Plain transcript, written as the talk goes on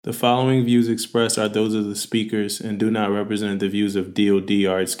The following views expressed are those of the speakers and do not represent the views of DoD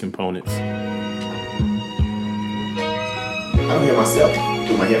or its components. I don't hear myself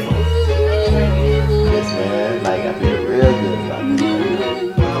through my headphones. Yes, man. Like, I feel real good about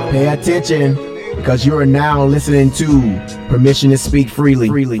this. Pay attention, because you are now listening to Permission to Speak Freely.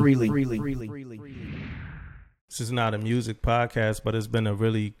 This is not a music podcast, but it's been a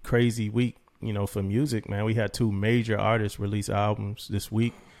really crazy week, for music, man. We had two major artists release albums this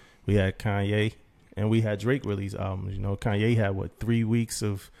week. We had Kanye and we had Drake release albums. Kanye had 3 weeks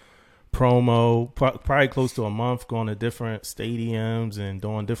of promo, probably close to a month, going to different stadiums and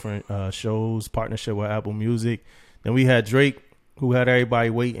doing different shows, partnership with Apple Music. Then we had Drake, who had everybody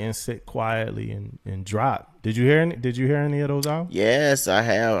wait and sit quietly and drop. Did you hear any of those albums? Yes, I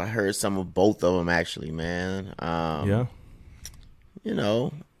have. I heard some of both of them actually, man. Yeah.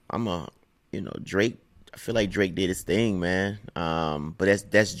 Drake. I feel like Drake did his thing, man.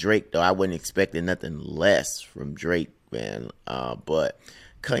 But that's Drake though. I wasn't expecting nothing less from Drake, man. But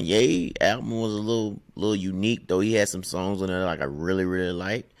Kanye album was a little unique though. He had some songs on there like I really, really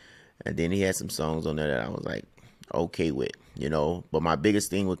like. And then he had some songs on there that I was like okay with, But my biggest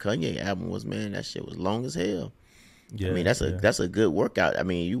thing with Kanye album was, man, that shit was long as hell. Yeah, I mean, that's a good workout. I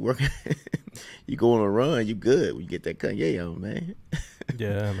mean, you work, you go on a run, you good when you get that Kanye on, man.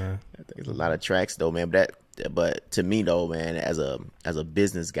 Yeah, man. There's a lot of tracks though, man. But to me though, man, as a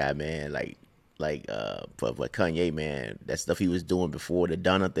business guy, man, for Kanye, man, that stuff he was doing before the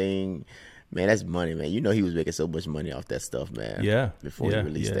Donna thing, man, that's money, man. He was making so much money off that stuff, man. Yeah. Before he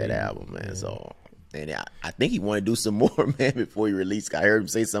released that album, man. Yeah. So, and I think he wanted to do some more, man, before he released. I heard him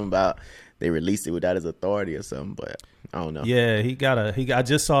say something about they released it without his authority or something, but I don't know. Yeah, I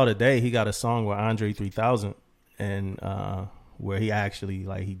just saw today he got a song with Andre 3000 and where he actually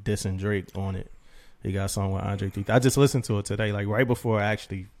he dissing Drake on it. He got a song with Andre 3000. I just listened to it today, probably right before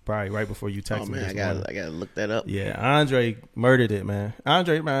you texted me. I gotta look that up. Yeah, Andre murdered it, man.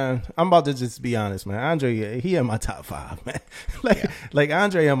 Andre, man, I'm about to just be honest, man. Andre, he in my top 5, man.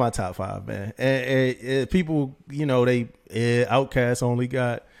 Andre in my top 5, man. And people, they Outkast only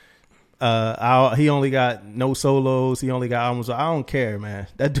got. He only got no solos. He only got albums. I don't care, man.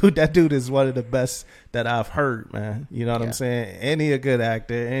 That dude is one of the best that I've heard, man. You know what I'm saying? Any a good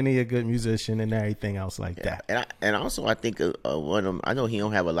actor, any a good musician, and everything else like that. And also, I think one of them. I know he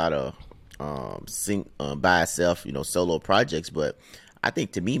don't have a lot of sing by himself, solo projects, but I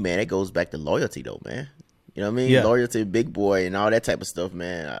think to me, man, it goes back to loyalty, though, man. You know what I mean? Yeah. Loyalty, Big Boy, and all that type of stuff,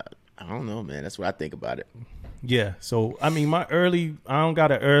 man. I don't know, man. That's what I think about it. Yeah, so I mean, I don't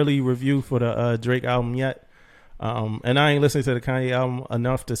got an early review for the Drake album yet, and I ain't listened to the Kanye album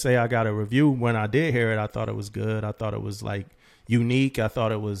enough to say I got a review. When I did hear it, I thought it was good. I thought it was unique. I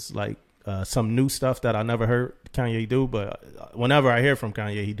thought it was some new stuff that I never heard Kanye do. But whenever I hear from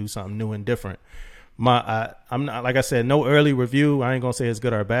Kanye, he do something new and different. I'm not, like I said, no early review. I ain't gonna say it's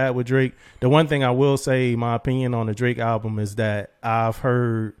good or bad with Drake. The one thing I will say, my opinion on the Drake album is that I've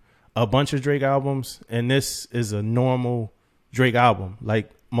heard a bunch of Drake albums, and this is a normal Drake album.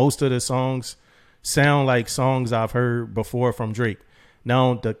 Most of the songs sound like songs I've heard before from Drake.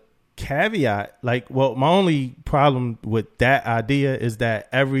 Now, the caveat, my only problem with that idea is that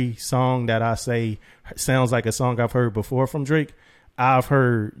every song that I say sounds like a song I've heard before from Drake, I've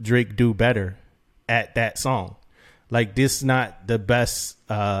heard Drake do better at that song. This not the best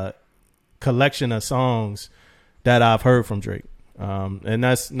collection of songs that I've heard from Drake. And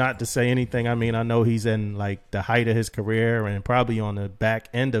that's not to say anything. I mean, I know he's in the height of his career and probably on the back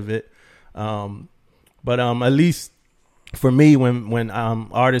end of it. But at least for me, when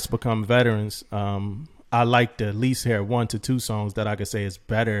artists become veterans, I like to at least hear 1 to 2 songs that I could say is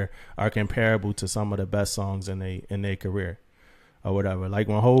better or comparable to some of the best songs in their career or whatever.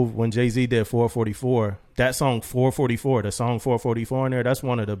 When Jay-Z did 444, that song 444, the song 444 in there, that's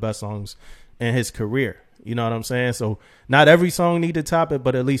one of the best songs in his career. You know what I'm saying? So not every song need to top it,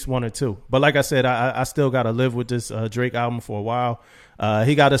 but at least 1 or 2. But like I said, I still got to live with this Drake album for a while.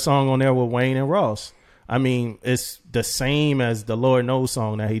 He got a song on there with Wayne and Ross. I mean, it's the same as the Lord Knows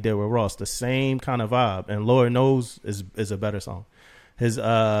song that he did with Ross, the same kind of vibe. And Lord Knows is a better song. His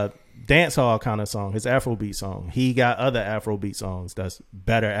dancehall kind of song, his Afrobeat song. He got other Afrobeat songs that's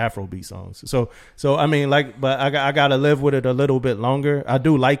better Afrobeat songs. So I mean, but I got to live with it a little bit longer. I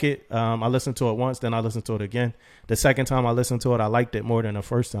do like it. I listened to it once, then I listened to it again. The second time I listened to it, I liked it more than the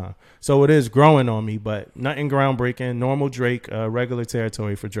first time. So it is growing on me, but nothing groundbreaking. Normal Drake, regular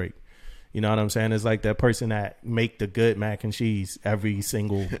territory for Drake. You know what I'm saying? It's like that person that make the good mac and cheese every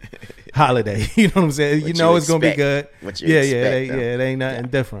single holiday. You know what I'm saying? It's going to be good. It ain't nothing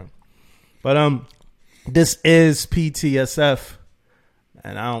different. But this is PTSF.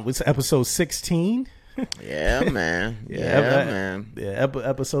 And it's episode 16. Yeah, man.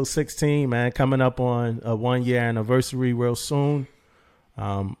 Episode 16, man, coming up on a 1 year anniversary real soon.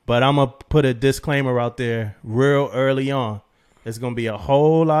 But I'm gonna put a disclaimer out there real early on. There's gonna be a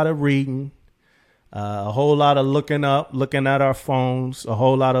whole lot of reading, a whole lot of looking at our phones, a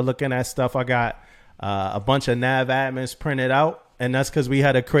whole lot of looking at stuff. I got a bunch of nav admins printed out, and that's because we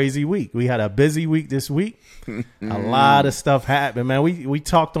had a crazy week. We had a busy week this week. A lot of stuff happened, man. We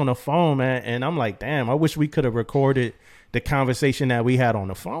talked on the phone, man, and I'm like, damn, I wish we could have recorded the conversation that we had on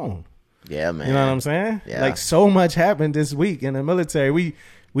the phone. Yeah, man. You know what I'm saying? Yeah. Like, so much happened this week in the military.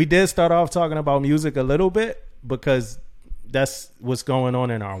 We did start off talking about music a little bit because that's what's going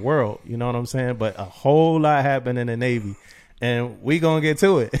on in our world. You know what I'm saying? But a whole lot happened in the Navy. And we gonna get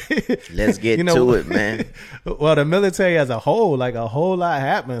to it. Let's get to it, man. Well, the military as a whole, like a whole lot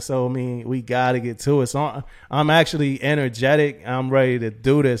happened. So, I mean, we got to get to it. So I'm actually energetic. I'm ready to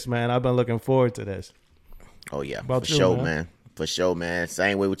do this, man. I've been looking forward to this. Oh, yeah. About For you, sure, man? man. For sure, man.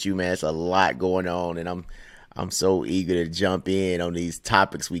 Same way with you, man. It's a lot going on, and I'm so eager to jump in on these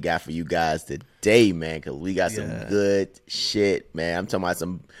topics we got for you guys today, man, because we got some good shit, man. I'm talking about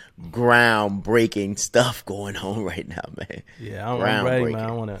some groundbreaking stuff going on right now, man. Yeah, I'm ready, man.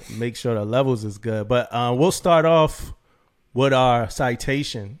 I want to make sure the levels is good. But we'll start off with our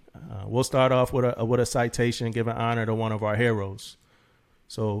citation. We'll start off with a citation giving honor to one of our heroes.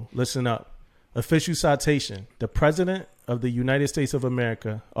 So listen up. Official citation. The President of the United States of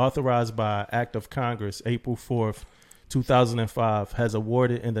America, authorized by Act of Congress, April 4th, 2005, has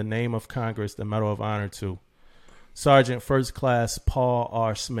awarded in the name of Congress the Medal of Honor to Sergeant First Class Paul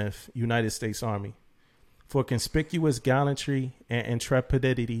R. Smith, United States Army, for conspicuous gallantry and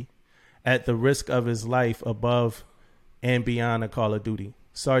intrepidity at the risk of his life above and beyond the call of duty.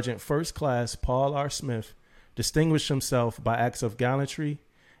 Sergeant First Class Paul R. Smith distinguished himself by acts of gallantry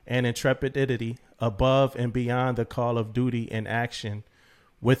and intrepidity above and beyond the call of duty in action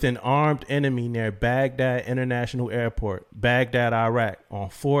with an armed enemy near Baghdad International Airport, Baghdad, Iraq, on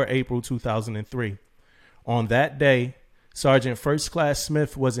 4 April 2003. On that day, Sergeant First Class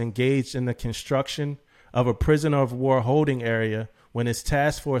Smith was engaged in the construction of a prisoner of war holding area when his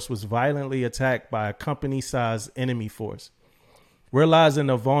task force was violently attacked by a company-sized enemy force. Realizing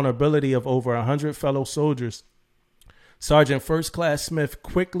the vulnerability of over 100 fellow soldiers, Sergeant First Class Smith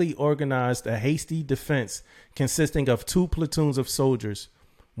quickly organized a hasty defense consisting of 2 platoons of soldiers,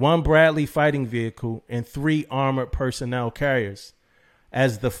 1 Bradley fighting vehicle, and 3 armored personnel carriers.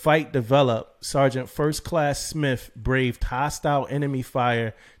 As the fight developed, Sergeant First Class Smith braved hostile enemy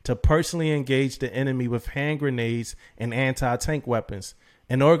fire to personally engage the enemy with hand grenades and anti-tank weapons,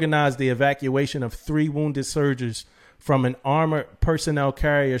 and organized the evacuation of 3 wounded soldiers from an armored personnel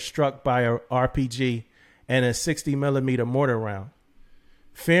carrier struck by a RPG and a 60-millimeter mortar round.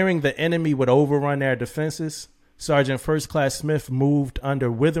 Fearing the enemy would overrun their defenses, Sergeant First Class Smith moved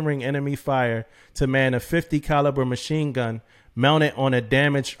under withering enemy fire to man a 50 caliber machine gun mounted on a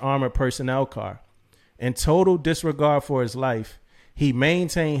damaged armored personnel car. In total disregard for his life, he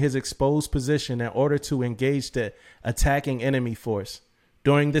maintained his exposed position in order to engage the attacking enemy force.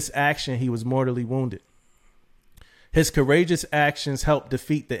 During this action, he was mortally wounded. His courageous actions helped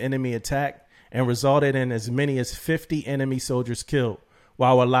defeat the enemy attack and resulted in as many as 50 enemy soldiers killed,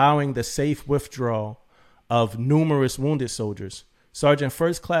 while allowing the safe withdrawal of numerous wounded soldiers. Sergeant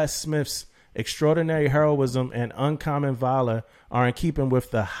First Class Smith's extraordinary heroism and uncommon valor are in keeping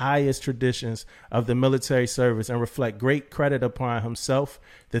with the highest traditions of the military service and reflect great credit upon himself,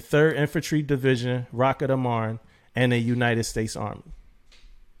 the 3rd Infantry Division, Rocket of Marne, and the United States Army.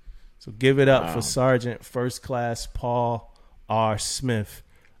 So give it up for Sergeant First Class Paul R. Smith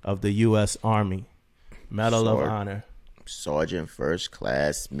of the U.S. Army. Medal of Honor. Sergeant First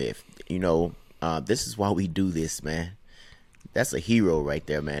Class Smith. You know, this is why we do this, man. That's a hero right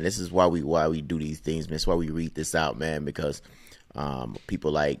there, man. This is why we do these things, man. That's why we read this out, man, because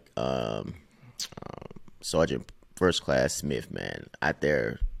people like Sergeant First Class Smith, man, out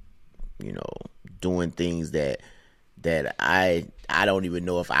there, you know, doing things that I don't even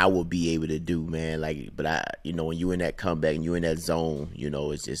know if I will be able to do, man. Like, but when you in that comeback and you in that zone, you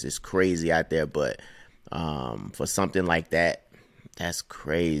know, it's crazy out there. But for something like that, that's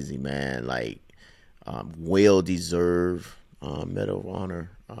crazy, man. Like, well deserved Medal of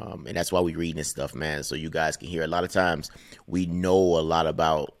Honor, and that's why we reading this stuff, man. So you guys can hear. A lot of times we know a lot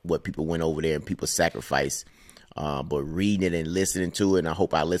about what people went over there and people sacrifice, but reading it and listening to it, and I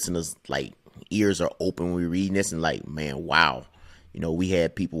hope our listeners like ears are open when we're reading this and like, man, wow, you know, we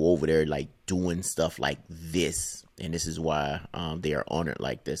had people over there like doing stuff like this, and this is why they are honored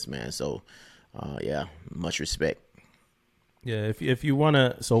like this, man. So yeah, much respect. Yeah, if you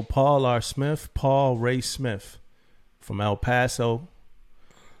wanna, so Paul Ray Smith, from El Paso.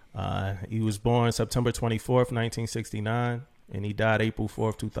 He was born September 24th, 1969, and he died April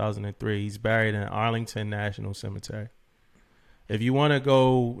 4th, 2003. He's buried in Arlington National Cemetery. If you want to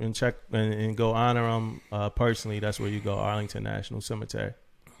go and check and go honor him personally, that's where you go, Arlington National Cemetery.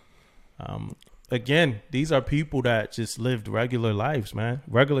 Again, these are people that just lived regular lives, man,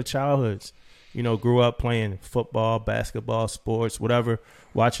 regular childhoods. You know, grew up playing football, basketball, sports, whatever,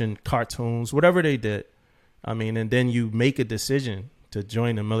 watching cartoons, whatever they did. I mean, and then you make a decision to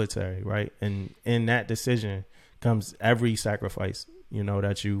join the military, right? And in that decision comes every sacrifice, you know,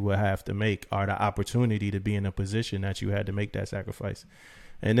 that you will have to make, or the opportunity to be in a position that you had to make that sacrifice.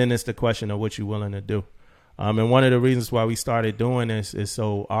 And then it's the question of what you're willing to do. And one of the reasons why we started doing this is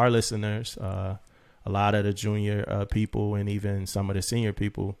so our listeners, a lot of the junior people and even some of the senior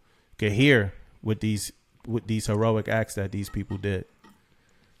people could hear what these heroic acts that these people did.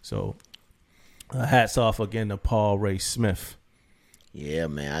 So hats off again to Paul Ray Smith. Yeah,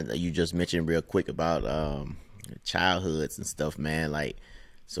 man. You just mentioned real quick about childhoods and stuff, man. Like,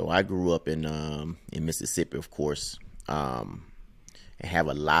 so I grew up in Mississippi, of course, and have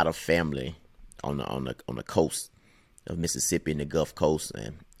a lot of family on the coast of Mississippi and the Gulf Coast,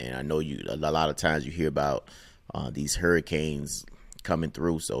 and I know a lot of times you hear about these hurricanes coming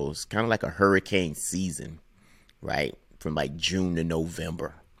through. So it's kind of like a hurricane season, right? From like June to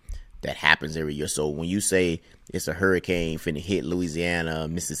November. That happens every year. So when you say it's a hurricane finna hit Louisiana,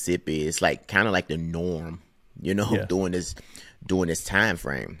 Mississippi, it's like kind of like the norm, you know, during this time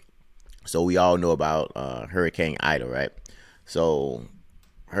frame. So we all know about Hurricane Ida, right? So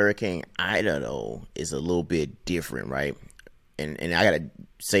Hurricane Ida though is a little bit different, right? And I gotta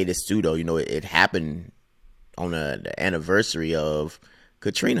say this too, though. You know, it happened on the anniversary of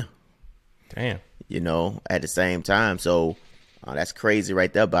Katrina. Damn. You know, at the same time. So that's crazy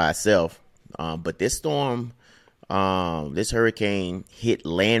right there by itself. But this storm, this hurricane hit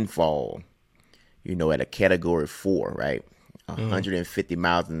landfall, you know, at a Category 4, right? 150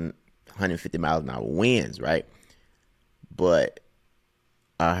 miles an hour winds, right? But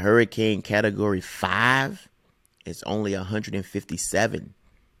a hurricane Category 5 is only 157,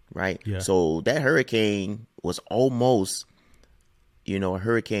 right? Yeah. So that hurricane was almost, you know, a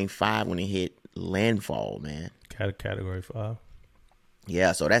Hurricane 5 when it hit landfall, man. Category 5.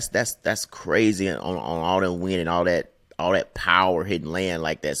 Yeah, so that's crazy on all that wind and all that power hitting land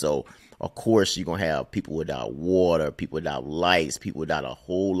like that. So of course you're gonna have people without water, people without lights, people without a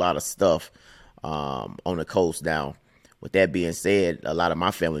whole lot of stuff on the coast. Now, with that being said, a lot of my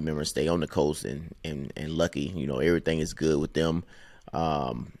family members stay on the coast and lucky, you know, everything is good with them.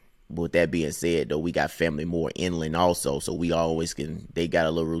 With that being said, though, we got family more inland also, so we always they got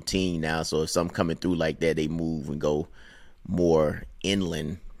a little routine now. So if something coming through like that, they move and go more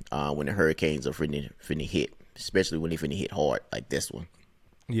inland when the hurricanes are finna hit, especially when they finna hit hard like this one.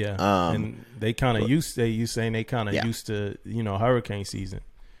 Yeah, and they kind of used to, used to, you know, hurricane season.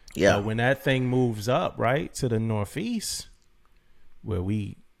 Yeah. When that thing moves up, right, to the northeast, where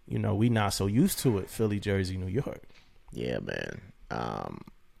we not so used to it, Philly, Jersey, New York. Yeah, man.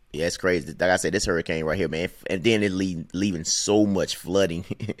 Yeah, it's crazy. Like I said, this hurricane right here, man, and then it leaving so much flooding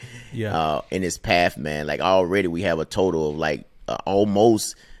in its path, man. Like already we have a total of like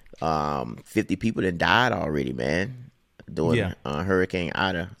almost 50 people that died already, man, during Hurricane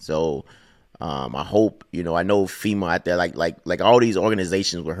Ida. So I hope, you know, I know FEMA out there, like all these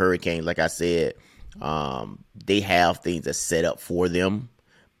organizations with hurricanes, like I said, they have things that set up for them,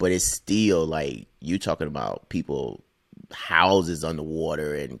 but it's still like you talking about people, houses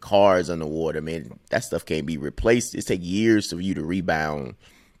underwater and cars underwater, man. That stuff can't be replaced. It takes years for you to rebound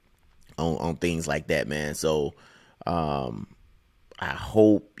on things like that, man. So I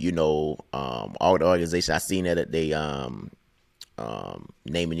hope, you know, all the organizations, I seen that they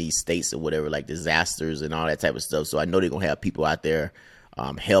naming these states or whatever, like disasters and all that type of stuff. So I know they're gonna have people out there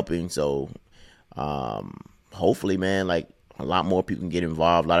helping. So hopefully, man, like a lot more people can get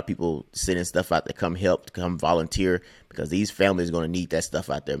involved. A lot of people sending stuff out to come help, to come volunteer, because these families are going to need that stuff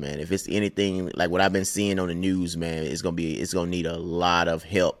out there, man. If it's anything like what I've been seeing on the news, man, it's going to need a lot of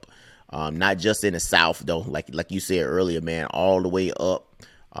help. Not just in the South though, like you said earlier, man, all the way up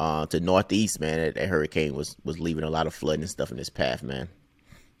to Northeast, man. That hurricane was leaving a lot of flooding and stuff in its path, man.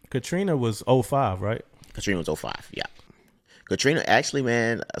 Katrina was 05, right? Katrina was 05, yeah. Katrina, actually,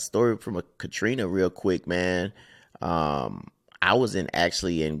 man, a story from a Katrina real quick, man. I was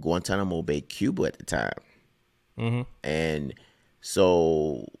actually in Guantanamo Bay, Cuba at the time. Mm-hmm. And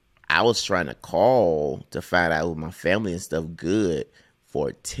so I was trying to call to find out with my family and stuff good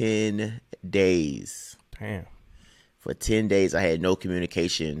for 10 days. Damn. For 10 days, I had no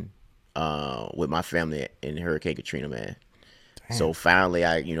communication with my family in Hurricane Katrina, man. Damn. So finally,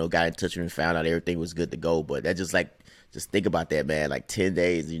 I got in touch with them and found out everything was good to go. But that just think about that, man. Like 10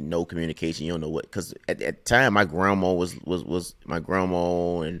 days, no communication. You don't know what, because at the time, my grandma was my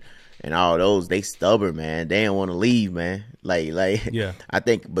grandma and all those. They stubborn, man. They didn't want to leave, man. Like yeah. I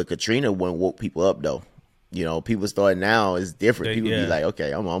think, but Katrina woke people up though. People starting now is different. People be like,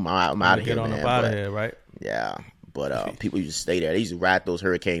 okay, I'm out of here, man. Get on out of here, right? Yeah, but people used to stay there. They used to ride those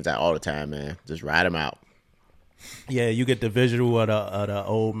hurricanes out all the time, man. Just ride them out. Yeah, you get the visual of the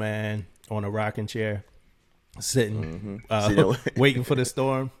old man on a rocking chair, sitting, waiting for the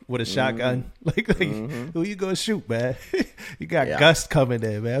storm with a shotgun. Like who you gonna shoot, man? You got Gus coming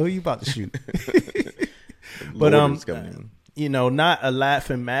in, man. Who you about to shoot? But not a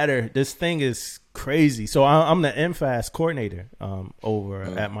laughing matter. This thing is crazy. So I'm the MFAS coordinator over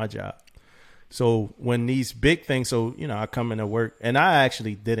at my job. So when these big things, I come into work, and I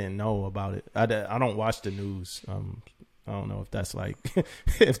actually didn't know about it. I don't watch the news. I don't know if that's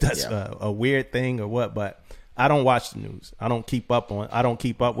a weird thing or what, but I don't watch the news. I don't keep up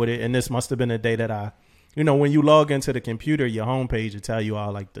with it. And this must have been the day that I, when you log into the computer, your homepage will tell you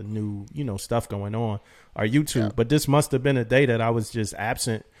all like the new, stuff going on, or YouTube. Yeah. But this must have been a day that I was just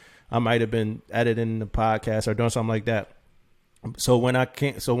absent. I might have been editing the podcast or doing something like that. So when I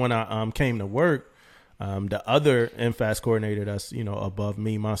came to work, the other MFAS coordinator that's, above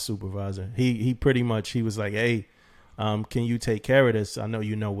me, my supervisor, he pretty much, he was like, hey, can you take care of this? I know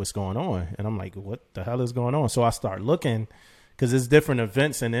you know what's going on. And I'm like, what the hell is going on? So I start looking, because there's different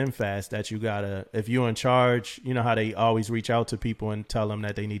events in MFAS that you gotta, if you're in charge, you know how they always reach out to people and tell them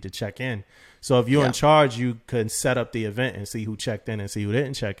that they need to check in. So if you're in charge, you can set up the event and see who checked in and see who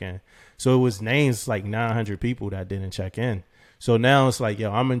didn't check in. So it was names like 900 people that didn't check in. So now it's like,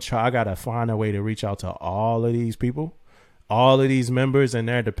 I'm in charge. I got to find a way to reach out to all of these people, all of these members and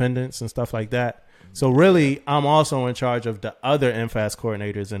their dependents and stuff like that. So really, I'm also in charge of the other MFAS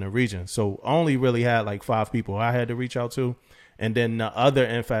coordinators in the region. So only really had like 5 people I had to reach out to. And then the other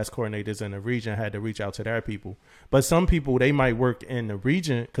MFAS coordinators in the region had to reach out to their people. But some people, they might work in the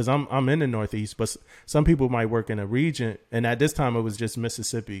region, because I'm in the Northeast, but some people might work in the region. And at this time, it was just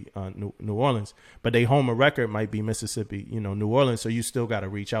Mississippi, New Orleans. But their home of record might be Mississippi, New Orleans. So you still got to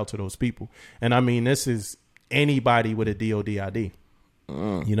reach out to those people. And I mean, this is anybody with a DOD ID.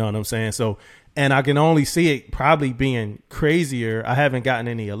 You know what I'm saying? So, and I can only see it probably being crazier. I haven't gotten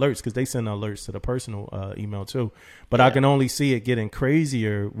any alerts, because they send alerts to the personal email too. But I can only see it getting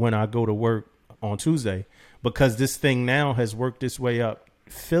crazier when I go to work on Tuesday, because this thing now has worked its way up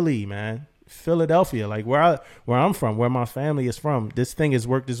Philly, man. Philadelphia, like where I'm from, where my family is from. This thing has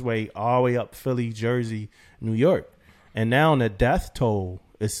worked its way all the way up Philly, Jersey, New York. And now the death toll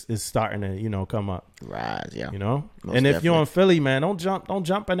is starting to, come up. Rise, yeah. Most and if you're in Philly, man, don't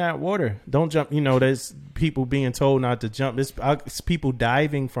jump in that water. Don't jump. There's people being told not to jump. It's people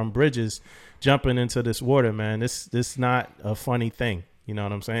diving from bridges, jumping into this water, man. This not a funny thing. You know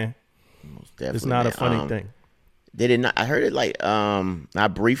what I'm saying? Most definitely, it's not a funny thing. Did it not? I heard it like I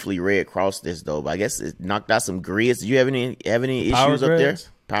briefly read across this though, but I guess it knocked out some grids. Do you have any issues up there?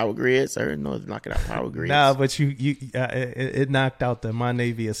 Power grids? I heard no, it's knocking out power grids. Nah, but it knocked out the My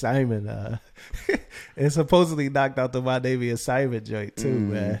Navy assignment. It supposedly knocked out the My Navy assignment joint too,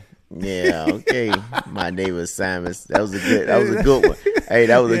 man. Yeah, okay. My Navy assignments. That was a good one. Hey,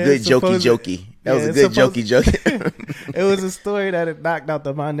 that was a good jokey. That was a good jokey. It was a story that it knocked out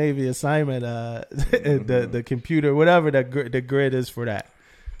the My Navy assignment, the computer, whatever the grid is for that.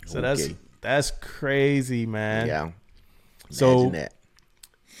 So that's crazy, man. Yeah. Imagine that.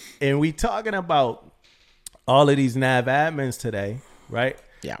 And we talking about all of these NAV admins today, right?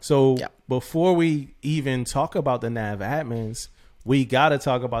 Yeah. So before we even talk about the NAV admins, we got to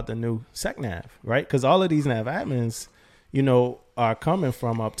talk about the new SecNav, right? Because all of these NAV admins, are coming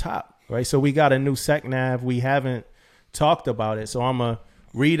from up top, right? So we got a new SecNav. We haven't talked about it. So I'm going to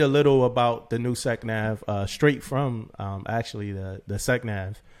read a little about the new SecNav straight from actually the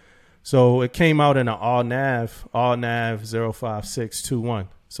SecNav. So it came out in an all nav 05621.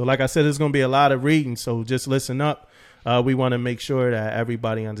 So like I said, there's going to be a lot of reading. So just listen up. We want to make sure that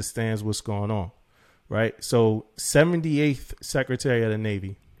everybody understands what's going on, right? So 78th Secretary of the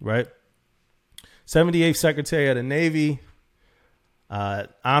Navy, right? 78th Secretary of the Navy,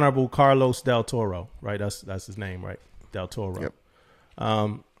 Honorable Carlos Del Toro, right? That's his name, right? Del Toro. Yep.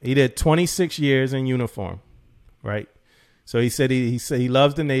 He did 26 years in uniform, right? So he said he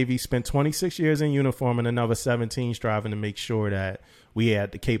loves the Navy, spent 26 years in uniform and another 17 striving to make sure that we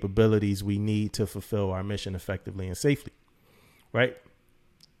had the capabilities we need to fulfill our mission effectively and safely, right?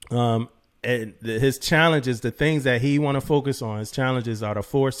 and his challenges, the things that he want to focus on, his challenges are the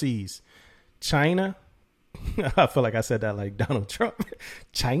 4 C's: China. I feel like I said that like Donald Trump.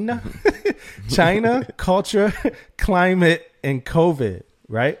 China, China, culture, climate, and COVID.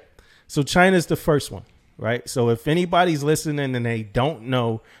 Right. So China's the first one. Right. So if anybody's listening and they don't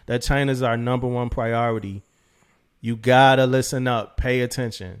know that China's our number one priority, you gotta listen up, pay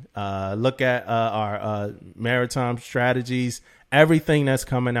attention, look at our maritime strategies, everything that's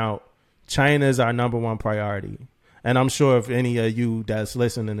coming out. China is our number one priority. And I'm sure if any of you that's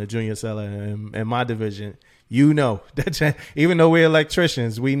listening to Junior Seller in my division, you know that even though we're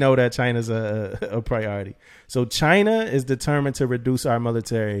electricians, we know that China's a priority. So China is determined to reduce our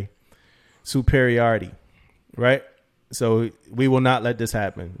military superiority, right? So we will not let this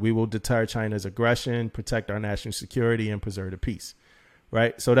happen. We will deter China's aggression, protect our national security, and preserve the peace,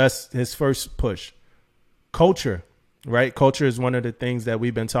 right? So that's his first push. Culture, right? Culture is one of the things that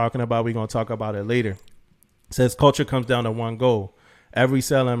we've been talking about. We're going to talk about it later. It says culture comes down to one goal. Every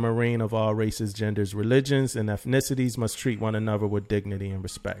sailor and Marine of all races, genders, religions, and ethnicities must treat one another with dignity and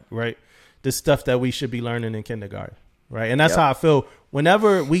respect, right? This stuff that we should be learning in kindergarten, right? And that's how I feel.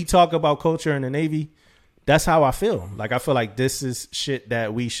 Whenever we talk about culture in the Navy, that's how I feel. Like, I feel like this is shit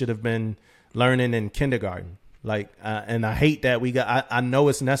that we should have been learning in kindergarten. Like, and I hate that we got, I know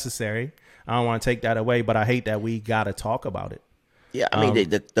it's necessary. I don't want to take that away, but I hate that we got to talk about it. Yeah. I mean,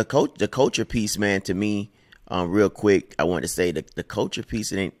 the culture piece, man, to me, real quick, I want to say the culture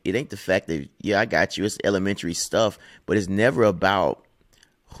piece, it ain't the fact that, yeah, I got you. It's elementary stuff, but it's never about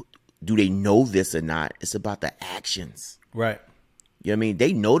do they know this or not. It's about the actions. Right. You know what I mean?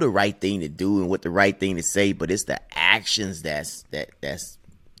 They know the right thing to do and what the right thing to say, but it's the actions that's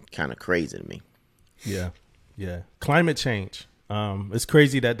kind of crazy to me. Yeah, yeah. Climate change. It's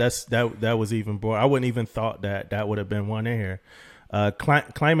crazy that was even brought. I wouldn't even thought that would have been one in here.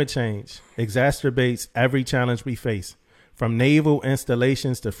 Climate change exacerbates every challenge we face, from naval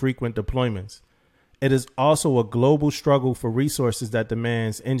installations to frequent deployments. It is also a global struggle for resources that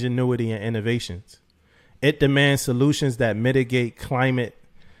demands ingenuity and innovations. It demands solutions that mitigate climate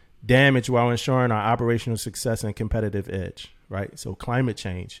damage while ensuring our operational success and competitive edge, right? So climate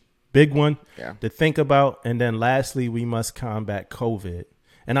change, big one to think about. And then lastly, we must combat COVID.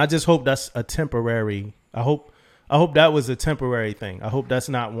 And I just hope that's a temporary, I hope that was a temporary thing. I hope that's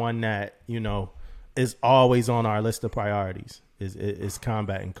not one that, is always on our list of priorities is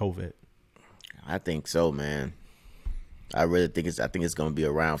combating COVID. I think so, man. I really think it's going to be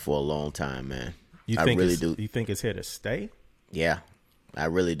around for a long time, man. I really do. You think it's here to stay? Yeah, I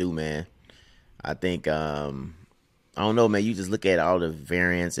really do, man. I think, I don't know, man. You just look at all the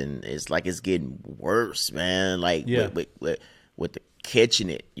variants and it's like it's getting worse, man. Like with the catching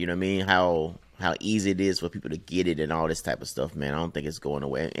it, you know what I mean? How easy it is for people to get it and all this type of stuff, man. I don't think it's going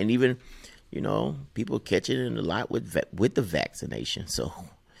away. And even, people catch it in a lot with the vaccination. So,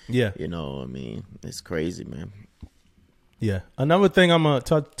 yeah, I mean, it's crazy, man. Yeah. Another thing I'm going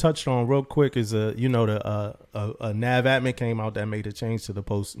to touch on real quick is, a NAV admin came out that made a change to the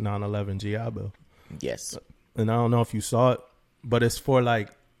post 9/11 GI Bill. Yes. And I don't know if you saw it, but it's for like,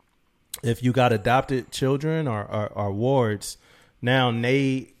 if you got adopted children or wards, now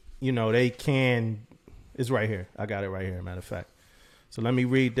they can, it's right here. I got it right here, matter of fact. So let me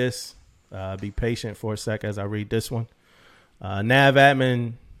read this. Be patient for a sec as I read this one. NAV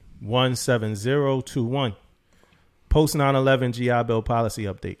admin 17021. Post 9/11 GI Bill policy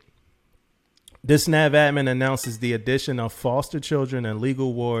update. This NAV admin announces the addition of foster children and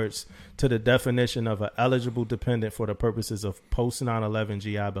legal wards to the definition of an eligible dependent for the purposes of post 9/11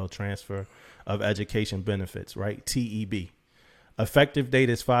 GI Bill transfer of education benefits, right? TEB. Effective date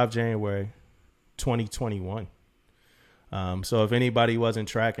is 5 January 2021. So if anybody wasn't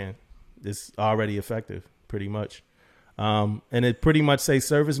tracking, it's already effective, pretty much. And it pretty much says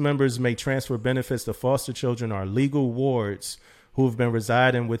service members may transfer benefits to foster children or legal wards who have been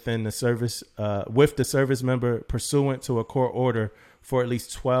residing within the service with the service member pursuant to a court order for at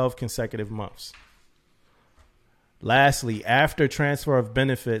least 12 consecutive months. Lastly, after transfer of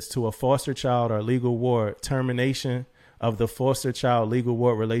benefits to a foster child or legal ward, termination of the foster child legal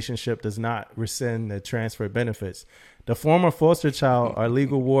ward relationship does not rescind the transfer benefits. The former foster child or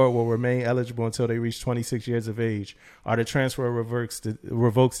legal ward will remain eligible until they reach 26 years of age, or the transfer revokes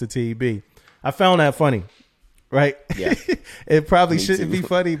the TEB. I found that funny, right? Yeah. It probably shouldn't be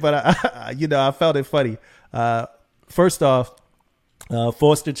funny, but I felt it funny. First off,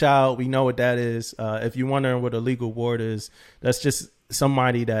 foster child, we know what that is. If you're wondering what a legal ward is, that's just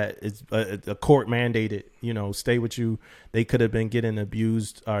somebody that is a court mandated, stay with you. They could have been getting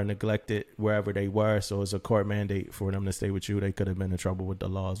abused or neglected wherever they were. So it's a court mandate for them to stay with you. They could have been in trouble with the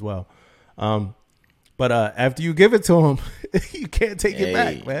law as well. But after you give it to him, you can't take it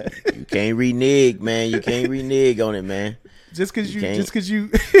back, man. You can't renege, man. You can't renege on it, man. Just because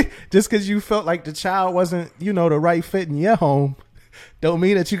you felt like the child wasn't, the right fit in your home, don't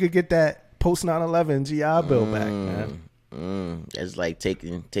mean that you could get that post 9/11 GI Bill back, man. That's like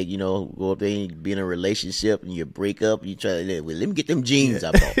go up there and be in a relationship and you break up. You try to let me get them jeans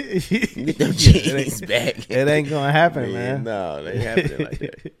I bought. Get them jeans back. It ain't gonna happen, man. No, it ain't happening like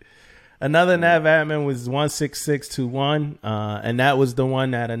that. Another Nav admin was 16621, and that was the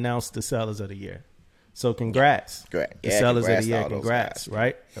one that announced the sellers of the year. So congrats. Correct. The sellers of the year, congrats,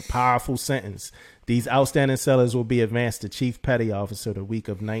 right? A powerful sentence. These outstanding sellers will be advanced to Chief Petty Officer the week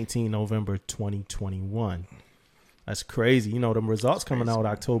of 19 November 2021. That's crazy. Them results coming out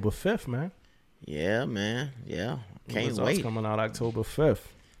October 5th, man. Yeah, man. Yeah. Can't wait. Coming out October 5th.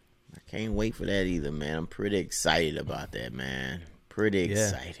 I can't wait for that either, man. I'm pretty excited about that, man. Pretty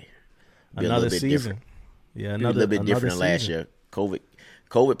excited. Another season. Different. Yeah, a little bit different than last year.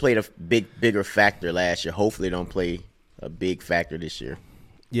 COVID played a bigger factor last year. Hopefully it don't play a big factor this year.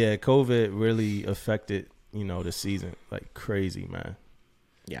 Yeah, COVID really affected, the season like crazy, man.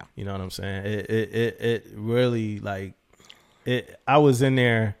 Yeah. You know what I'm saying? It really I was in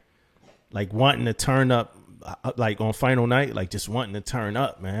there like wanting to turn up like on final night, like just wanting to turn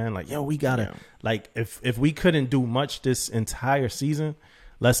up, man. Like, yo, we gotta like if we couldn't do much this entire season,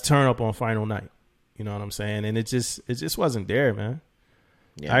 let's turn up on final night. You know what I'm saying? And it just wasn't there, man.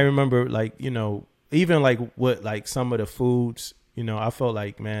 Yeah. I remember even like what like some of the foods, I felt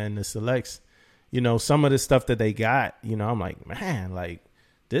like, man, the selects, some of the stuff that they got, I'm like, man, like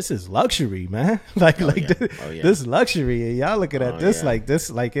this is luxury, man. This luxury. And y'all looking at this like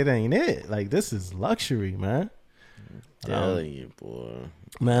this, like it ain't it. Like this is luxury, man. I'm telling you, boy.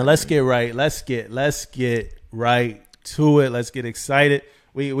 Man, let's get right. Let's get right to it. Let's get excited.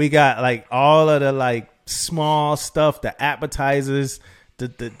 We got like all of the like small stuff, the appetizers,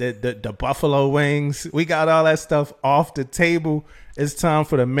 the buffalo wings. We got all that stuff off the table. It's time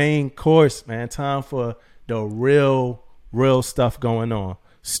for the main course, man. Time for the real stuff going on.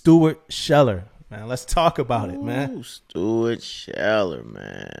 Stuart Scheller, man. Let's talk about it, man. Stuart Scheller,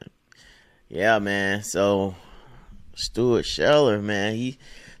 man. Yeah, man. So Stuart Scheller, man.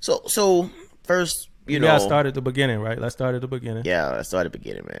 So first, you gotta start at the beginning, right? Let's start at the beginning. Yeah, let's start at the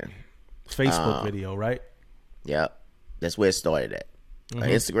beginning, man. Facebook video, right? Yeah, that's where it started at.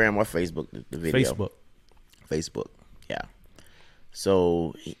 Instagram or Facebook, the video. Facebook. Yeah.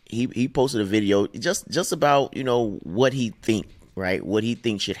 So he posted a video just about what he think, right? What he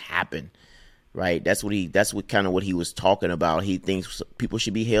thinks should happen, right? That's what he was talking about. He thinks people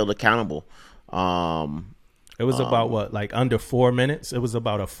should be held accountable. It was about what, like under 4 minutes? It was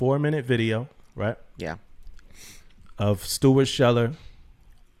about a 4-minute video, right? Yeah. Of Stuart Scheller.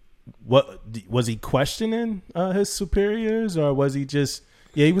 What was he questioning his superiors, or was he just?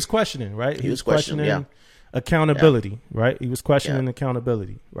 Yeah, he was questioning, right? He was questioning accountability, right? He was questioning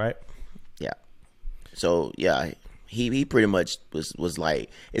accountability, right? Yeah. So yeah, he pretty much was like,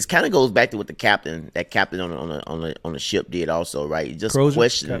 it kind of goes back to what the captain on the ship did also, right? He just Crozier?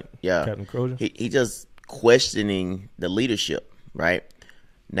 questioning, Captain Crozier. He just questioning the leadership, right?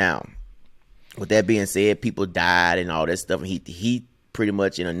 Now, with that being said, people died and all that stuff, and he pretty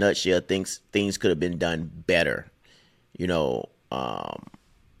much in a nutshell thinks things could have been done better, in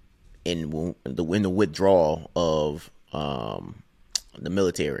the withdrawal of the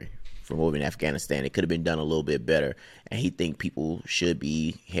military from over in Afghanistan. It could have been done a little bit better, and he think people should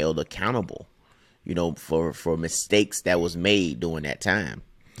be held accountable, for mistakes that was made during that time.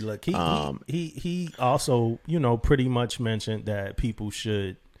 Look, he also, pretty much mentioned that people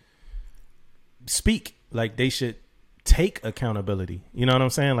should speak, like they should take accountability. You know what I'm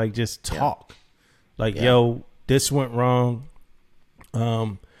saying? Like just talk. Yo, this went wrong.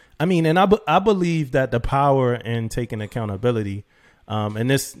 I mean, and I believe that the power in taking accountability, and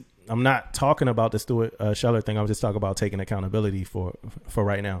this, I'm not talking about the Stuart Scheller thing. I'm just talking about taking accountability for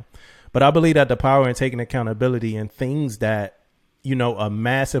right now. But I believe that the power in taking accountability and things that, a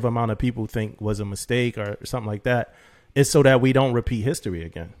massive amount of people think was a mistake or something like that is so that we don't repeat history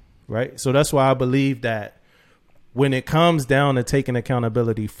again. Right. So that's why I believe that when it comes down to taking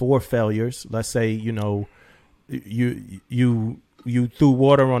accountability for failures, let's say, you threw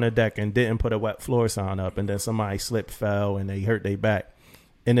water on a deck and didn't put a wet floor sign up, and then somebody slipped, fell, and they hurt their back.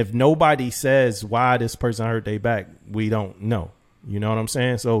 And if nobody says why this person hurt their back, we don't know. You know what I'm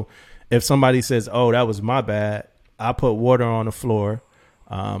saying? So if somebody says, oh, that was my bad, I put water on the floor,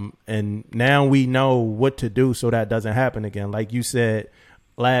 and now we know what to do so that doesn't happen again. Like you said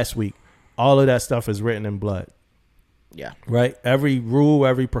last week, all of that stuff is written in blood. Yeah. Right? Every rule,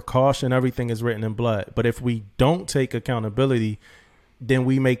 every precaution, everything is written in blood. But if we don't take accountability, then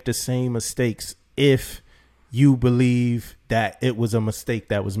we make the same mistakes if you believe that it was a mistake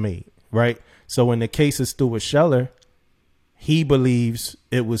that was made, right? So in the case of Stuart Scheller, he believes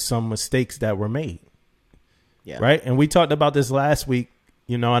it was some mistakes that were made. Yeah. Right? And we talked about this last week,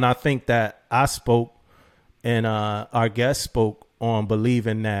 and I think that I spoke and our guest spoke on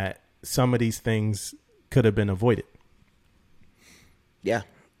believing that some of these things could have been avoided. Yeah.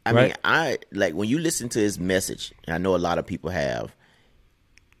 I Right. mean, I like when you listen to his message, and I know a lot of people have,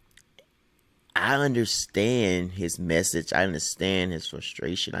 I understand his message. I understand his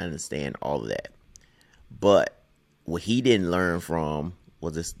frustration. I understand all of that. But what he didn't learn from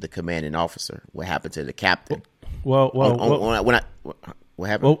was the commanding officer. What happened to the captain? What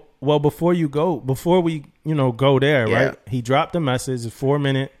happened? Well, before we go there, Yeah. right? He dropped a message, a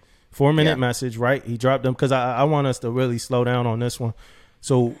 4-minute Yeah. message, right? He dropped them because I want us to really slow down on this one.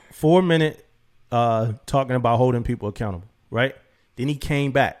 So 4-minute talking about holding people accountable, right? Then he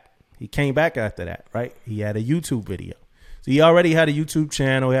came back. He came back after that, right? He had a YouTube video. So he already had a YouTube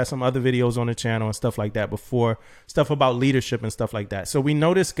channel. He had some other videos on the channel and stuff like that before, stuff about leadership and stuff like that. So we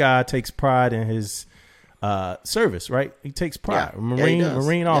know this guy takes pride in his service, right? He takes pride. Yeah.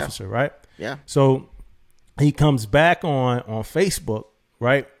 Marine officer, right? Yeah. So he comes back on Facebook,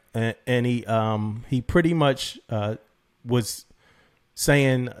 right? And he pretty much was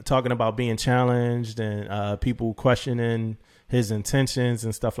talking about being challenged and people questioning his intentions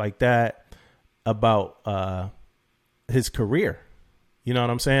and stuff like that about his career. You know what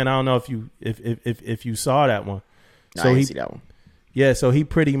I'm saying? I don't know if you saw that one. No, I didn't see that one. Yeah, so he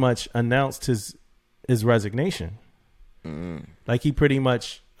pretty much announced his resignation. Like he pretty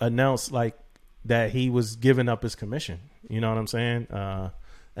much announced like that he was giving up his commission. You know what I'm saying?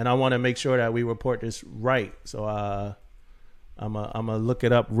 And I want to make sure that we report this right. So I'm gonna look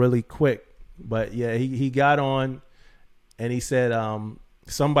it up really quick. But yeah, he got on and he said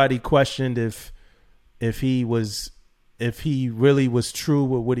somebody questioned if he really was true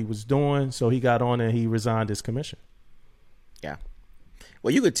with what he was doing. So he got on and he resigned his commission. Yeah.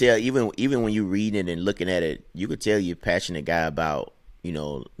 Well, you could tell even when you read it and looking at it, you could tell you're a passionate guy about,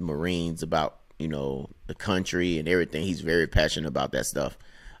 Marines, about, the country and everything. He's very passionate about that stuff.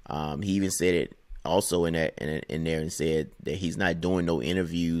 He even said it also in there and said that he's not doing no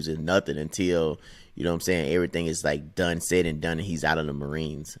interviews and nothing until, everything is like done, said and done, and he's out of the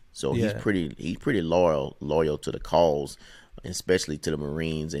Marines. So Yeah. he's pretty loyal to the cause, especially to the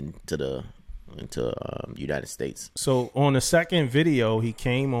Marines and to the United States. So on the second video, he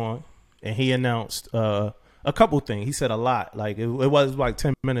came on and he announced a couple things. He said a lot, like it was like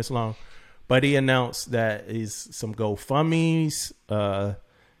 10 minutes long, but he announced that is some GoFundMes.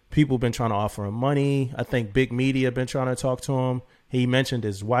 People been trying to offer him money. I think big media been trying to talk to him. He mentioned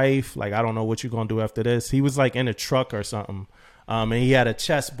his wife. Like, I don't know what you're going to do after this. He was like in a truck or something. And he had a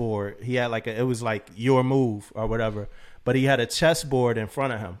chessboard. He had it was like your move or whatever. But he had a chessboard in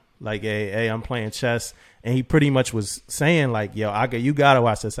front of him. Like, hey, I'm playing chess. And he pretty much was saying like, yo, you got to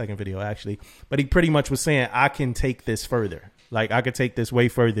watch the second video actually. But he pretty much was saying, I can take this further. Like, I could take this way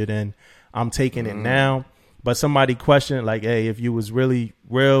further than I'm taking it now. But somebody questioned like, hey, if you was really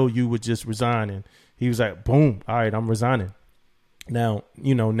real, you would just resign. And he was like, boom, all right, I'm resigning. Now,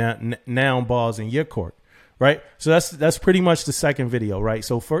 now ball's in your court, right? So that's pretty much the second video, right?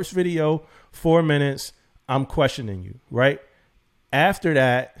 So first video, 4 minutes, I'm questioning you, right? After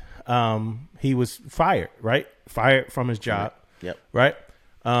that, he was fired, right? Fired from his job, Yep. right?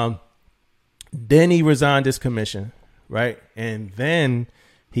 Then he resigned his commission, right? And then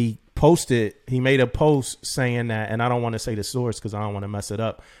he made a post saying that, and I don't want to say the source because I don't want to mess it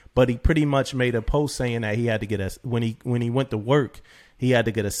up, but he pretty much made a post saying that he had to get when he went to work, he had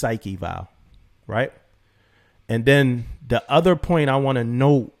to get a psych eval, right? And then the other point I want to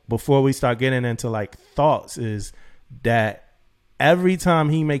note before we start getting into like thoughts is that every time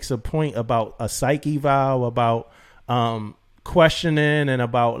he makes a point about a psych eval, about questioning and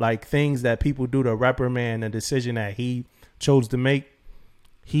about like things that people do to reprimand a decision that he chose to make,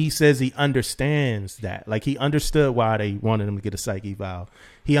 he says he understands that. Like, he understood why they wanted him to get a psych eval.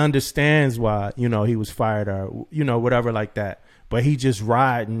 He understands why, he was fired or, whatever like that. But he just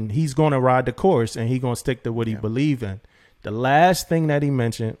he's going to ride the course and he's going to stick to what he believed in. The last thing that he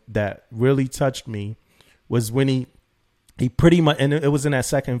mentioned that really touched me was when he pretty much, and it was in that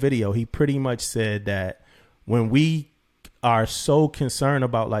second video, he pretty much said that when we are so concerned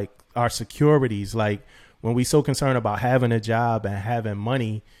about like our securities, like when we so concerned about having a job and having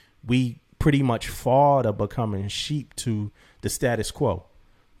money, we pretty much fall to becoming sheep to the status quo,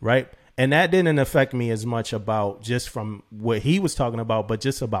 right? And that didn't affect me as much about just from what he was talking about, but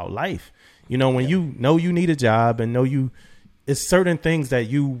just about life. You know, when you know you need a job and it's certain things that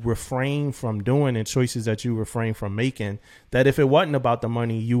you refrain from doing and choices that you refrain from making that if it wasn't about the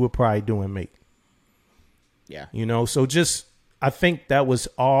money, you would probably do and make. Yeah. You know, so I think that was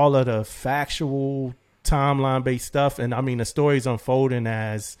all of the factual timeline based stuff. And I mean, the story's unfolding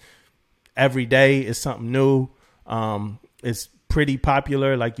as every day is something new. It's pretty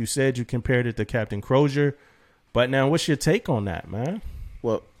popular. Like you said, you compared it to Captain Crozier. But now what's your take on that, man?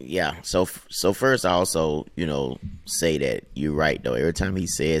 Well, yeah. So first, I also, say that you're right though. Every time he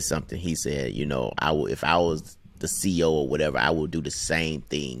says something, he said, if I was the CEO or whatever, I would do the same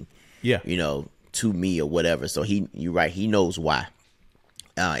thing. Yeah. To me or whatever. So you're right. He knows why.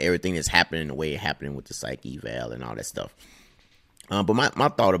 Everything is happening the way it's happening with the psych eval and all that stuff. But my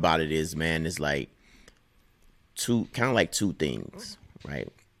thought about it is, man, it's like two things, right?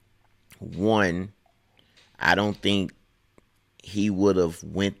 One, I don't think he would have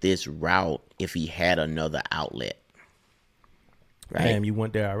went this route if he had another outlet. Right? Damn, you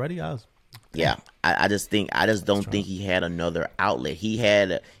went there already? Yeah, I just don't think he had another outlet. He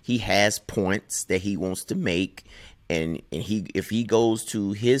has points that he wants to make, and if he goes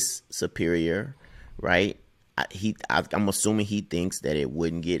to his superior, right? I'm assuming he thinks that it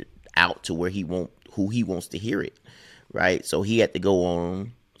wouldn't get out to where who he wants to hear it, right? So he had to go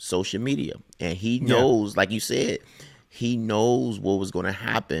on social media, and he knows, like you said, he knows what was going to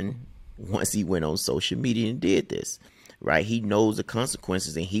happen once he went on social media and did this, right? He knows the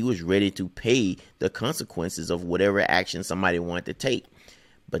consequences, and he was ready to pay the consequences of whatever action somebody wanted to take.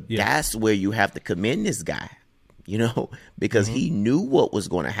 But that's where you have to commend this guy, because he knew what was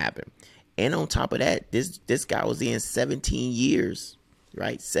going to happen. And on top of that, this guy was in 17 years,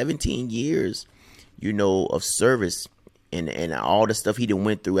 right? 17 years, of service and all the stuff he done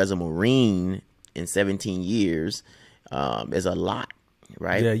went through as a Marine in 17 years is a lot,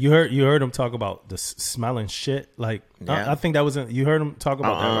 right? Yeah, you heard him talk about the smelling shit. Like, I think that was you heard him talk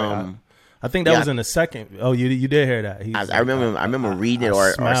about that, right? I think that was in the second. Oh, you did hear that? I remember reading it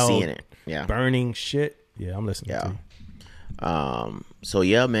or seeing it. Yeah, burning shit. Yeah, I'm listening to you. So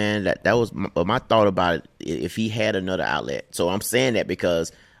yeah, man, that was my thought about it. If he had another outlet, so I'm saying that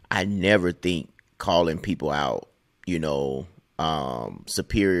because I never think calling people out,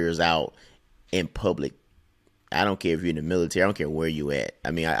 superiors out in public. I don't care if you're in the military. I don't care where you at.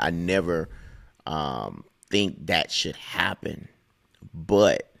 I mean, I never think that should happen.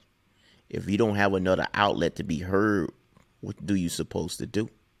 But if you don't have another outlet to be heard, what do you supposed to do?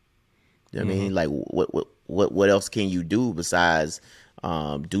 You know what I mean? Like, what else can you do besides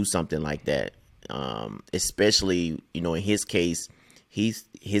do something like that? Especially, in his case, his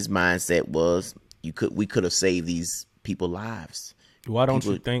mindset was we could have saved these people's lives. Why don't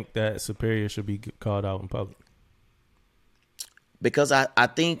you think that superior should be called out in public? Because I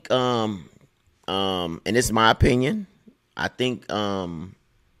think, and it's my opinion, I think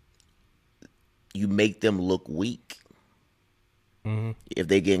you make them look weak. If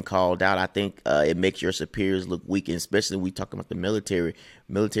they're getting called out, I think it makes your superiors look weak, and especially when we talking about the military.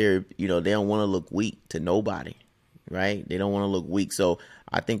 Military, they don't want to look weak to nobody, right? They don't want to look weak. So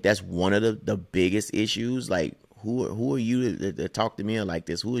I think that's one of the biggest issues. Like, who are you to talk to me like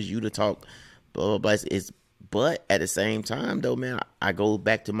this? Who is you to talk? Blah blah blah. But at the same time, though, man, I go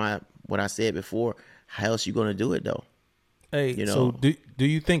back to what I said before. How else you gonna do it, though? Hey, so do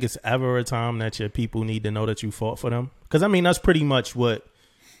you think it's ever a time that your people need to know that you fought for them? Because I mean, that's pretty much when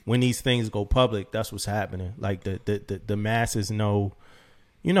these things go public, that's what's happening. Like the masses know.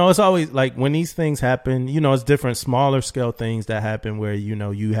 It's always like when these things happen. It's different, smaller scale things that happen where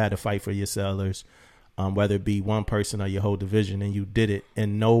you had to fight for your sellers, whether it be one person or your whole division, and you did it,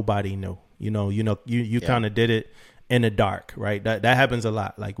 and nobody knew. You kind of did it in the dark, right? That happens a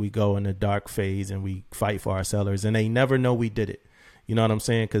lot. Like, we go in the dark phase and we fight for our sellers, and they never know we did it. You know what I'm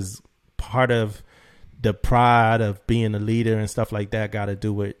saying? Because part of the pride of being a leader and stuff like that got to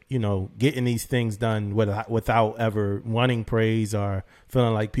do with, getting these things done without ever wanting praise or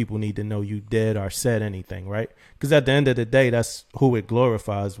feeling like people need to know you did or said anything, right? Because at the end of the day, that's who it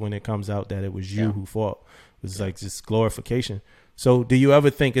glorifies when it comes out that it was you who fought. It was like just glorification. So do you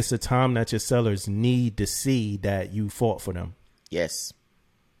ever think it's a time that your sellers need to see that you fought for them? Yes.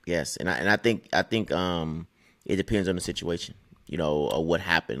 And I think it depends on the situation, or what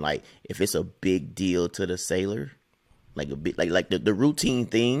happened. Like, if it's a big deal to the sailor, like a big, like the routine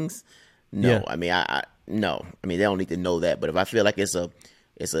things, no. Yeah. I mean, no. I mean, they don't need to know that. But if I feel like it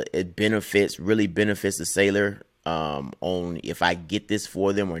really benefits the sailor, on if I get this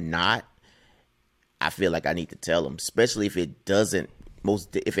for them or not, I feel like I need to tell them, especially if it doesn't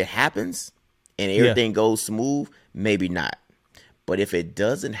if it happens and everything goes smooth, maybe not. But if it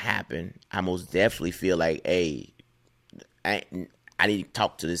doesn't happen, I most definitely feel like, hey, I need to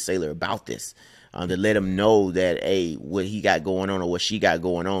talk to this sailor about this, to let him know that, hey, what he got going on or what she got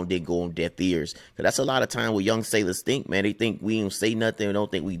going on didn't go on deaf ears. Because that's a lot of time what young sailors think, man. They think we don't say nothing. We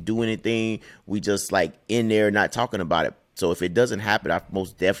don't think we do anything. We just like in there not talking about it. So if it doesn't happen, I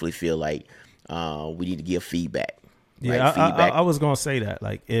most definitely feel like we need to give feedback. Yeah, right? Feedback. I was gonna say that.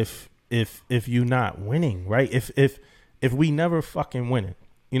 Like if you're not winning, right? If we never fucking winning,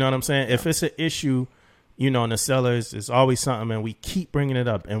 you know what I'm saying? Yeah. If it's an issue, you know, in the sellers, it's always something, and we keep bringing it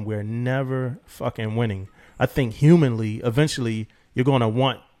up, and we're never fucking winning. I think humanly, eventually, you're gonna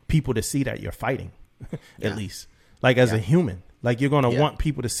want people to see that you're fighting, at least, like as a human. Like you're gonna want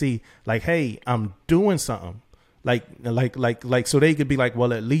people to see, like, hey, I'm doing something. Like, so they could be like,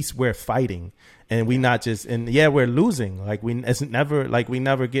 well, at least we're fighting, and we not just, and we're losing. Like it's never, like we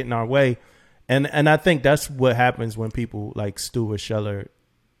never get in our way, and I think that's what happens when people like Stuart Scheller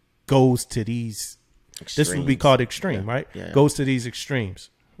goes to these. Extremes. This would be called extreme, right? Yeah. Goes to these extremes,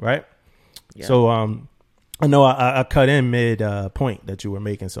 right? Yeah. So, I know I cut in mid point that you were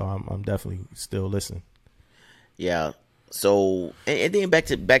making, so I'm definitely still listening. Yeah. So, and then back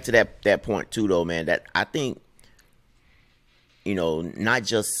to that point too, though, man. That I think, you know, not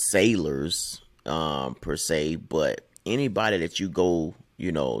just sailors per se, but anybody that you go,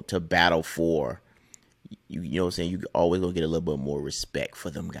 you know, to battle for, you know what I'm saying, you always gonna get a little bit more respect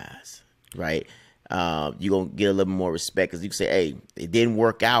for them guys, right? You're gonna get a little more respect because you can say, hey, it didn't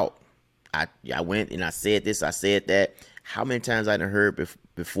work out. I went and I said this, I said that. How many times I done heard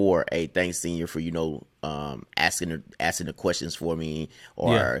before, hey, thanks, senior, for, you know, asking the questions for me,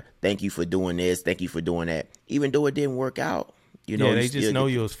 or thank you for doing this, thank you for doing that, even though it didn't work out. You know, they just know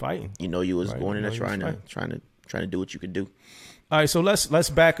you was fighting. You know, you was going in there trying to do what you could do. All right, so let's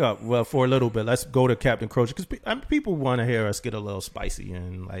back up for a little bit. Let's go to Captain Crozier, because people want to hear us get a little spicy,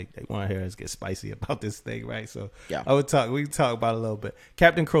 and like they want to hear us get spicy about this thing, right? So we can talk about it a little bit.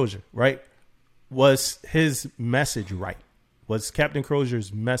 Captain Crozier, right? Was his message right? Was Captain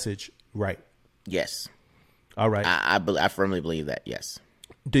Crozier's message right? Yes. All right. I firmly believe that. Yes.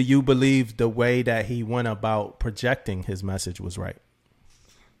 Do you believe the way that he went about projecting his message was right?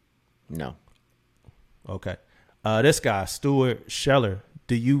 No. Okay. This guy, Stuart Scheller,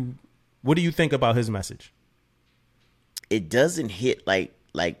 what do you think about his message? It doesn't hit like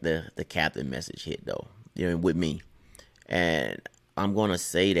the captain message hit, though, you know, with me. And I'm going to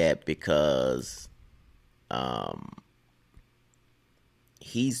say that because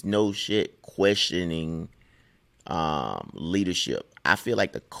he's no shit questioning leadership. I feel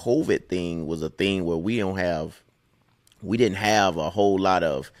like the COVID thing was a thing where we didn't have a whole lot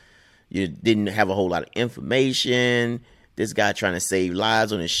of information. This guy trying to save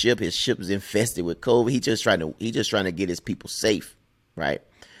lives on his ship. His ship is infested with COVID. He just trying to get his people safe, right?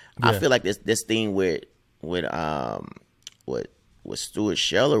 Yeah. I feel like this thing with Stuart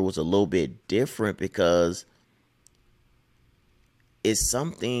Scheller was a little bit different because it's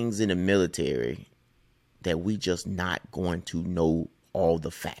some things in the military that we just not going to know all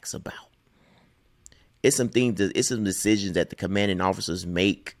the facts about. It's some decisions that the commanding officers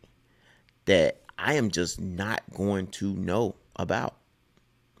make that I am just not going to know about,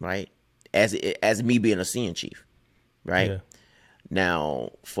 right? As me being a senior chief, right? Yeah. Now,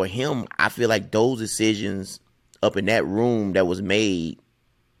 for him, I feel like those decisions up in that room that was made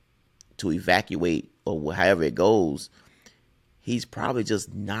to evacuate or however it goes, he's probably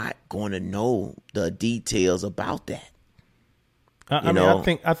just not going to know the details about that.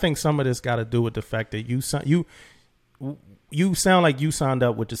 I think some of this got to do with the fact that you sound like you signed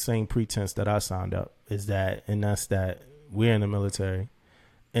up with the same pretense that I signed up. That's that we're in the military,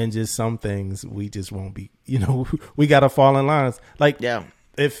 and just some things we just won't be. You know, we got to fall in lines. Like,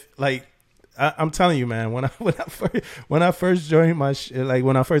 if like I'm telling you, man, when I first joined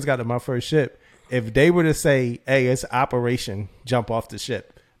when I first got to my first ship, if they were to say, "Hey, it's Operation Jump Off the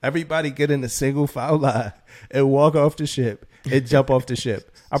Ship," everybody get in a single file line and walk off the ship and jump off the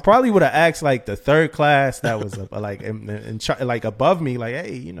ship. I probably would have asked like the third class that was like above me, like,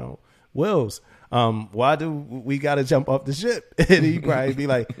 "Hey, you know, Wills, why do we got to jump off the ship?" And he'd probably be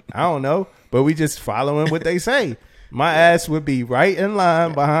like, "I don't know, but we just following what they say." My ass would be right in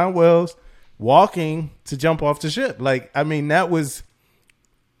line behind Wills, walking to jump off the ship. Like, I mean, that was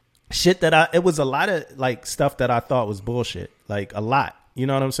shit it was a lot of like stuff that I thought was bullshit, like a lot. You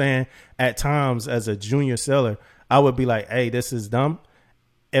know what I'm saying? At times as a junior sailor, I would be like, "Hey, this is dumb."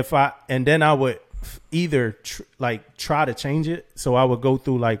 And then I would either try to change it. So I would go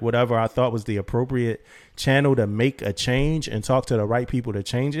through like whatever I thought was the appropriate channel to make a change and talk to the right people to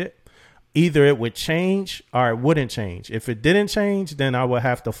change it. Either it would change or it wouldn't change. If it didn't change, then I would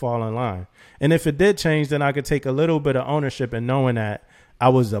have to fall in line. And if it did change, then I could take a little bit of ownership in knowing that I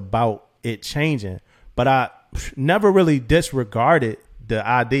was about it changing. But I never really disregarded the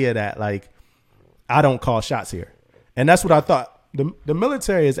idea that like I don't call shots here. And that's what I thought. The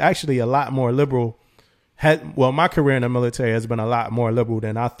military is actually a lot more liberal. My career in the military has been a lot more liberal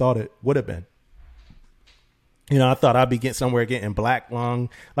than I thought it would have been. You know, I thought I'd be getting black lung,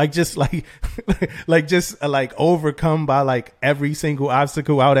 like overcome by like every single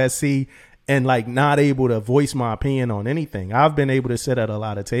obstacle out at sea and like not able to voice my opinion on anything. I've been able to sit at a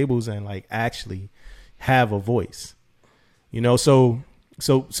lot of tables and like actually have a voice, you know? So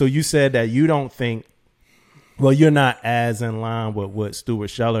you said that you don't think, well, you're not as in line with what Stuart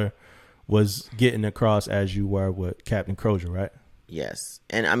Scheller was getting across as you were with Captain Crozier, right? Yes.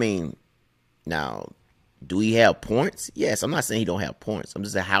 And I mean, now, do he have points? Yes. I'm not saying he don't have points. I'm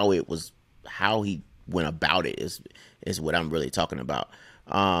just saying how he went about it is what I'm really talking about.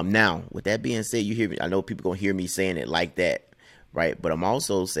 Now, with that being said, you hear me. I know people gonna hear me saying it like that, right? But I'm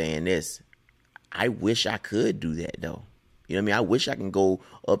also saying this. I wish I could do that though. You know what I mean? I wish I can go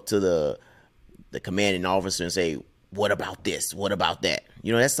up to the commanding officer and say, "What about this? What about that?"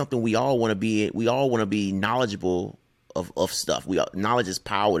 You know, that's something we all want to be. We all want to be knowledgeable of stuff. Knowledge is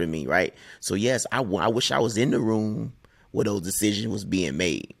power to me, right? So yes, I wish I was in the room where those decisions was being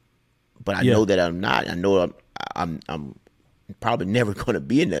made, but I know that I'm not. I know I'm probably never going to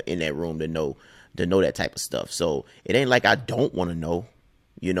be in that room to know that type of stuff. So it ain't like I don't want to know.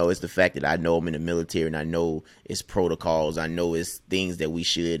 You know, it's the fact that I know I'm in the military and I know it's protocols. I know it's things that we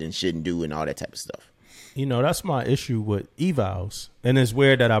should and shouldn't do and all that type of stuff. You know, that's my issue with evals, and it's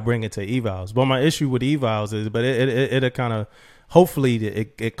weird that I bring it to evals. But my issue with evals is, but it kind of, hopefully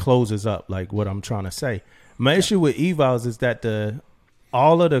it closes up like what I'm trying to say. My issue with evals is that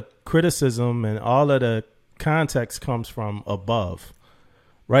all of the criticism and all of the context comes from above,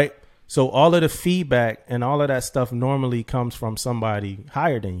 right? So all of the feedback and all of that stuff normally comes from somebody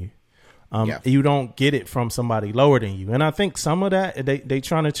higher than you. You don't get it from somebody lower than you, and I think some of that they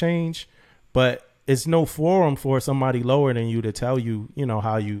trying to change, but it's no forum for somebody lower than you to tell you, you know,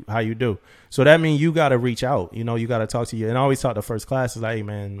 how you do. So that means you got to reach out. You know, you got to talk to you. And I always talk to first class is like, hey,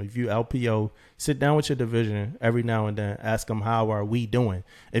 man, if you LPO, sit down with your division every now and then. Ask them, how are we doing?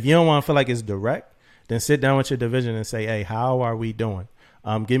 If you don't want to feel like it's direct, then sit down with your division and say, hey, how are we doing?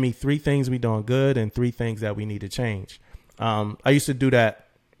 Give me 3 things we doing good and 3 things that we need to change. I used to do that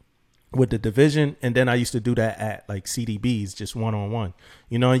with the division, and then I used to do that at like CDBs, just one-on-one.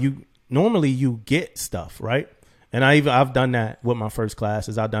 You know, normally you get stuff, right? And I've done that with my first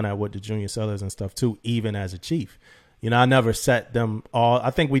classes. I've done that with the junior sellers and stuff too, even as a chief. You know, I never set them all. I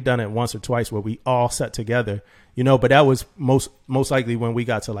think we done it once or twice where we all sat together, you know, but that was most likely when we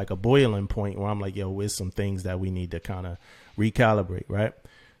got to like a boiling point where I'm like, yo, there's some things that we need to kind of recalibrate, right?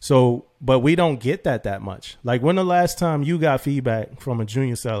 So, but we don't get that much. Like, when the last time you got feedback from a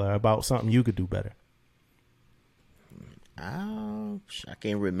junior seller about something you could do better? I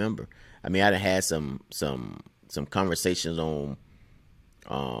can't remember. I mean, I done had some conversations on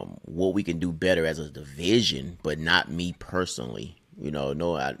what we can do better as a division, but not me personally. You know,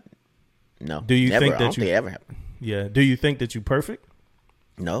 no. Do you never. think that I don't think it ever happened? Yeah. Do you think that you perfect?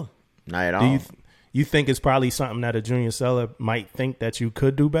 No, not at all. You think it's probably something that a junior seller might think that you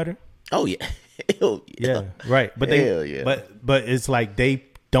could do better? Oh yeah. Yeah, right. But but it's like they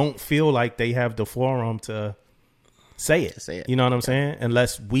don't feel like they have the forum to say it. You know what I'm saying?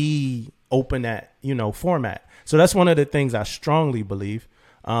 Unless we open that, you know, format. So that's one of the things I strongly believe.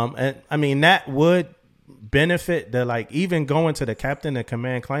 And I mean, that would benefit even going to the captain and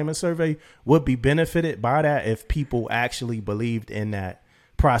command climate survey would be benefited by that if people actually believed in that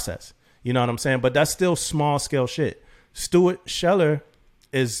process. You know what I'm saying? But that's still small scale shit. Stuart Scheller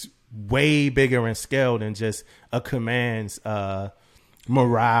is way bigger in scale than just a command's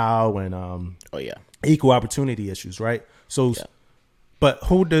morale and equal opportunity issues, right? So, but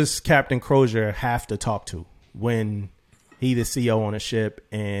who does Captain Crozier have to talk to when he the CEO on a ship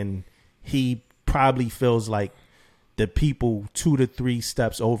and he probably feels like the people 2 to 3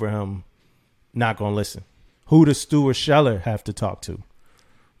 steps over him not gonna listen? Who does Stuart Scheller have to talk to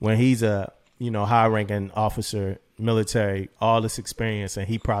when he's a high-ranking officer, military, all this experience, and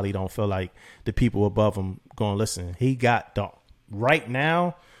he probably don't feel like the people above him gonna listen? He got right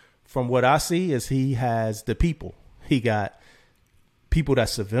now, from what I see, is he has the people. He got people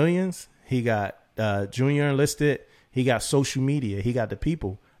that's civilians. He got junior enlisted. He got social media. He got the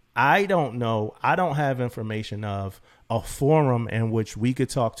people. I don't know. I don't have information of a forum in which we could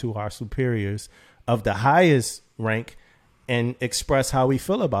talk to our superiors of the highest rank and express how we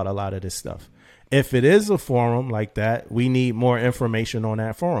feel about a lot of this stuff. If it is a forum like that, we need more information on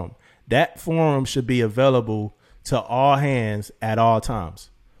that forum. That forum should be available to all hands at all times.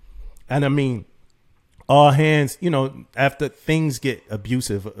 And I mean, all hands, after things get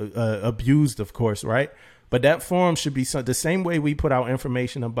abused, of course, right? But that forum should be the same way we put out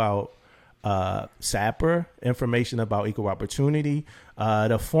information about SAPR, information about equal opportunity.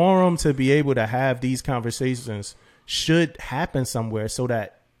 The forum to be able to have these conversations should happen somewhere so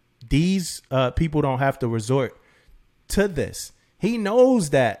that these people don't have to resort to this. He knows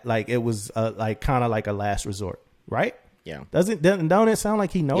that it was kind of like a last resort, right? Yeah. Don't it sound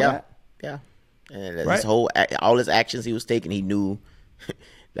like he know that? Yeah. And right? all his actions he was taking, he knew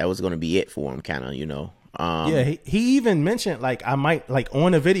that was going to be it for him, kind of, he even mentioned I might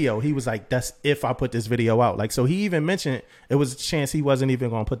on the video he was like, that's if I put this video out, so he even mentioned it was a chance he wasn't even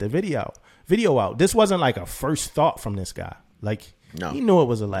going to put the video out. This wasn't like a first thought from this guy. No. He knew it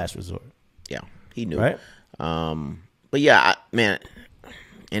was a last resort. Yeah, he knew. Right. But yeah, man,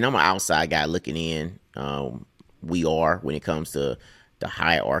 and I'm an outside guy looking in. We are when it comes to the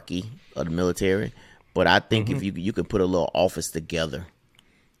hierarchy of the military, but I think if you can put a little office together,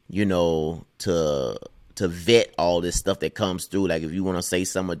 to vet all this stuff that comes through. Like if you want to say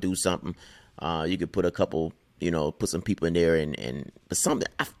something or do something, you could put a couple, put some people in there but something.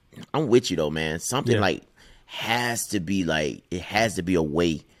 I'm with you though, man. Something has to be a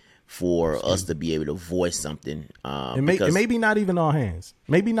way for us to be able to voice something. Maybe not even all hands.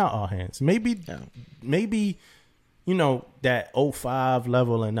 Maybe not all hands. Maybe that 05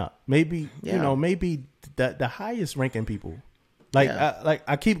 level and up. Maybe maybe the highest ranking people.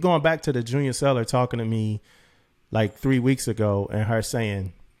 I keep going back to the junior seller talking to me 3 weeks ago and her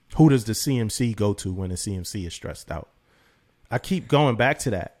saying, who does the CMC go to when the CMC is stressed out? I keep going back to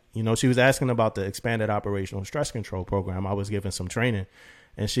that. She was asking about the expanded operational stress control program. I was giving some training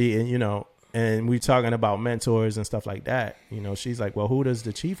and we talking about mentors and stuff like that. She's like, well, who does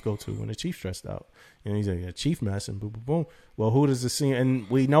the chief go to when the chief's stressed out? He's like, a chief mess and boom, boom, boom. Well, who does the CMC? And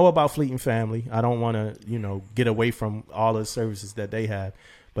we know about Fleet and Family. I don't want to, get away from all the services that they have.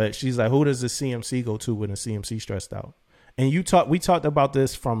 But she's like, who does the CMC go to when the CMC stressed out? And we talked about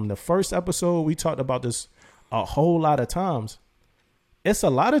this from the first episode. We talked about this a whole lot of times. It's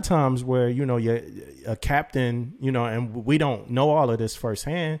a lot of times where, you're a captain, and we don't know all of this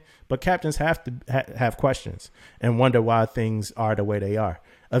firsthand, but captains have to have questions and wonder why things are the way they are.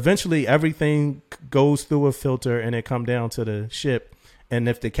 Eventually, everything goes through a filter and it come down to the ship. And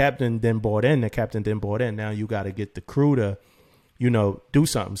if the captain then board in, now you got to get the crew to, do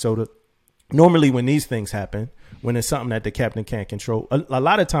something. So normally when these things happen, when it's something that the captain can't control, a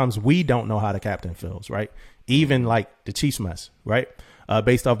lot of times we don't know how the captain feels, right? Even the Chiefs mess, right?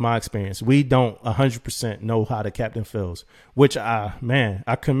 Based off my experience, we don't 100% know how the captain feels, which I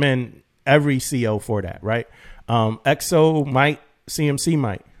commend every CO for that, right? XO might, CMC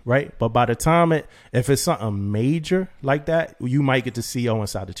might, right? But by the time if it's something major like that, you might get the CO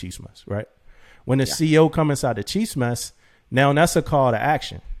inside the Chiefs mess, right? When the CO come inside the Chiefs mess, now that's a call to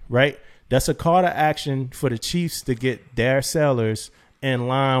action, right? That's a call to action for the Chiefs to get their sailors in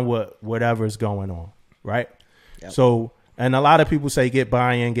line with whatever's going on, right? Yep. So, and a lot of people say get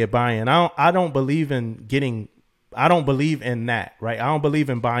buy-in. I don't believe in that, right? I don't believe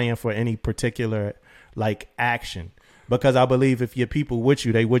in buy-in for any particular action, because I believe if your people with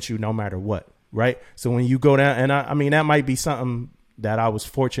you, they with you no matter what, right? So when you go down, and I mean that might be something that I was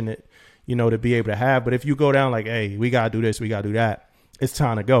fortunate, to be able to have. But if you go down hey, we gotta do this, we gotta do that, it's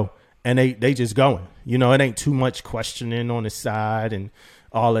time to go, and they just going. It ain't too much questioning on the side and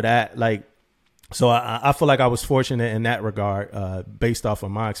all of that, So I feel like I was fortunate in that regard, based off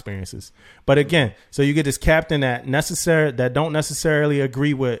of my experiences. But again, so you get this captain that don't necessarily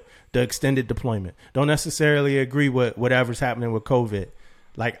agree with the extended deployment, don't necessarily agree with whatever's happening with COVID.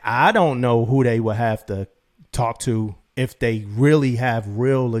 I don't know who they would have to talk to if they really have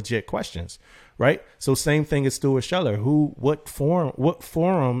real legit questions, right? So same thing as Stuart Scheller. What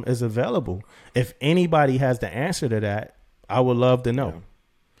forum is available? If anybody has the answer to that, I would love to know. Yeah.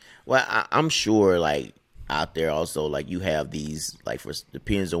 Well, I'm sure, out there also, you have these,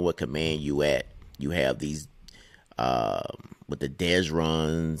 depends on what command you at. You have these, with the DES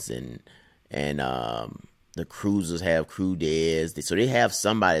runs and the cruisers have crew DES. So they have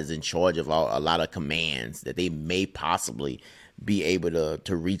somebody that's in charge of a lot of commands that they may possibly be able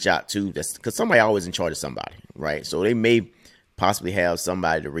to reach out to. That's because somebody always in charge of somebody, right? So they may possibly have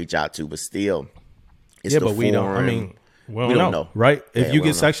somebody to reach out to, but still, it's the but we don't. I forum. mean, Well, we don't know. Right? If Yeah, you we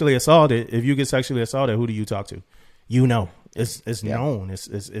get don't know. sexually assaulted, who do you talk to? You know, it's known.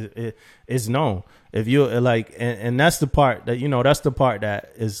 It's known. If you like, and that's the part that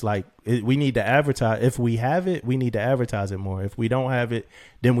is like, we need to advertise. If we have it, we need to advertise it more. If we don't have it,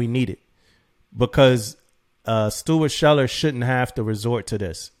 then we need it, because Stuart Scheller shouldn't have to resort to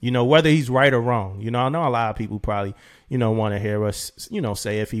this, whether he's right or wrong. I know a lot of people probably, want to hear us,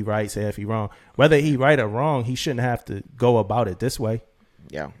 say if he right, say if he wrong. Whether he right or wrong, he shouldn't have to go about it this way.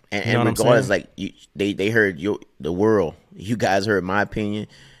 Yeah, You know and what I'm regardless, saying? like they heard the world. You guys heard my opinion.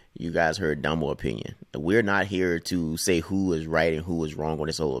 You guys heard Dumbo opinion. We're not here to say who is right and who is wrong on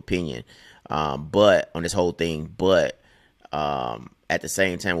this whole opinion, but on this whole thing. But at the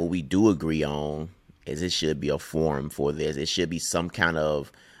same time, what we do agree on is it should be a forum for this. It should be some kind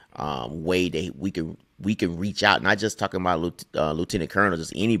of way that we can reach out. Not just talking about Lieutenant Colonel,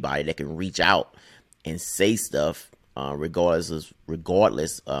 just anybody that can reach out and say stuff, regardless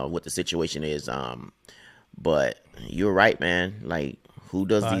what the situation is. But you're right, man. Like, who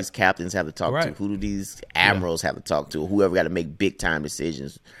does these captains have to talk to? Who do these admirals have to talk to? Whoever got to make big time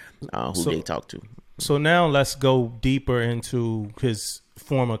decisions, who they talk to. So now let's go deeper into his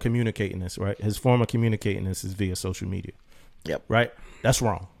form of communicating this, right? His form of communicating this is via social media. Yep. Right? That's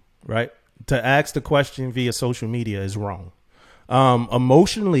wrong, right? To ask the question via social media is wrong.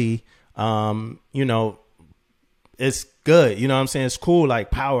 Emotionally, it's good. You know what I'm saying? It's cool,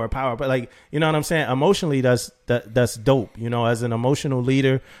 like power, but like, you know what I'm saying? Emotionally, that's dope. As an emotional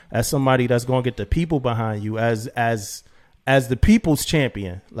leader, as somebody that's going to get the people behind you, as the people's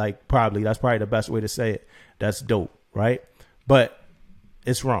champion, like that's probably the best way to say it. That's dope, right? But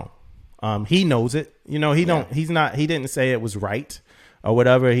it's wrong. He knows it. He didn't say it was right or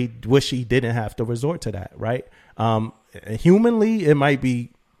whatever. He wish he didn't have to resort to that, right? Humanly, it might be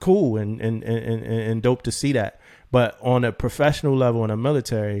cool and dope to see that. But on a professional level in the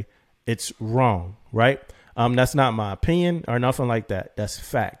military, it's wrong, right? That's not my opinion or nothing like that. That's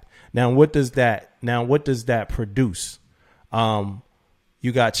fact. Now, what does that produce?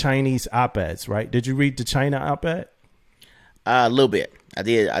 You got Chinese op-eds, right? Did you read the China op-ed? A little bit. I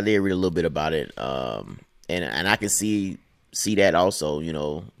did read a little bit about it. And I can see that also,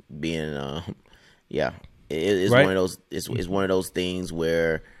 being it's right? one of those it's one of those things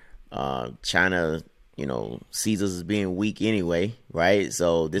where China, sees us as being weak anyway, right?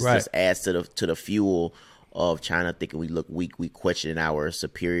 So this Right. just adds to the fuel of China thinking we look weak, we questioning our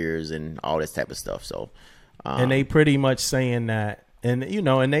superiors and all this type of stuff. So And they pretty much saying that, and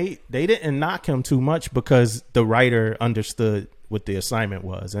they didn't knock him too much because the writer understood what the assignment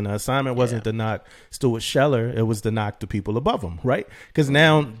was, and the assignment wasn't to knock Stuart Scheller; it was to knock the people above him, right? Because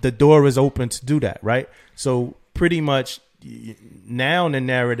now the door is open to do that, right? So pretty much now the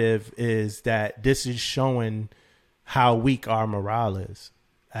narrative is that this is showing how weak our morale is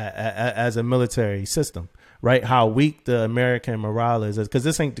as a military system, right? How weak the American morale is, because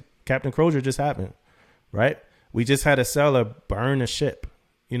this ain't Captain Crozier just happened. Right? We just had a sailor burn a ship.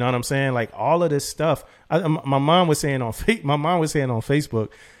 You know what I'm saying? Like all of this stuff. My mom was saying on Facebook.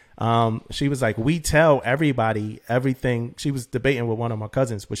 She was like, we tell everybody everything. She was debating with one of my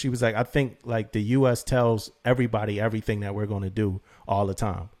cousins, but she was like, I think like the U.S. tells everybody everything that we're going to do all the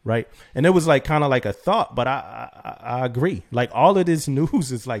time, right? And it was like kind of like a thought, but I agree. Like all of this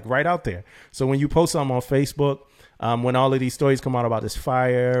news is like right out there. So when you post something on Facebook, when all of these stories come out about this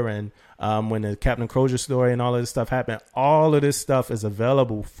fire and when the Captain Crozier story and all of this stuff happened, all of this stuff is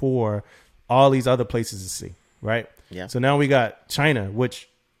available for all these other places to see, right? Yeah. So now we got China, which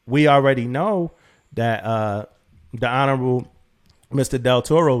we already know that the Honorable Mr. Del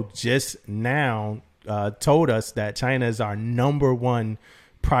Toro just now told us that China is our number one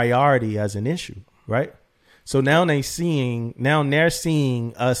priority as an issue, right? So now they're seeing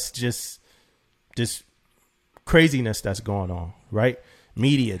us just craziness that's going on, right?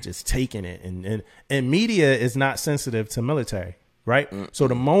 Media just taking it, and media is not sensitive to military, right? So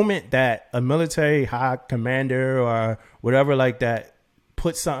the moment that a military high commander or whatever like that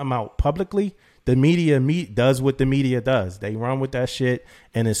puts something out publicly, the media does what the media does. They run with that shit,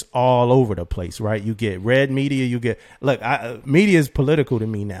 and it's all over the place, right? You get red media. Media is political to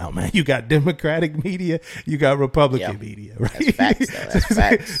me now, man. You got Democratic media, you got Republican media, right? That's facts, though.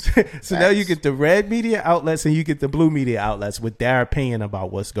 That's facts. So now you get the red media outlets and you get the blue media outlets with their opinion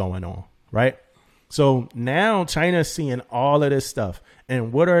about what's going on, right? So now China's seeing all of this stuff,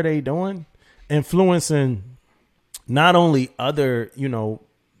 and what are they doing? Influencing not only other,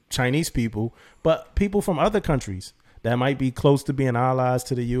 Chinese people, but people from other countries that might be close to being allies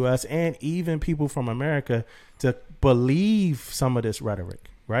to the U.S. and even people from America to believe some of this rhetoric,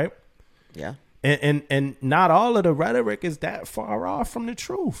 right? Yeah. And not all of the rhetoric is that far off from the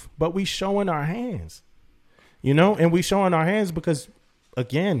truth, but we showing our hands, you know, and we showing our hands because,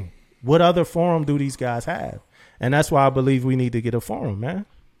 again, what other forum do these guys have? And that's why I believe we need to get a forum, man.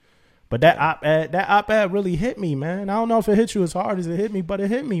 But that op-ed really hit me, man. I don't know if it hit you as hard as it hit me, but it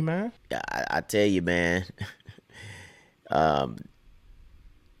hit me, man. Yeah, I tell you, man. I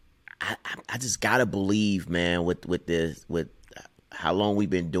just gotta believe, man, with how long we've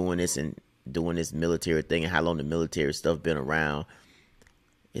been doing this and doing this military thing and how long the military stuff been around.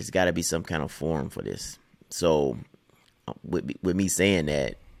 It's got to be some kind of forum for this. So, with me saying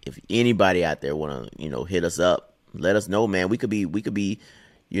that, if anybody out there want to, hit us up, let us know, man. We could be,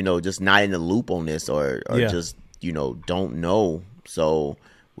 just not in the loop on this or just, don't know. So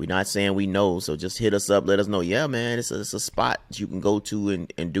we're not saying we know. So just hit us up. Let us know. Yeah, man, it's a spot you can go to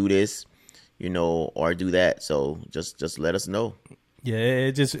and do this, or do that. So just let us know. Yeah,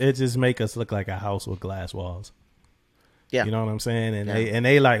 it just make us look like a house with glass walls. Yeah, you know what I'm saying? And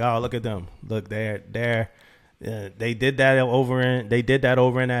they like, oh, look at them. Look, they did that over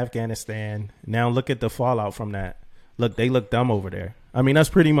in Afghanistan. Now look at the fallout from that. Look, they look dumb over there. I mean, that's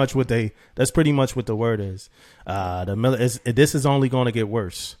pretty much what the word is. This is only going to get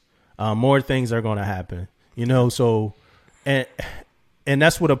worse. More things are going to happen, so, and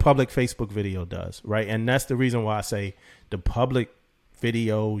that's what a public Facebook video does. Right. And that's the reason why I say the public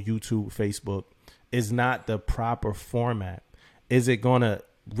video, YouTube, Facebook is not the proper format. Is it going to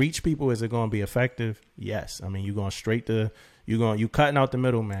reach people? Is it going to be effective? Yes. I mean, you cutting out the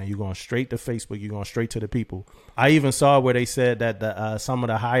middleman. You're going straight to Facebook. You're going straight to the people. I even saw where they said that some of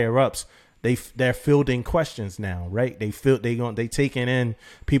the higher ups, they're fielding questions now, right? They taking in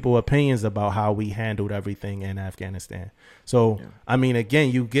people opinions about how we handled everything in Afghanistan. So, yeah. I mean, again,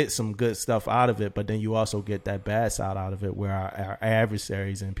 you get some good stuff out of it, but then you also get that bad side out of it where our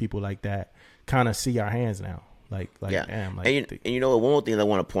adversaries and people like that kind of see our hands now. Yeah. Damn. And one more thing I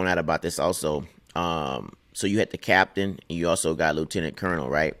want to point out about this also. So you had the captain and you also got lieutenant colonel,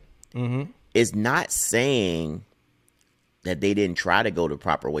 right? Mm-hmm. It's not saying that they didn't try to go the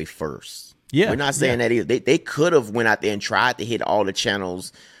proper way first. Yeah. We're not saying that either. They could have went out there and tried to hit all the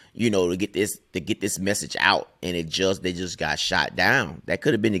channels, to get this message out, and they just got shot down. That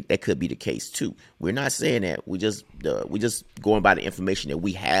could be the case too. We're not saying that. We just going by the information that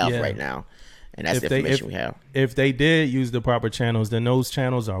we have right now, and that's the information we have. If they did use the proper channels, then those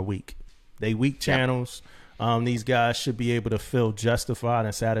channels are weak. They weak channels. Yep. These guys should be able to feel justified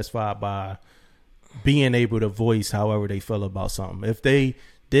and satisfied by being able to voice however they feel about something. If they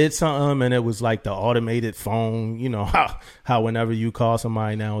did something and it was like the automated phone, how whenever you call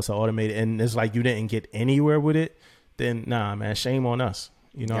somebody now it's automated and it's like you didn't get anywhere with it, then nah, man, shame on us.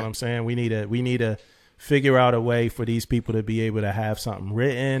 You know what I'm saying? We need to figure out a way for these people to be able to have something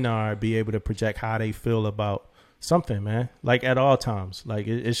written or be able to project how they feel about something, man. Like at all times. Like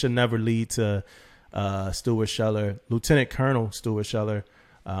it should never lead to Stuart Scheller, Lieutenant Colonel Stuart Scheller,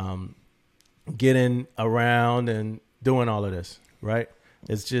 getting around and doing all of this, right?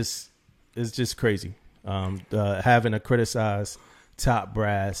 It's just crazy. Having to criticize top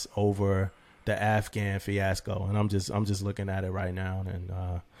brass over the Afghan fiasco, and I'm just looking at it right now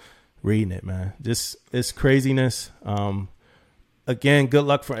and reading it, man. Just it's craziness. Again, good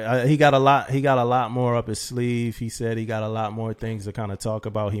luck for he got a lot more up his sleeve. He said he got a lot more things to kind of talk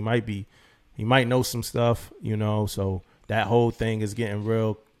about. He might know some stuff, so that whole thing is getting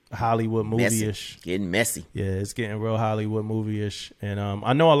real Hollywood movie-ish. Getting messy. Yeah, it's getting real Hollywood movie-ish. And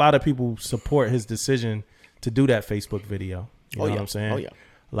I know a lot of people support his decision to do that Facebook video. You know what I'm saying? Oh, yeah.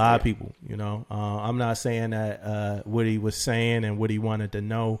 A lot of people, I'm not saying that what he was saying and what he wanted to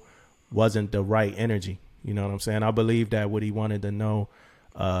know wasn't the right energy. You know what I'm saying? I believe that what he wanted to know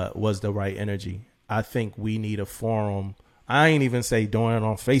was the right energy. I think we need a forum. I ain't even say doing it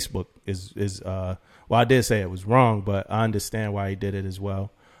on Facebook is well, I did say it was wrong, but I understand why he did it as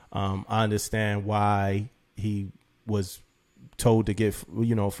well. I understand why he was told to get,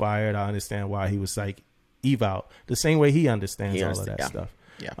 fired. I understand why he was like eval. The same way he understands all of that stuff.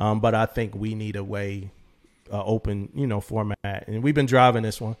 Yeah. But I think we need a way, open, format. And we've been driving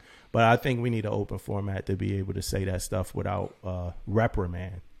this one, but I think we need an open format to be able to say that stuff without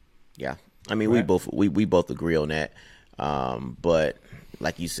reprimand. Yeah. I mean, right? we both agree on that. But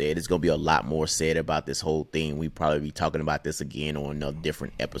like you said, it's going to be a lot more said about this whole thing. We probably be talking about this again on a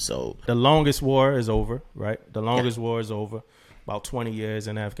different episode. The longest war is over, right? The longest war is over. About 20 years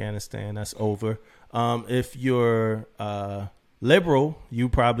in Afghanistan, that's over. If you're liberal, you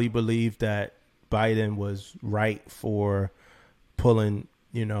probably believe that Biden was right for pulling,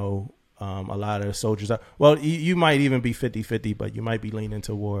 A lot of the soldiers are, well, you might even be 50-50, but you might be leaning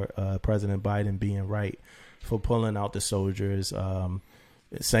toward President Biden being right for pulling out the soldiers,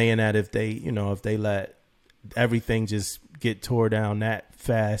 saying that if they let everything just get tore down that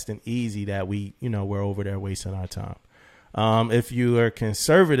fast and easy, that we're over there wasting our time. If you are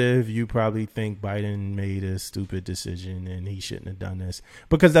conservative, you probably think Biden made a stupid decision and he shouldn't have done this,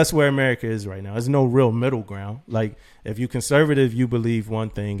 because that's where America is right now. There's no real middle ground. Like, if you're conservative, you believe one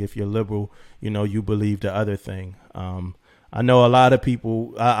thing. If you're liberal, you believe the other thing. I know a lot of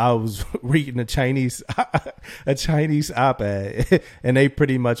people. I was reading a Chinese op-ed, and they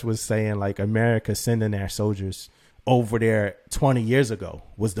pretty much was saying like America sending their soldiers over there 20 years ago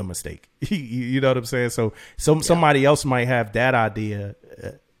was the mistake. You know what I'm saying? So somebody else might have that idea,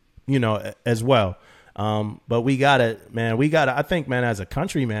 as well. But we gotta, I think, man, as a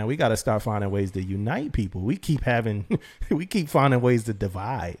country, man, we gotta start finding ways to unite people. We keep finding ways to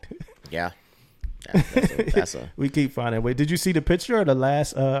divide. Yeah. We keep finding ways. Did you see the picture of the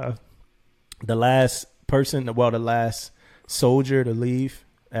last soldier to leave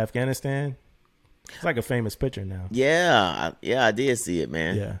Afghanistan? It's like a famous picture now. Yeah, I did see it,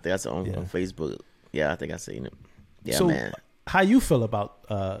 man. Yeah, that's on Facebook. Yeah, I think I seen it. Yeah, so, man. How you feel about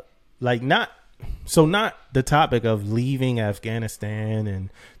not the topic of leaving Afghanistan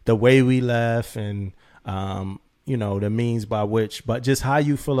and the way we left and the means by which, but just how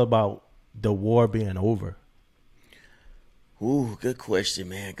you feel about the war being over? Ooh, good question,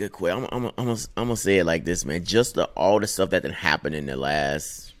 man. Good question. I'm gonna say it like this, man. Just all the stuff that happened in the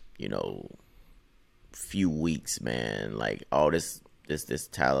last, few weeks, man. Like all this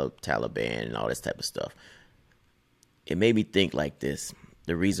Taliban and all this type of stuff. It made me think like this.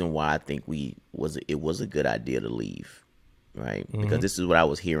 The reason why I think it was a good idea to leave, right? Mm-hmm. Because this is what I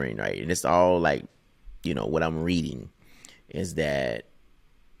was hearing, right? And it's all like, what I'm reading is that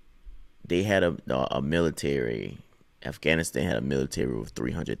they had a military. Afghanistan had a military of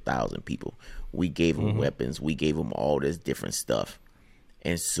 300,000 people. We gave them weapons. We gave them all this different stuff.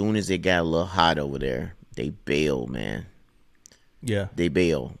 And as soon as it got a little hot over there, they bailed, man. Yeah. They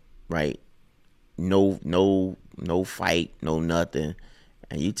bailed, right? No fight, no nothing.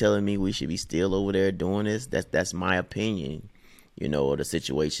 And you telling me we should be still over there doing this? That's my opinion, of the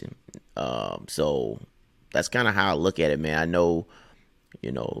situation. So that's kind of how I look at it, man. I know,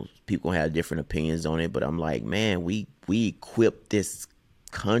 people have different opinions on it, but I'm like, man, we equipped this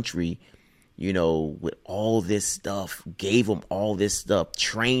country, with all this stuff, gave them all this stuff,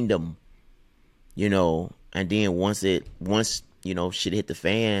 trained them, and then once shit hit the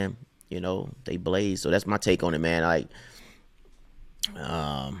fan, they blaze. So that's my take on it, man. Like,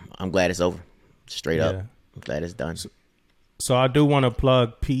 I'm glad it's over. Straight up. I'm glad it's done. So I do want to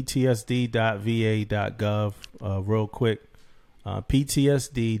plug ptsd.va.gov real quick.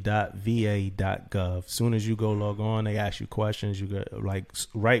 ptsd.va.gov. Soon as you go log on, they ask you questions. You get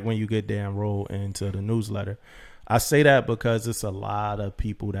right when you get there, enroll into the newsletter. I say that because it's a lot of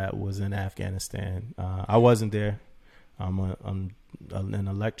people that was in Afghanistan. I wasn't there. I'm an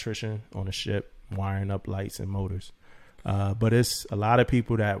electrician on a ship wiring up lights and motors. But it's a lot of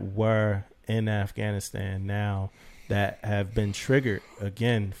people that were in Afghanistan now that have been triggered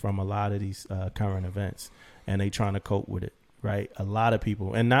again from a lot of these current events, and they trying to cope with it. Right. A lot of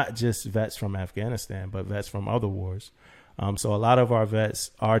people, and not just vets from Afghanistan, but vets from other wars. So a lot of our vets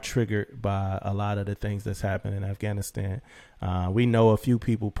are triggered by a lot of the things that's happened in Afghanistan. We know a few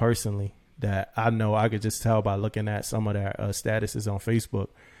people personally that I know I could just tell by looking at some of their statuses on Facebook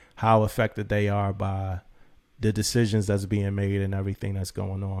how affected they are by the decisions that's being made and everything that's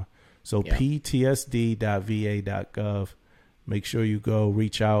going on. So ptsd.va.gov. Make sure you go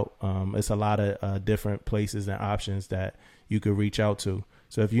reach out. It's a lot of different places and options that you could reach out to.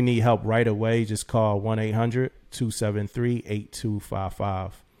 So if you need help right away, just call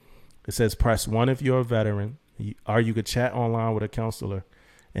 1-800-273-8255. It says press 1 if you're a veteran, or you could chat online with a counselor.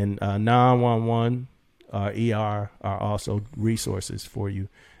 And 911 ER are also resources for you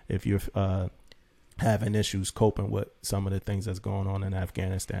if you're having issues coping with some of the things that's going on in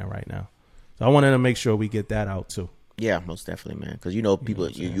Afghanistan right now. So I wanted to make sure we get that out too. Yeah, most definitely, man. Because people,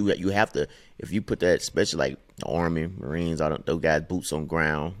 you have to, if you put that, especially like the Army, Marines, those guys boots on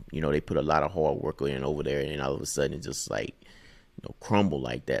ground. They put a lot of hard work in over there, and then all of a sudden it just like crumble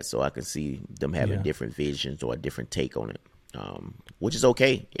like that. So I can see them having different visions or a different take on it, which is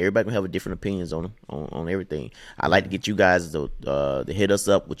okay. Everybody can have a different opinions on everything. I like to get you guys to hit us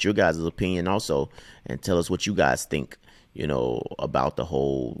up with your guys' opinion also, and tell us what you guys think, about the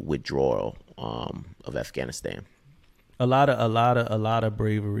whole withdrawal of Afghanistan. A lot of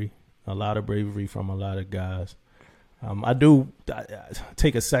bravery from a lot of guys. I do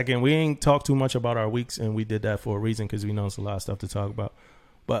take a second. We ain't talked too much about our weeks, and we did that for a reason because we know it's a lot of stuff to talk about.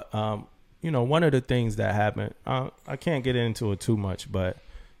 But one of the things that happened, I can't get into it too much, but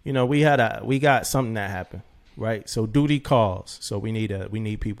we got something that happened, right? So duty calls. So we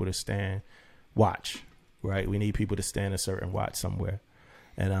need people to stand watch, right? We need people to stand a certain watch somewhere,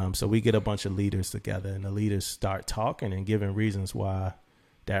 and so we get a bunch of leaders together, and the leaders start talking and giving reasons why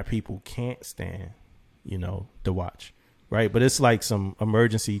that people can't stand the watch, right? But it's like some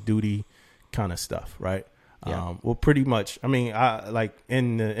emergency duty kind of stuff, right? Yeah. Well, pretty much. I mean, I like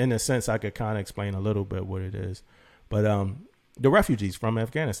in a sense, I could kind of explain a little bit what it is, but the refugees from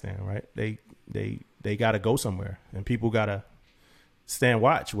Afghanistan, right? They got to go somewhere, and people got to stand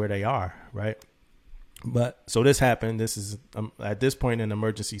watch where they are, right? But so this happened. This is at this point an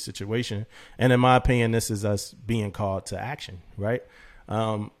emergency situation, and in my opinion, this is us being called to action, right?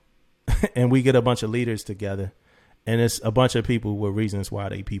 And we get a bunch of leaders together, and it's a bunch of people with reasons why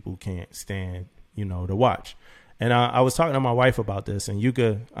people can't stand, to watch. And I was talking to my wife about this, and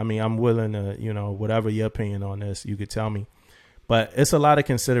I'm willing to, whatever your opinion on this, you could tell me. But it's a lot of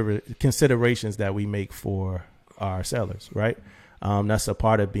considerations that we make for our sailors, right? That's a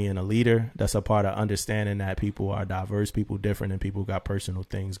part of being a leader. That's a part of understanding that people are diverse, people different, and people got personal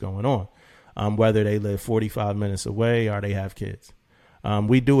things going on, whether they live 45 minutes away or they have kids.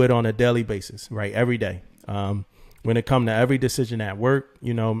 We do it on a daily basis, right? Every day. When it comes to every decision at work,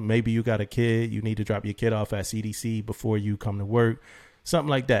 maybe you got a kid, you need to drop your kid off at CDC before you come to work, something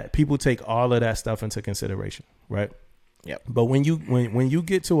like that. People take all of that stuff into consideration, right? Yep. But when you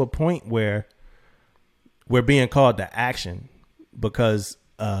get to a point where we're being called to action because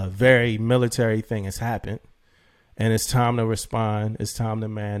a very military thing has happened, and it's time to respond, it's time to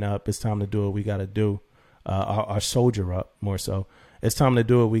man up, it's time to do what we got to do, our soldier up more so. It's time to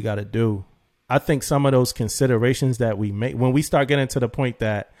do what we got to do. I think some of those considerations that we make when we start getting to the point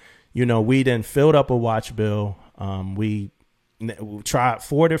that, we then filled up a watch bill. We tried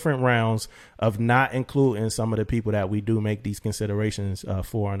 4 different rounds of not including some of the people that we do make these considerations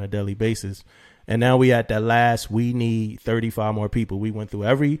for on a daily basis. And now we at that last, we need 35 more people. We went through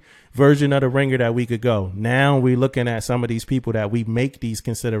every version of the ringer that we could go. Now we're looking at some of these people that we make these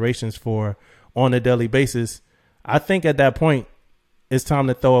considerations for on a daily basis. I think at that point, it's time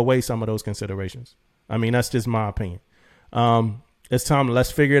to throw away some of those considerations. I mean, that's just my opinion. It's time to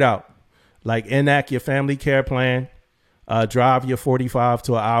let's figure it out. Like enact your family care plan, drive your 45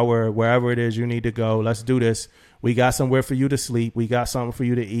 to an hour, wherever it is you need to go. Let's do this. We got somewhere for you to sleep. We got something for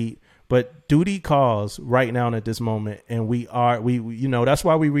you to eat. But duty calls right now at this moment. And we that's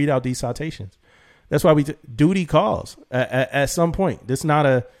why we read out these citations. That's why duty calls at some point. This not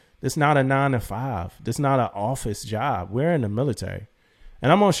a 9 to 5. This not an office job. We're in the military.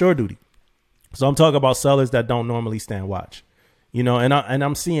 And I'm on shore duty. So I'm talking about sailors that don't normally stand watch, and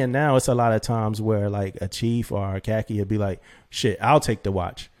I'm seeing now it's a lot of times where like a chief or a khaki would be like, shit, I'll take the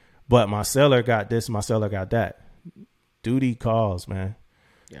watch. But my sailor got this, my sailor got that. Duty calls, man.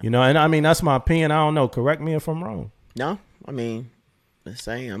 Yeah. And I mean, that's my opinion. I don't know. Correct me if I'm wrong. No, I mean, the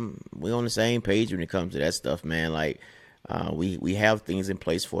same. We're on the same page when it comes to that stuff, man. Like, we have things in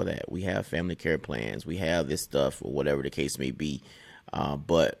place for that. We have family care plans. We have this stuff or whatever the case may be.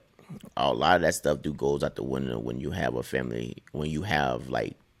 But a lot of that stuff goes out the window when you have a family, when you have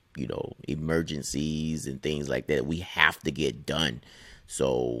like, emergencies and things like that. We have to get done.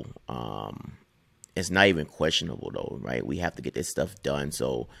 So, it's not even questionable though, right? We have to get this stuff done.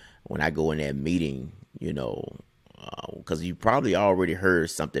 So when I go in that meeting, because you probably already heard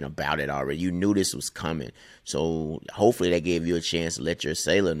something about it already. You knew this was coming. So hopefully that gave you a chance to let your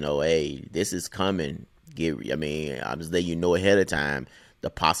sailor know, hey, this is coming. I'm just letting you know ahead of time the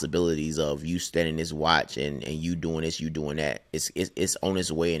possibilities of you standing this watch and you doing this, you doing that. It's on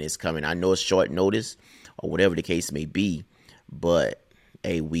its way and it's coming. I know it's short notice or whatever the case may be, but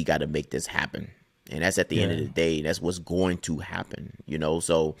hey, we got to make this happen. And that's at the end of the day. That's what's going to happen,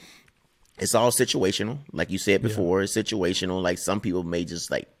 So it's all situational. Like you said before, it's situational. Like some people may just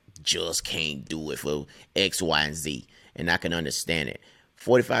can't do it for X, Y, and Z. And I can understand it.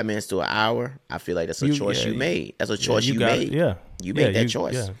 45 minutes to an hour, I feel like that's a choice you made. That's a choice you made. Yeah. You made that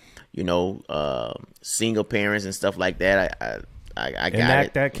choice. Yeah. Single parents and stuff like that. I got enact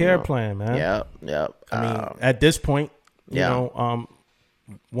it. that care plan, man. Yep. I mean, at this point,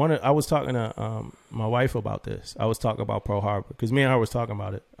 I was talking to my wife about this. I was talking about Pearl Harbor because me and her was talking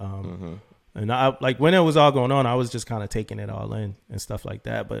about it. And I when it was all going on, I was just kind of taking it all in and stuff like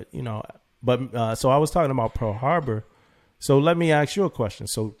that. But so I was talking about Pearl Harbor. So let me ask you a question.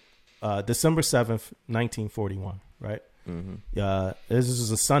 So December 7th, 1941, right? Mm-hmm. This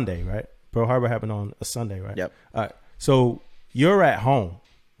is a Sunday, right? Pearl Harbor happened on a Sunday, right? Yep. All right. So you're at home,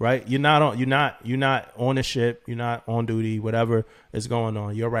 right? You're not on the ship. You're not on duty. Whatever is going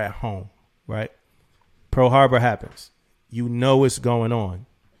on, you're at home, right? Pearl Harbor happens. You know what's going on.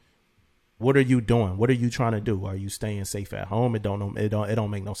 What are you doing? What are you trying to do? Are you staying safe at home? It don't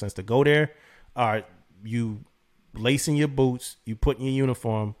make no sense to go there. Are you lacing your boots? You putting your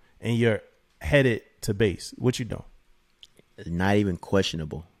uniform and you're headed to base? What you doing? Not even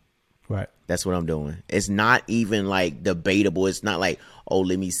questionable. Right. That's what I'm doing. It's not even like debatable. It's not like, oh,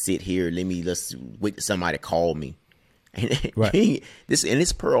 let's wait for somebody to call me. Right.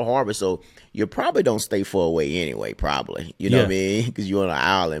 It's Pearl Harbor, so you probably don't stay far away anyway. Probably, you know what I mean, because you're on an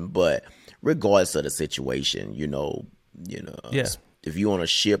island. But regardless of the situation, if you're on a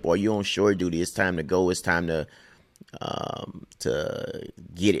ship or you're on shore duty, it's time to go. It's time to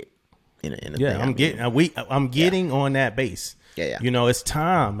get it. I'm getting on that base. Yeah. It's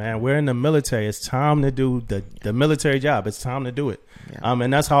time, man. We're in the military. It's time to do the military job. It's time to do it. Yeah.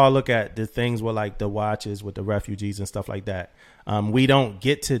 And that's how I look at the things with like the watches with the refugees and stuff like that. We don't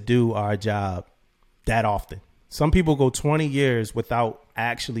get to do our job that often. Some people go 20 years without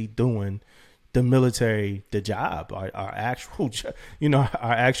actually doing the military, the job, our actual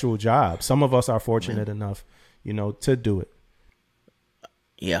job. Some of us are fortunate enough, to do it.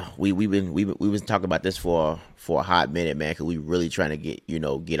 Yeah, we've been talking about this for a hot minute, man, because we really trying to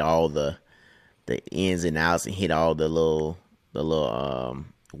get all the ins and outs and hit all the little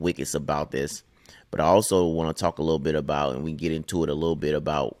wickets about this. But I also want to talk a little bit about, and we can get into it a little bit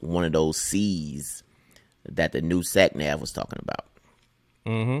about one of those C's that the new SACNAV was talking about.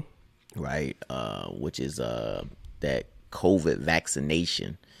 Mm-hmm. Right, which is that COVID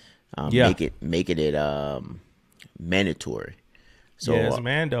vaccination, making it mandatory. So, yeah, it's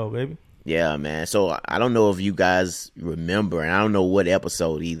Mando, baby. Yeah, man. So I don't know if you guys remember, and I don't know what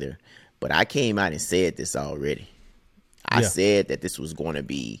episode either, but I came out and said this already. I said that this was going to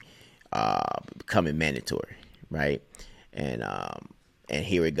be becoming mandatory, right? And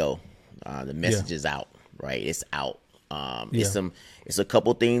here we go. The message is out, right? It's out. It's a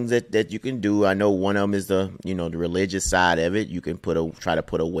couple things that you can do. I know one of them is the religious side of it. You can try to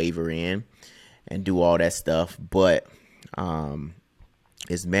put a waiver in and do all that stuff, but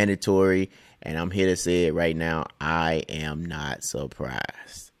it's mandatory, and I'm here to say it right now. I am not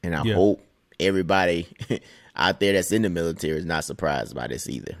surprised, and I hope everybody out there that's in the military is not surprised by this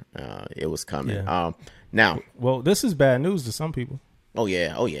either. It was coming. Yeah. Now, well, this is bad news to some people. Oh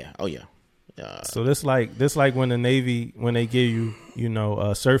yeah. So this like when the Navy, when they give you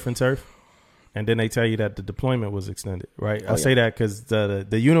surf and turf, and then they tell you that the deployment was extended, right? I say that because the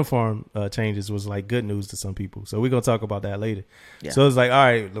uniform changes was like good news to some people. So we're going to talk about that later. Yeah. So it's like, all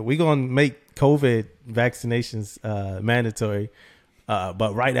right, we're going to make COVID vaccinations mandatory.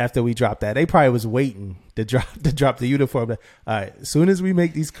 But right after we dropped that, they probably was waiting to drop the uniform. All right, as soon as we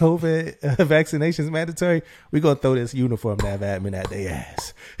make these COVID vaccinations mandatory, we're going to throw this uniform admin at their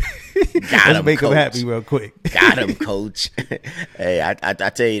ass. Let's make them happy real quick. Got him, coach. Hey,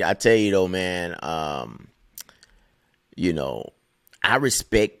 I tell you though, man. I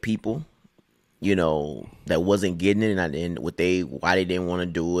respect people, that wasn't getting it and why they didn't want to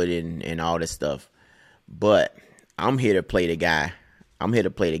do it and all this stuff. But I'm here to play the guy.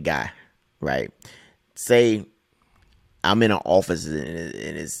 Right? Say I'm in an office and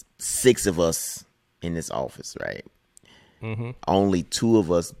it's 6 of us in this office, right? Mm-hmm. Only 2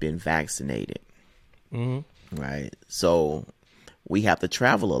 of us been vaccinated, right? So we have to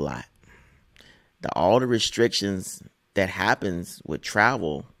travel a lot. All the restrictions that happens with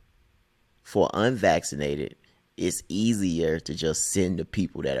travel for unvaccinated, it's easier to just send the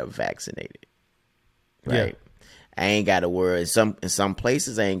people that are vaccinated, right? Yeah. I ain't got to worry. In some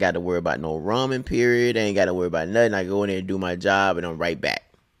places, I ain't got to worry about no roaming period. I ain't got to worry about nothing. I go in there and do my job, and I'm right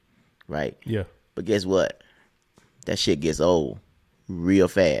back, right? Yeah. But guess what? That shit gets old real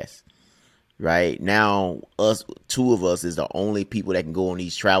fast, right? Now, 2 of us is the only people that can go on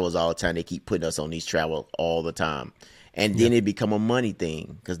these travels all the time. They keep putting us on these travels all the time. And then it become a money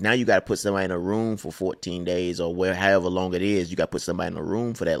thing because now you got to put somebody in a room for 14 days or however long it is. You got to put somebody in a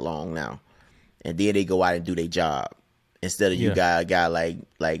room for that long now. And then they go out and do their job instead of you got a guy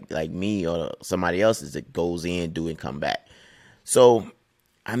like me or somebody else that goes in, do and come back. So,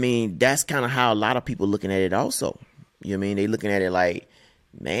 I mean, that's kind of how a lot of people looking at it also. You know what I mean? They looking at it like,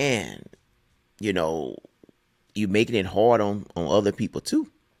 man, you making it hard on other people too.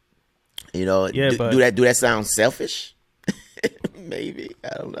 Do that sound selfish? Maybe.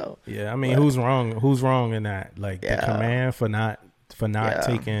 I don't know. Yeah, I mean, who's wrong in that? Like the command for not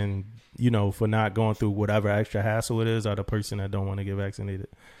taking, for not going through whatever extra hassle it is, or the person that don't want to get vaccinated.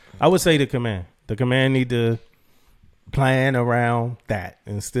 I would say the command. The command need to plan around that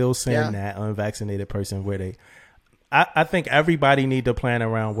and still send that unvaccinated person where they. I think everybody need to plan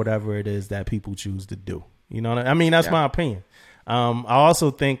around whatever it is that people choose to do. You know what I mean? That's my opinion. I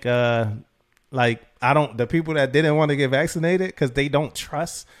also think the people that didn't want to get vaccinated because they don't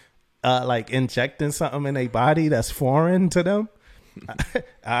trust like injecting something in their body that's foreign to them.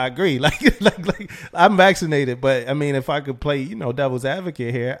 I agree. Like I'm vaccinated, but I mean, if I could play, devil's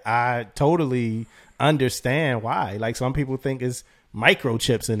advocate here, I totally understand why. Like some people think it's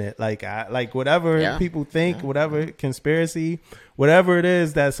microchips in it. Like whatever people think, whatever conspiracy, whatever it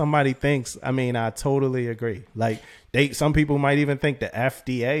is that somebody thinks. I mean, I totally agree. Like some people might even think the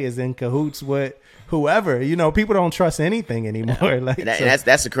FDA is in cahoots with whoever. People don't trust anything anymore. Like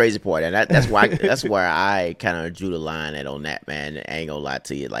that's the crazy part, and that's where I kind of drew the line on that, man. I ain't gonna lie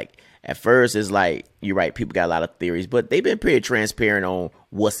to you. Like at first, it's like you're right. People got a lot of theories, but they've been pretty transparent on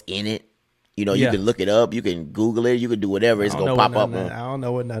what's in it. You can look it up, you can Google it, you can do whatever. It's gonna pop up. I don't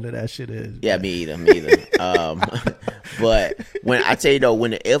know what none of that shit is. Yeah, me either. But when I tell you though,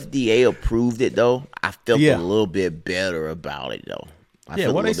 when the FDA approved it though, I felt a little bit better about it though.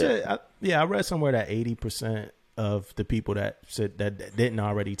 They said. I read somewhere that 80% of the people that said that didn't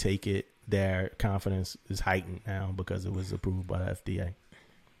already take it, their confidence is heightened now because it was approved by the FDA.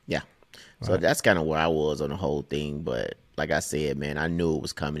 Yeah. So that's kind of where I was on the whole thing. But like I said, man, I knew it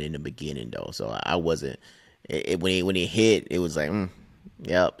was coming in the beginning though. So I wasn't, when it hit, it was like,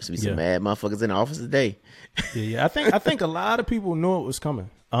 yep, there's be some mad motherfuckers in the office today. I think a lot of people knew it was coming.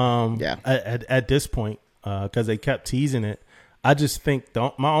 At this point, because they kept teasing it. I just think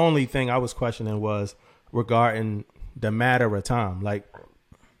my only thing I was questioning was regarding the matter of time, like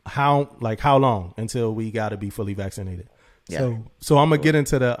how long until we got to be fully vaccinated. Yeah. So I'm gonna get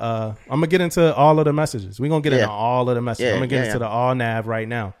into all of the messages. We're gonna get into all of the messages. I'm gonna get into the all nav right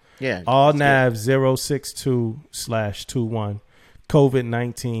now. Yeah. All nav 062/21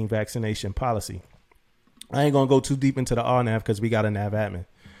 COVID-19 vaccination policy. I ain't gonna go too deep into the all nav because we got a nav admin.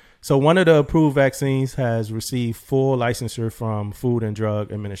 So one of the approved vaccines has received full licensure from Food and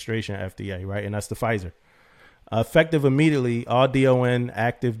Drug Administration, FDA, right? And that's the Pfizer. Effective immediately, all DON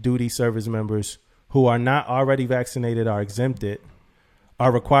active duty service members who are not already vaccinated are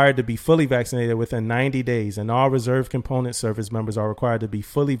required to be fully vaccinated within 90 days, and all reserve component service members are required to be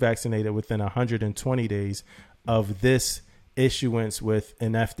fully vaccinated within 120 days of this issuance with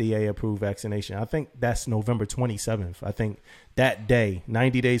an FDA approved vaccination. I think that's November 27th. I think that day,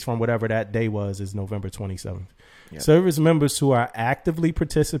 90 days from whatever that day was, is November 27th. Yep. Service members who are actively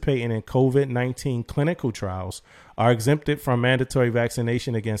participating in COVID-19 clinical trials are exempted from mandatory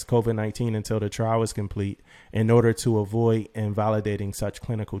vaccination against COVID-19 until the trial is complete in order to avoid invalidating such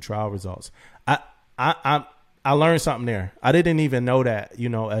clinical trial results. I learned something there. I didn't even know that,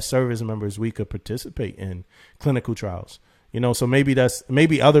 as service members, we could participate in clinical trials. So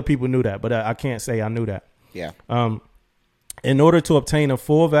maybe other people knew that, but I can't say I knew that. Yeah. In order to obtain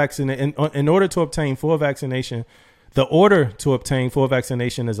full vaccination, the order to obtain full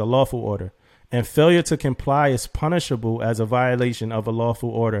vaccination is a lawful order, and failure to comply is punishable as a violation of a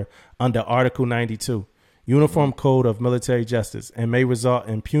lawful order under Article 92, Uniform Code of Military Justice, and may result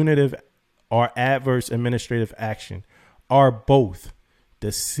in punitive or adverse administrative action. Are both the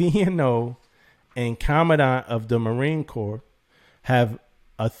CNO and Commandant of the Marine Corps have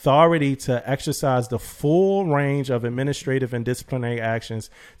authority to exercise the full range of administrative and disciplinary actions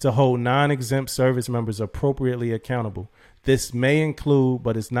to hold non-exempt service members appropriately accountable. This may include,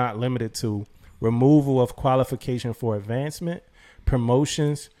 but is not limited to, removal of qualification for advancement,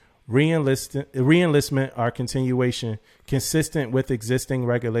 promotions, reenlistment or continuation consistent with existing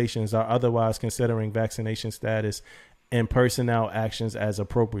regulations, or otherwise considering vaccination status and personnel actions as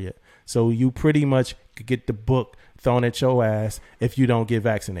appropriate. So you pretty much could get the book thrown at your ass if you don't get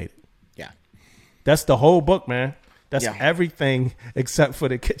vaccinated. Yeah. That's the whole book, man. That's everything except for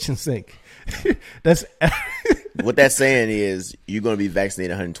the kitchen sink. That's what that's saying is you're going to be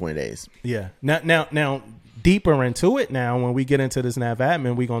vaccinated 120 days. Yeah. Now, deeper into it now, when we get into this nav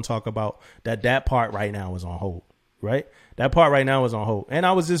admin, we're going to talk about that part right now is on hold, right? That part right now is on hold. And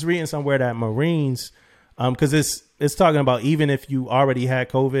I was just reading somewhere that Marines, because it's talking about even if you already had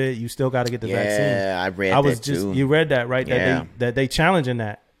COVID, you still got to get the vaccine. Yeah, I read that too. You read that, right? That they challenging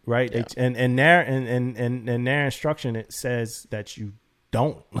that, right? Yeah. And their instruction, it says that you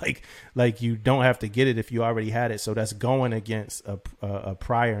don't like you don't have to get it if you already had it. So that's going against a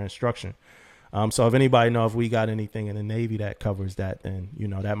prior instruction. So if anybody know if we got anything in the Navy that covers that, then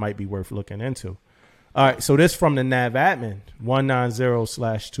that might be worth looking into. All right, so this from the nav admin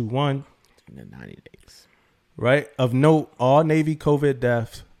 190/21. In the 90 days. Right. Of note, all Navy COVID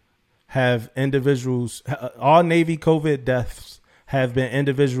deaths have individuals, all Navy COVID deaths have been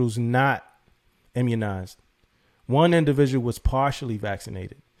individuals not immunized. One individual was partially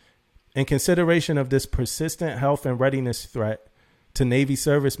vaccinated. In consideration of this persistent health and readiness threat to Navy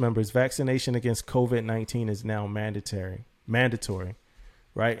service members, vaccination against COVID-19 is now mandatory,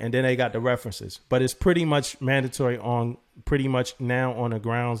 right? And then they got the references, but it's pretty much mandatory on pretty much now on the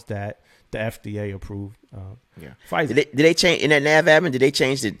grounds that the FDA approved. Pfizer. Did they change in that nav admin? Did they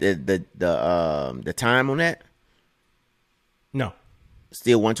change the time on that? No.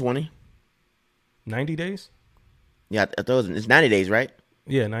 Still 120? 90 days? Yeah, I thought it's 90 days, right?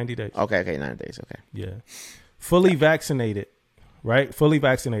 Yeah, 90 days. Okay, 90 days. Okay. Yeah. Fully vaccinated, right? Fully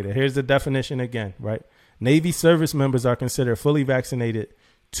vaccinated. Here's the definition again, right? Navy service members are considered fully vaccinated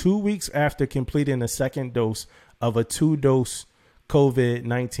 2 weeks after completing the second dose of a 2-dose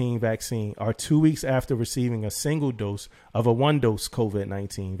COVID-19 vaccine or 2 weeks after receiving a single dose of a 1-dose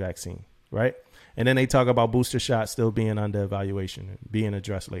COVID-19 vaccine, right? And then they talk about booster shots still being under evaluation and being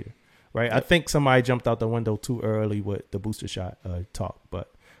addressed later, right? Yep. I think somebody jumped out the window too early with the booster shot talk,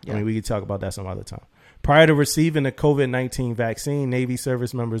 but I mean, we could talk about that some other time. Prior to receiving the COVID-19 vaccine, Navy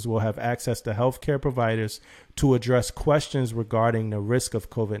service members will have access to healthcare providers to address questions regarding the risk of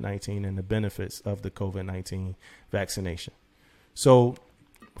COVID-19 and the benefits of the COVID-19 vaccination. So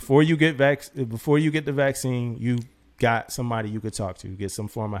before you get the vaccine, you got somebody you could talk to, get some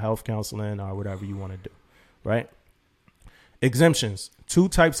form of health counseling or whatever you want to do, right? Exemptions, 2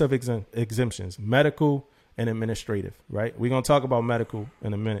 types of exemptions, medical and administrative, right? We're going to talk about medical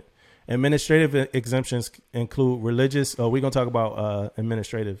in a minute. Administrative exemptions include religious, we're going to talk about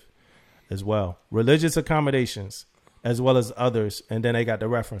administrative as well. Religious accommodations as well as others, and then they got the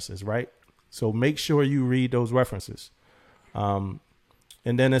references, right? So make sure you read those references. And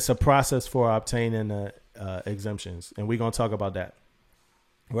then it's a process for obtaining the exemptions, and we're going to talk about that,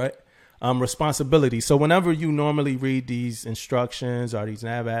 right? Responsibility. So whenever you normally read these instructions or these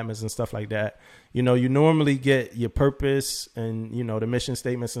nav admins and stuff like that, you know, you normally get your purpose and, you know, the mission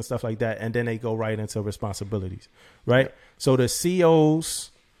statements and stuff like that, and then they go right into responsibilities, right? So the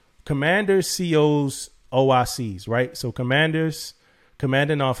COs, commanders, COs, OICs, right? So commanders,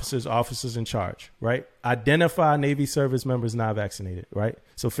 commanding officers, officers in charge, right? Identify Navy service members not vaccinated, right?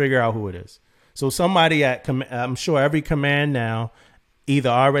 So figure out who it is. So somebody I'm sure every command now either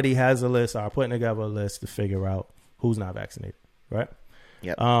already has a list or putting together a list to figure out who's not vaccinated, right?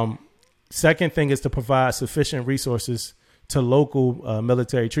 Yep. Second thing is to provide sufficient resources to local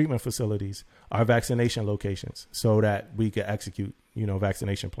military treatment facilities or vaccination locations so that we can execute, you know,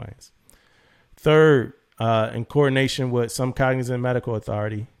 vaccination plans. Third, in coordination with some cognizant medical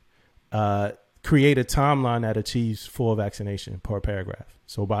authority, create a timeline that achieves full vaccination per paragraph.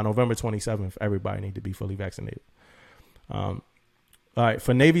 So by November 27th, everybody need to be fully vaccinated. All right.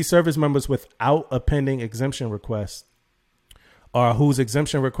 For Navy service members without a pending exemption request or whose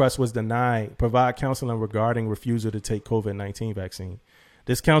exemption request was denied, provide counseling regarding refusal to take COVID-19 vaccine.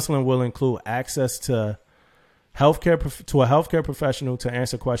 This counseling will include access to a healthcare professional to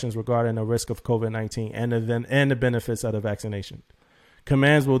answer questions regarding the risk of COVID-19 and the benefits of the vaccination.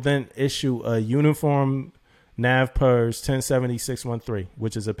 Commands will then issue a uniform NAVPERS 1070-613,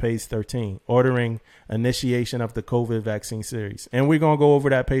 which is a page 13, ordering initiation of the COVID vaccine series. And we're going to go over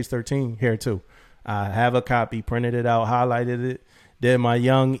that page 13 here too. I have a copy, printed it out, highlighted it, did my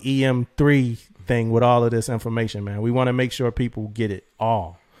young EM3 thing with all of this information, man. We want to make sure people get it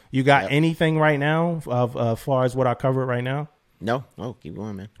all. You got anything right now as far as what I covered right now? No, keep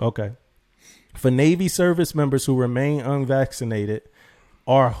going, man. Okay. For Navy service members who remain unvaccinated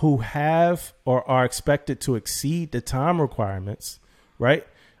or who have or are expected to exceed the time requirements, right?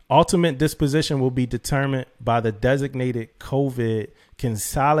 Ultimate disposition will be determined by the designated COVID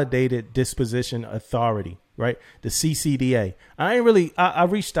Consolidated Disposition Authority, right? The CCDA. I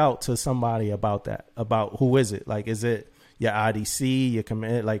reached out to somebody about that, about who is it? Like, is it your IDC, your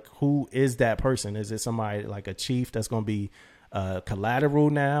command? Like, who is that person? Is it somebody like a chief that's going to be collateral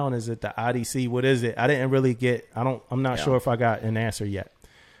now? And is it the IDC? What is it? I didn't really get, I'm not sure if I got an answer yet.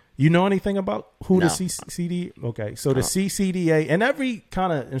 You know anything about who the CCDA? Okay, so the CCDA, and every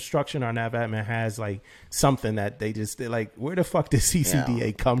kind of instruction on that admin has like something that they're like, where the fuck did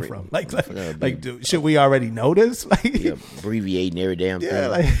CCDA come from? Like, should we already know this? Like, abbreviating every damn thing. Yeah,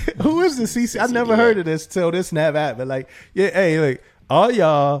 like, who is the CCDA? I never heard of this till this nav admin. Like, yeah, hey, like, all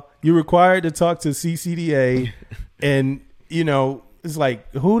y'all, you required to talk to CCDA, and you know, it's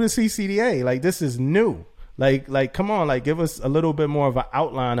like, who the CCDA? Like, this is new. Like, come on, like, give us a little bit more of an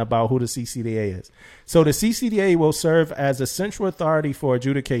outline about who the CCDA is. So the CCDA will serve as a central authority for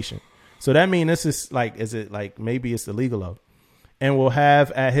adjudication. So that means this is like, is it like, maybe it's the legal of. and will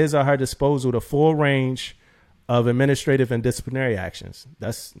have at his or her disposal the full range of administrative and disciplinary actions.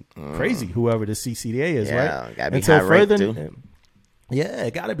 That's crazy. Whoever the CCDA is, right? Gotta be high rank too. Yeah,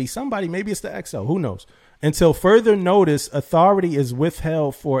 it got to be somebody. Maybe it's the XO. Who knows? Until further notice, authority is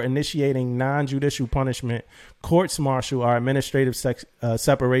withheld for initiating non-judicial punishment, courts-martial, or administrative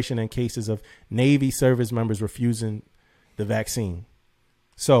separation in cases of Navy service members refusing the vaccine.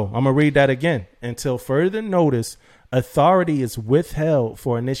 So I'm going to read that again. Until further notice, authority is withheld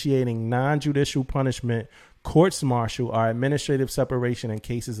for initiating non-judicial punishment, courts-martial, or administrative separation in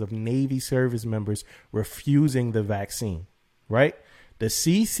cases of Navy service members refusing the vaccine, right? The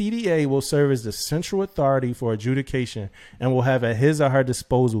CCDA will serve as the central authority for adjudication and will have at his or her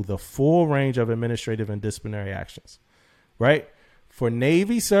disposal the full range of administrative and disciplinary actions, right? For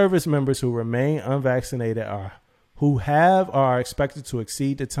Navy service members who remain unvaccinated or who have or are expected to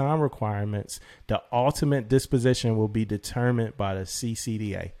exceed the time requirements, the ultimate disposition will be determined by the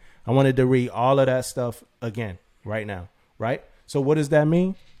CCDA. I wanted to read all of that stuff again right now, right? So what does that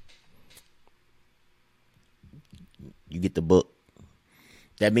mean? You get the book.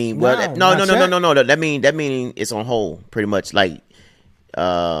 That mean No. That mean it's on hold, pretty much. Like,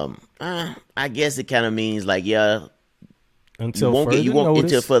 I guess it kind of means like, yeah, Until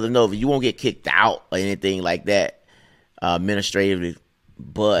further notice, you won't get kicked out or anything like that, administratively.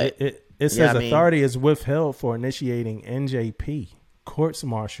 But it says authority is withheld for initiating NJP, courts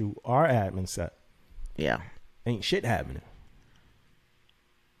martial, or admin set. Yeah, ain't shit happening.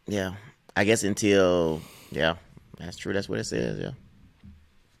 Yeah, I guess until that's true. That's what it says. Yeah.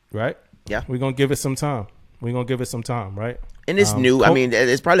 Right? Yeah. We're going to give it some time. Right? And it's new. I mean,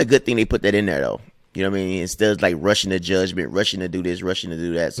 it's probably a good thing they put that in there, though. You know what I mean? Instead of like rushing to judgment, rushing to do this, rushing to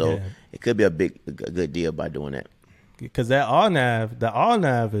do that. So it could be a good deal by doing that. Because the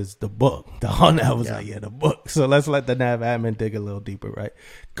RNAV is the book. The RNAV was the book. So let's let the NAV admin dig a little deeper, right?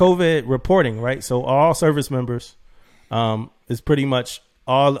 COVID reporting, right? So all service members is pretty much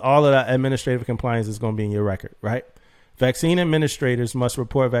all of that administrative compliance is going to be in your record, right? Vaccine administrators must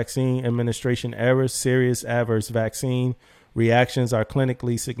report vaccine administration errors, serious adverse vaccine reactions, or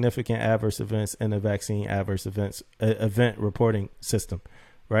clinically significant adverse events in the vaccine adverse event reporting system,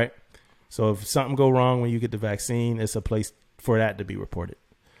 right? So if something go wrong when you get the vaccine, it's a place for that to be reported.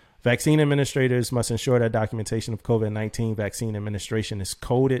 Vaccine administrators must ensure that documentation of COVID-19 vaccine administration is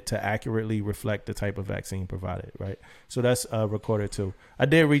coded to accurately reflect the type of vaccine provided, right? So that's recorded too. I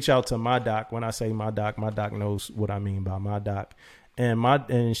did reach out to my doc. When I say my doc knows what I mean by my doc.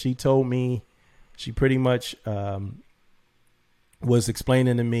 And she told me, she pretty much was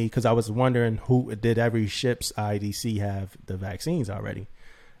explaining to me, because I was wondering who did every ship's IDC have the vaccines already.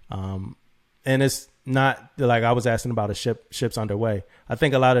 And it's not like I was asking about a ships underway. I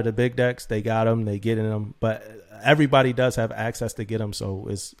think a lot of the big decks, they got them, they getting them, but everybody does have access to get them. So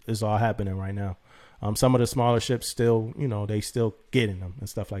it's all happening right now. Some of the smaller ships still, they still getting them and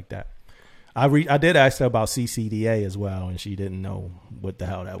stuff like that. I did ask her about CCDA as well, and she didn't know what the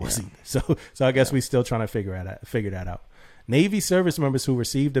hell that was either. So I guess we're still trying to figure that out. Navy service members who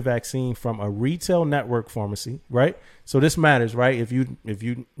received the vaccine from a retail network pharmacy, right? So this matters, right? If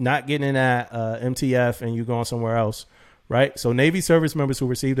you not getting in at MTF and you going somewhere else, right? So Navy service members who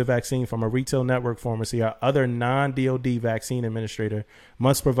received the vaccine from a retail network pharmacy or other non-DOD vaccine administrator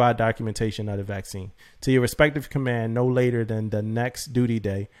must provide documentation of the vaccine to your respective command no later than the next duty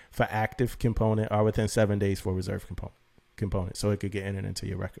day for active component or within 7 days for reserve component. So it could get entered into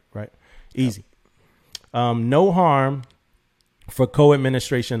your record, right? Easy. No harm for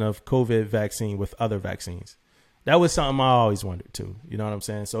co-administration of COVID vaccine with other vaccines. That was something I always wondered too. You know what I'm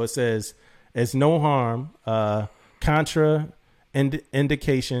saying? So it says it's no harm,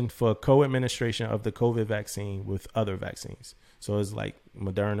 indication for co-administration of the COVID vaccine with other vaccines. So it's like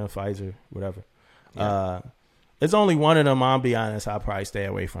Moderna, Pfizer, whatever. Yeah. It's only one of them, I'll be honest, I'll probably stay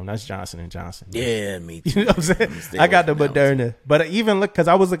away from. That's Johnson & Johnson. Yeah, me too. You know what I'm saying? I got the Moderna. But even because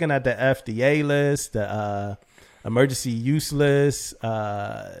I was looking at the FDA list, the emergency use list,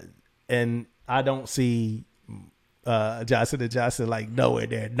 and I don't see Johnson & Johnson like nowhere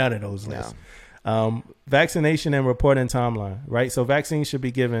there, none of those lists. No. Vaccination and reporting timeline, right? So vaccines should be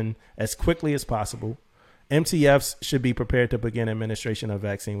given as quickly as possible. MTFs should be prepared to begin administration of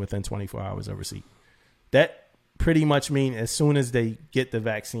vaccine within 24 hours of receipt. That pretty much means as soon as they get the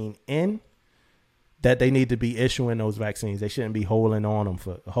vaccine in, that they need to be issuing those vaccines. They shouldn't be holding on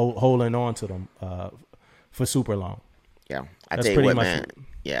to them for super long. Yeah, I tell you what, man.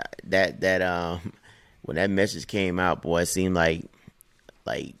 Yeah, that when that message came out, boy, it seemed like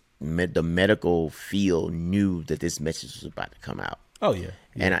the medical field knew that this message was about to come out. Oh yeah.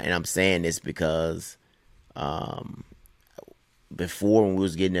 And I'm saying this because before when we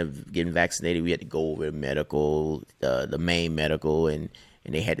was getting vaccinated, we had to go over to medical, the main medical, and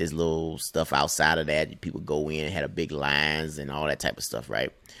they had this little stuff outside of that. People go in, had a big lines and all that type of stuff,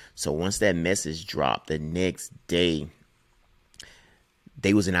 right? So once that message dropped, the next day,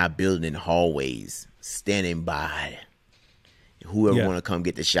 they was in our building hallways, standing by whoever want to come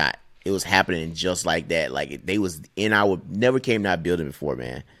get the shot. It was happening just like that. Like they was never came to our building before,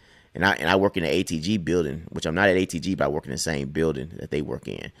 man. And I work in the ATG building, which I'm not at ATG, but I work in the same building that they work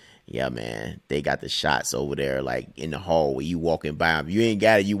in. Yeah, man, they got the shots over there, like in the hallway. You walking by them, you ain't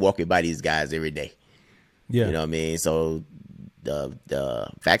got it. You walking by these guys every day. Yeah, you know what I mean. So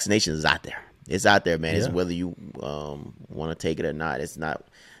the vaccination is out there. It's out there, man. It's whether you want to take it or not. It's not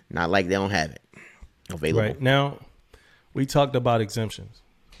like they don't have it available. Right now, we talked about exemptions,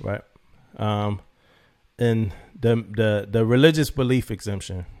 right? And the religious belief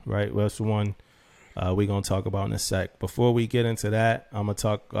exemption, right? Well, that's the one we're going to talk about in a sec. Before we get into that, I'm going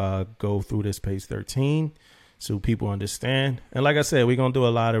to go through this page 13 so people understand. And like I said, we're going to do a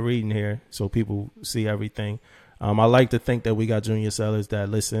lot of reading here so people see everything. I like to think that we got junior sellers that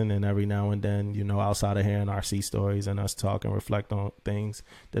listen, and every now and then, you know, outside of hearing RC stories and us talk and reflect on things,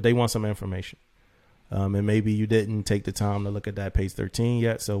 that they want some information. And maybe you didn't take the time to look at that page 13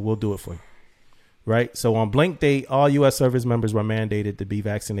 yet, so we'll do it for you. Right. So on blank date, all U.S. service members were mandated to be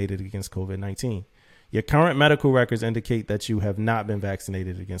vaccinated against COVID-19. Your current medical records indicate that you have not been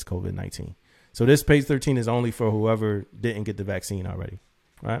vaccinated against COVID-19. So this page 13 is only for whoever didn't get the vaccine already.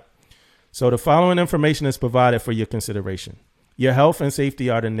 Right. So the following information is provided for your consideration. Your health and safety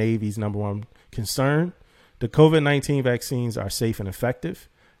are the Navy's number one concern. The COVID-19 vaccines are safe and effective.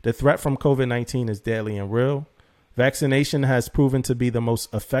 The threat from COVID-19 is deadly and real. Vaccination has proven to be the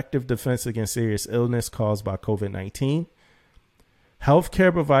most effective defense against serious illness caused by COVID-19.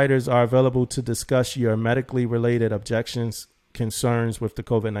 Healthcare providers are available to discuss your medically related objections, concerns with the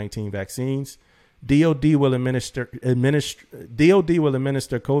COVID-19 vaccines. DOD will administer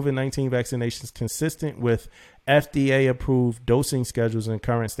COVID-19 vaccinations consistent with FDA-approved dosing schedules and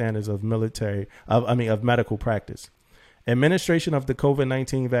current standards of medical practice. Administration of the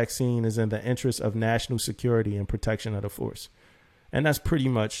COVID-19 vaccine is in the interest of national security and protection of the force. And that's pretty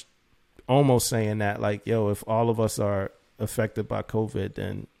much almost saying that, like, yo, if all of us are affected by COVID,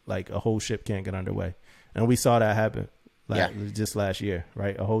 then like a whole ship can't get underway. And we saw that happen just last year,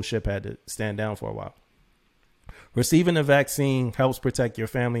 right? A whole ship had to stand down for a while. Receiving the vaccine helps protect your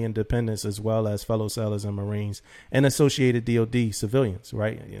family and dependents as well as fellow sailors and Marines and associated DOD civilians,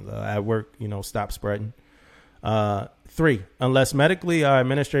 right? At work, stop spreading. 3, unless medically or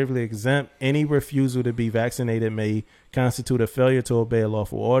administratively exempt, any refusal to be vaccinated may constitute a failure to obey a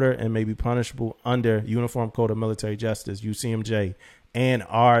lawful order and may be punishable under Uniform Code of Military Justice, UCMJ, and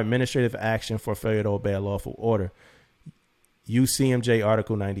our administrative action for failure to obey a lawful order, UCMJ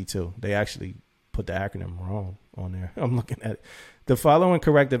Article 92. They actually put the acronym wrong on there. I'm looking at it. The following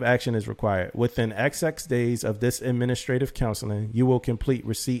corrective action is required. Within XX days of this administrative counseling, you will complete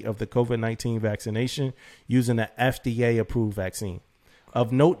receipt of the COVID-19 vaccination using the FDA-approved vaccine.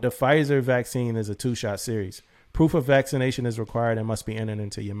 Of note, the Pfizer vaccine is a 2-shot series. Proof of vaccination is required and must be entered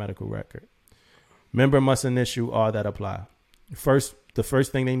into your medical record. Member must initial all that apply. The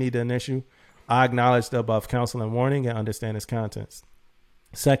first thing they need to initial, I acknowledge the above counseling warning and understand its contents.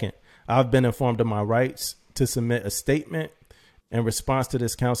 Second, I've been informed of my rights to submit a statement in response to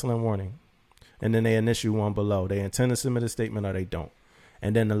this counseling warning. And then they initial one below. They intend to submit a statement or they don't.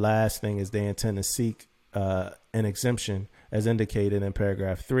 And then the last thing is they intend to seek an exemption as indicated in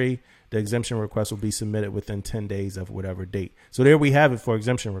paragraph 3. The exemption request will be submitted within 10 days of whatever date. So there we have it for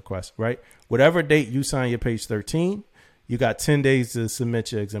exemption request, right? Whatever date you sign your page 13, you got 10 days to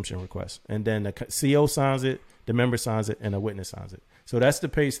submit your exemption request. And then the CO signs it, the member signs it, and the witness signs it. So that's the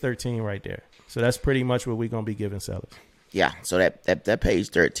page 13 right there. So that's pretty much what we're going to be giving sellers. Yeah, so that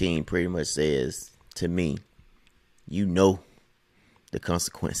page 13 pretty much says to me, the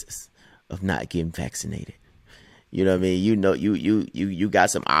consequences of not getting vaccinated. You know what I mean? You got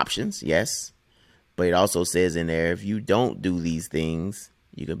some options, yes. But it also says in there, if you don't do these things,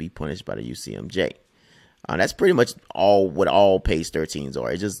 you're going to be punished by the UCMJ. That's pretty much what all page 13s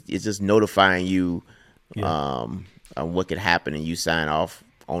are. It's just notifying you on what could happen, and you sign off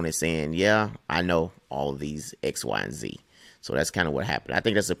on it saying, yeah, I know all of these X, Y, and Z. So that's kind of what happened. I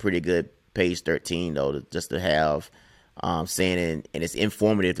think that's a pretty good page 13, though, just to have saying, and it's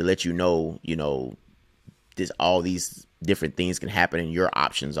informative to let you know, all these different things can happen and your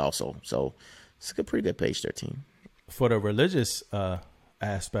options also. So it's a pretty good page 13. For the religious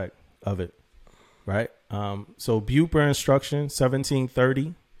aspect of it, right? So Buper Instruction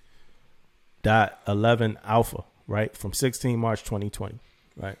 1730.11 Alpha, right, from 16 March 2020,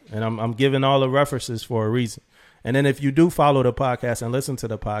 right? And I'm giving all the references for a reason. And then if you do follow the podcast and listen to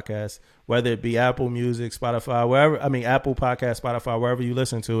the podcast, whether it be Apple Music, Spotify, Apple Podcast, Spotify, wherever you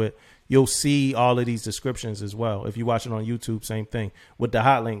listen to it, you'll see all of these descriptions as well. If you watch it on YouTube, same thing with the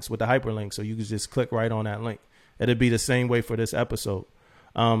hot links, with the hyperlinks. So you can just click right on that link. It'll be the same way for this episode.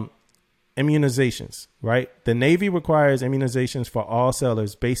 Immunizations, right? The Navy requires immunizations for all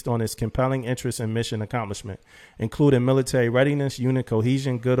sailors based on its compelling interest in mission accomplishment, including military readiness, unit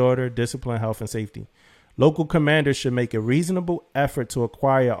cohesion, good order, discipline, health, and safety. Local commanders should make a reasonable effort to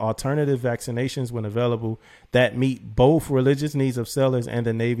acquire alternative vaccinations when available that meet both religious needs of sailors and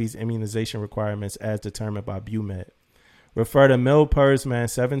the Navy's immunization requirements as determined by BUMED. Refer to Mil-PERS-Man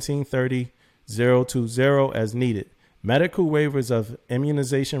 1730-020 as needed. Medical waivers of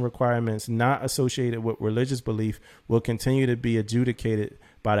immunization requirements not associated with religious belief will continue to be adjudicated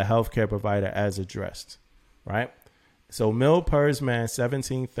by the healthcare provider as addressed, right? So Mil-PERS-Man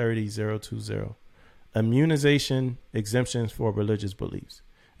 1730-020. Immunization exemptions for religious beliefs.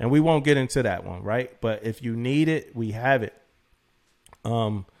 And we won't get into that one, right? But if you need it, we have it.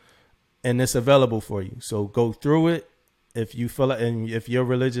 And it's available for you. So go through it. If you feel it, and if your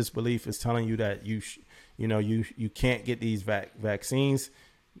religious belief is telling you that you can't get these vaccines,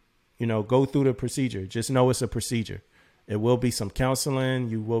 go through the procedure. Just know it's a procedure. It will be some counseling.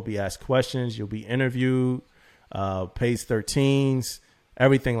 You will be asked questions. You'll be interviewed. Page 13s.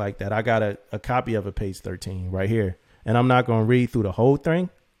 Everything like that. I got a copy of a page 13 right here. And I'm not going to read through the whole thing,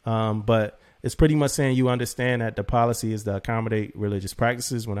 but it's pretty much saying you understand that the policy is to accommodate religious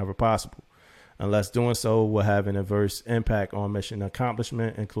practices whenever possible, unless doing so will have an adverse impact on mission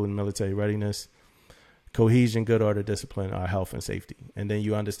accomplishment, including military readiness, cohesion, good order, discipline, or health and safety. And then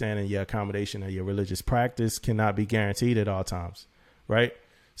you understand that your accommodation of your religious practice cannot be guaranteed at all times, right?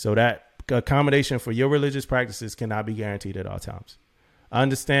 So that accommodation for your religious practices cannot be guaranteed at all times. I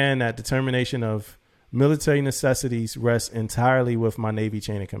understand that determination of military necessities rests entirely with my Navy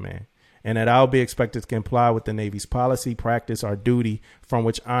chain of command, and that I'll be expected to comply with the Navy's policy, practice, or duty from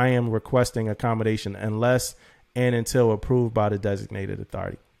which I am requesting accommodation unless and until approved by the designated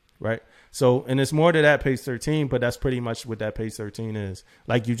authority, right? So, and it's more to that page 13, but that's pretty much what that page 13 is.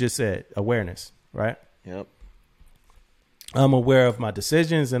 Like you just said, awareness, right? Yep. I'm aware of my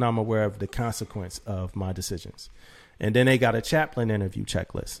decisions and I'm aware of the consequence of my decisions. And then they got a chaplain interview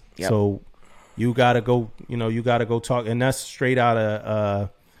checklist. Yep. So you got to go, talk. And that's straight out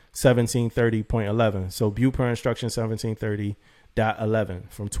of 1730.11. So BUPER instruction 1730.11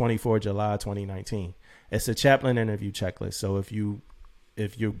 from 24 July 2019. It's a chaplain interview checklist. So if you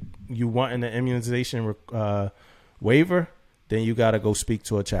want an immunization waiver, then you got to go speak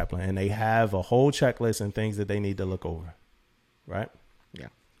to a chaplain. And they have a whole checklist and things that they need to look over. Right? Yeah.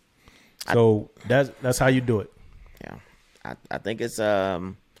 So that's how you do it. Yeah, I think it's I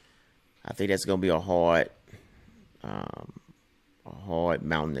think that's gonna be a hard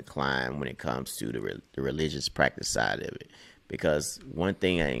mountain to climb when it comes to the religious practice side of it, because one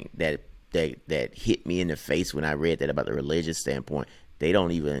thing that hit me in the face when I read that about the religious standpoint,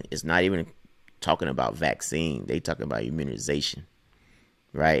 it's not even talking about vaccine, they talking about immunization,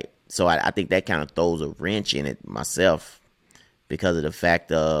 right? So I think that kind of throws a wrench in it myself, because of the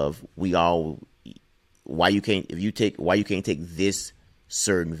fact of why you can't take this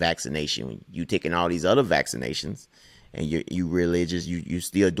certain vaccination when you taking all these other vaccinations and you religious, you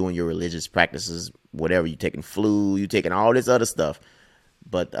still doing your religious practices, whatever, you taking flu, you taking all this other stuff,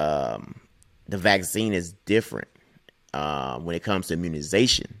 but the vaccine is different when it comes to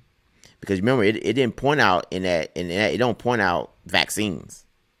immunization, because remember it didn't point out in that it don't point out vaccines,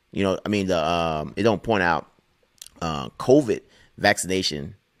 it don't point out COVID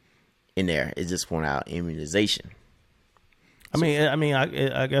vaccination in there. It just point out immunization.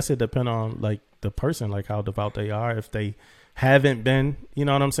 I guess it depends on like the person, like how devout they are. If they haven't been, you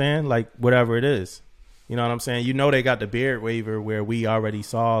know what I'm saying? Like whatever it is, you know what I'm saying? They got the beard waiver where we already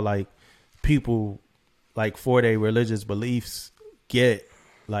saw like people like for their religious beliefs get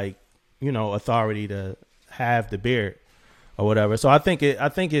like, authority to have the beard or whatever. So I think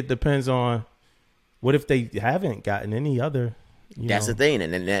it depends on what if they haven't gotten any other. That's the thing,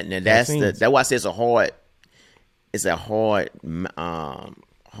 and that's why I say it's a hard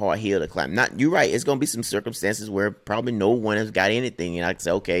hill to climb. You're right. It's gonna be some circumstances where probably no one has got anything, and I can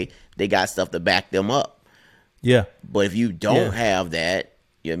say, okay, they got stuff to back them up. Yeah. But if you don't have that,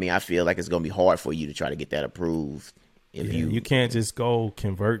 I feel like it's gonna be hard for you to try to get that approved. If you can't just go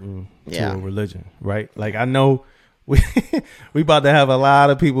converting to a religion, right? Like I know. We about to have a lot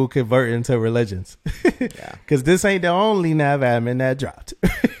of people converting to religions, because this ain't the only NAV admin that dropped.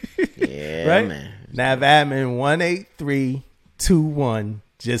 Yeah, right? Man. NavAdmin 18321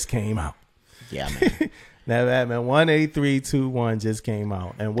 just came out. Yeah, man. NavAdmin 18321 just came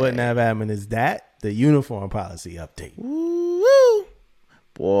out. And what NavAdmin is that? The uniform policy update. Woo!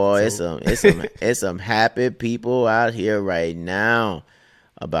 Boy, it's some happy people out here right now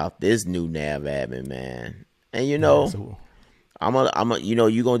about this new NavAdmin, man. And you know, I'm a you know,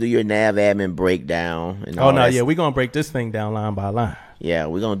 you're gonna do your NavAdmin breakdown. And we're gonna break this thing down line by line. Yeah,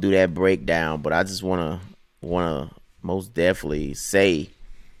 we're gonna do that breakdown. But I just wanna most definitely say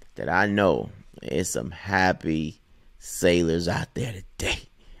that I know there's some happy sailors out there today,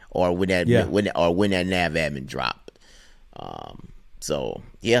 or when that NavAdmin dropped. So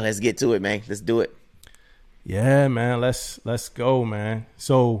yeah, let's get to it, man. Let's do it. Yeah, man. Let's go, man.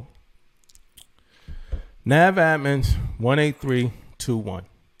 So NavAdmin 18321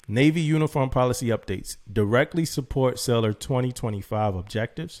 Navy uniform policy updates directly support Sailor 2025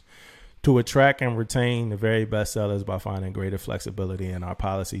 objectives to attract and retain the very best sailors by finding greater flexibility in our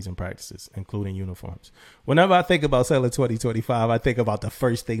policies and practices, including uniforms. Whenever I think about Sailor 2025, I think about the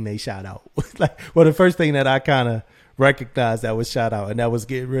first thing they shot out. The first thing that I kind of recognized that was shot out, and that was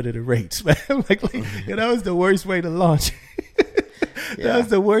getting rid of the rates, man. That was the worst way to launch. That was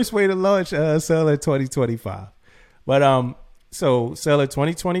the worst way to launch Sailor 2025. But so Sailor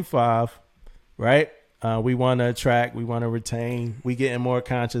 2025, right? We want to attract, we want to retain. We getting more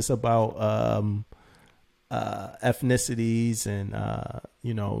conscious about ethnicities and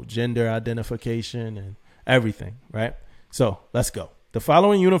gender identification and everything, right? So let's go. The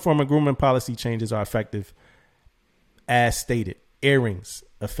following uniform and grooming policy changes are effective as stated. Earrings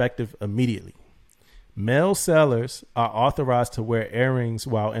effective immediately. Male sailors are authorized to wear earrings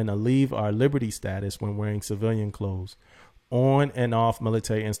while in a leave or liberty status when wearing civilian clothes on and off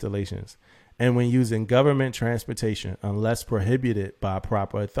military installations and when using government transportation unless prohibited by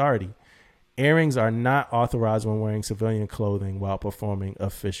proper authority. Earrings are not authorized when wearing civilian clothing while performing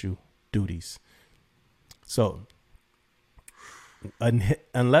official duties. So,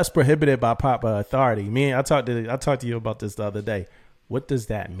 unless prohibited by proper authority. I talked to you about this the other day. What does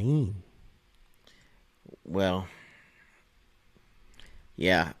that mean? Well,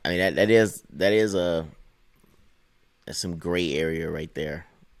 yeah, I mean that is that's some gray area right there.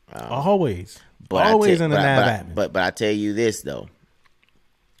 Always in the NavAdmin. But I tell you this though,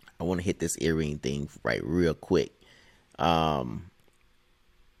 I want to hit this earring thing right real quick. I've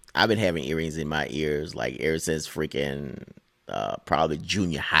been having earrings in my ears like ever since freaking probably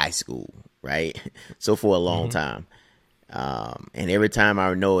junior high school, right? So for a long time. And every time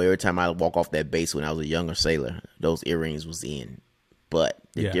I walk off that base when I was a younger sailor, those earrings was in. But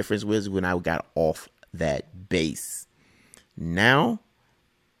the difference was when I got off that base. Now,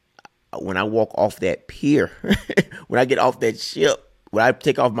 when I walk off that pier, when I get off that ship, when I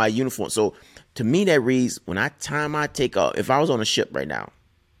take off my uniform. So to me, that reads time I take off, if I was on a ship right now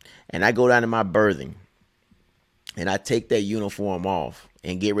and I go down to my berthing and I take that uniform off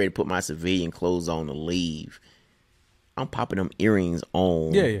and get ready to put my civilian clothes on to leave, I'm popping them earrings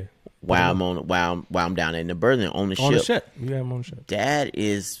on while I'm down in the berthing on the ship. You have them on the ship. That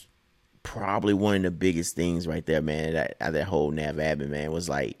is probably one of the biggest things right there, man. That whole NavAdmin, man, was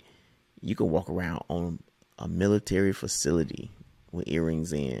like you can walk around on a military facility with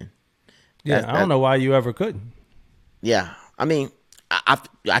earrings in. I don't know why you ever couldn't. Yeah, I mean, I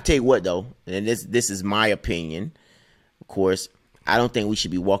tell you what though, and this is my opinion. Of course, I don't think we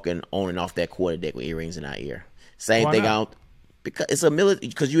should be walking on and off that quarterdeck with earrings in our ear. Same Why thing not? out because it's a military,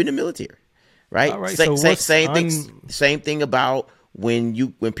 because you're in the military, right? All right, Same thing about when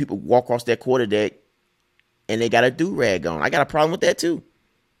people walk across that quarterdeck and they got a do-rag on. I got a problem with that too.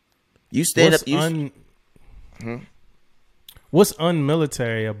 You stand up. What's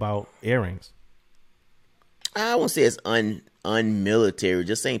unmilitary about earrings? I won't say it's unmilitary.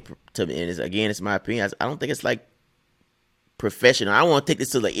 Just saying to me, and it's my opinion. I don't think it's like professional. I want to take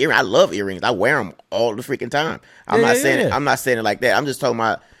this to the earring. I love earrings. I wear them all the freaking time. I'm not saying it like that. I'm just talking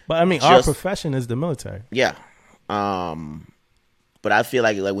about. But I mean, our profession is the military. Yeah. But I feel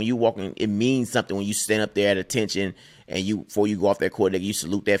like when you walk in, it means something when you stand up there at attention and before you go off that quarterdeck, you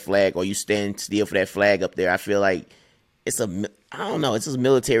salute that flag or you stand still for that flag up there. I feel like it's I don't know. It's a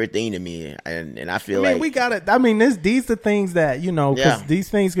military thing to me, and I feel like we got it. I mean, these are things that because these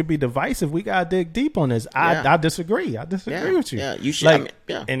things could be divisive. We gotta dig deep on this. I disagree. I disagree with you. Yeah, you should.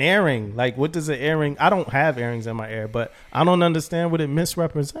 An earring. Like, what does an earring? I don't have earrings in my ear, but I don't understand what it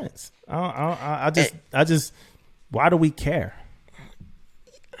misrepresents. I just. Why do we care?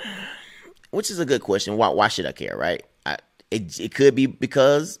 Which is a good question. Why should I care? Right? It could be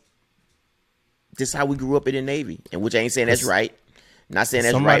because this is how we grew up in the Navy, and which I ain't saying that's right. Not saying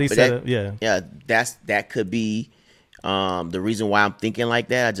that's Somebody right, but said it, yeah. that could be the reason why I'm thinking like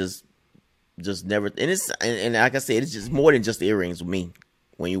that. I just never, and like I said, it's just more than just the earrings with me.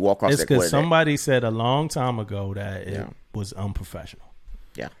 When you walk across It's that because quarterdeck. somebody said a long time ago that it was unprofessional.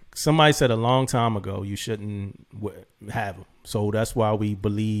 Yeah. Somebody said a long time ago you shouldn't have them. So that's why we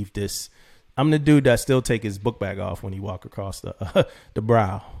believe this. I'm the dude that still take his book bag off when he walk across the the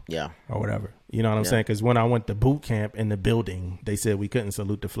brow. Yeah. Or whatever. You know what I'm saying? Because when I went to boot camp in the building, they said we couldn't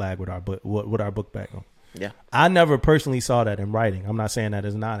salute the flag with our book bag on. Yeah. I never personally saw that in writing. I'm not saying that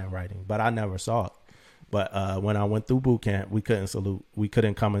it's not in writing, but I never saw it. But when I went through boot camp, we couldn't salute. We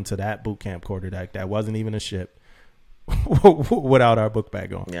couldn't come into that boot camp quarterdeck. That wasn't even a ship without our book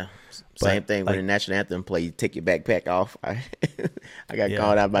bag on. Yeah. Same thing when the national anthem play, you take your backpack off. I got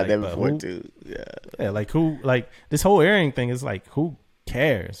called out by that before too. Yeah. Yeah, like who, like this whole earring thing is like, who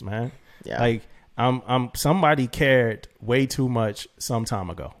cares, man? Yeah. Like somebody cared way too much some time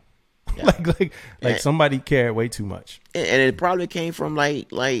ago. Yeah. like somebody cared way too much. And it probably came from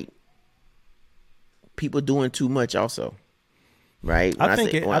like people doing too much also. Right? Go ahead.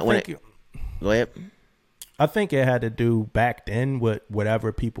 I think it had to do back then with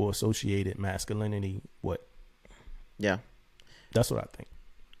whatever people associated masculinity with. Yeah. That's what I think.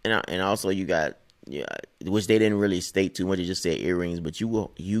 And also you got, which they didn't really state too much. They just said earrings, but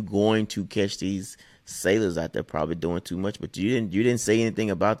you going to catch these sailors out there probably doing too much. But you didn't say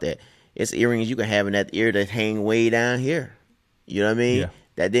anything about that. It's earrings you can have in that ear that hang way down here. You know what I mean? Yeah.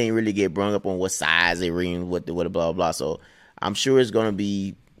 That didn't really get brung up on what size earring, what blah blah blah. So I'm sure it's gonna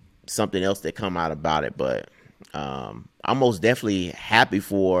be something else that come out about it. But I'm most definitely happy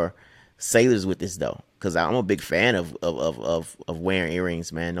for sailors with this though, because I'm a big fan of wearing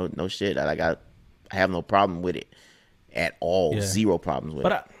earrings, man. No shit. I have no problem with it at all. Yeah. Zero problems with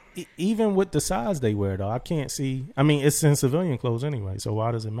it. Even with the size they wear, though, I can't see. I mean, it's in civilian clothes anyway, so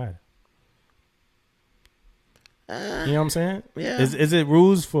why does it matter? You know what I'm saying? Yeah. Is it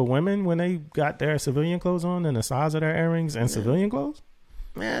rules for women when they got their civilian clothes on and the size of their earrings and civilian clothes?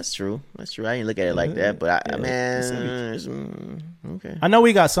 Yeah, that's true. I didn't look at it like that, but okay. I know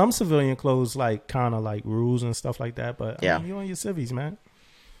we got some civilian clothes like kind of like rules and stuff like that, but yeah, I mean, you on your civvies, man.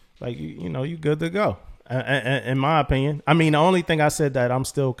 Like you know, you good to go. In my opinion, I mean, the only thing I said that I'm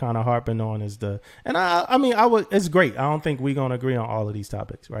still kind of harping on is it's great. I don't think we're gonna agree on all of these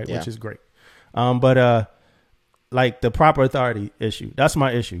topics, right? Yeah. Which is great. But like the proper authority issue, that's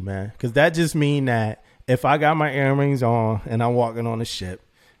my issue, man. Because that just mean that if I got my earrings on and I'm walking on a ship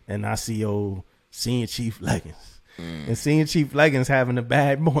and I see old Senior Chief Leggins and Senior Chief Leggins having a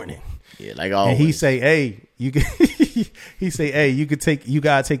bad morning, yeah, like always, and he say, "Hey, you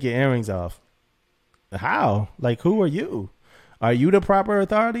gotta take your earrings off." How? Like, who are you? Are you the proper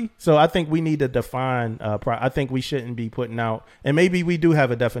authority? So I think we need to define. I think we shouldn't be putting out, and maybe we do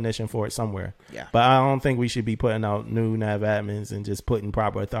have a definition for it somewhere. Yeah. But I don't think we should be putting out new nav admins and just putting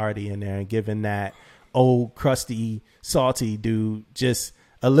proper authority in there and giving that old crusty, salty dude just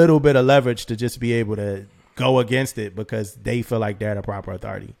a little bit of leverage to just be able to go against it because they feel like they're the proper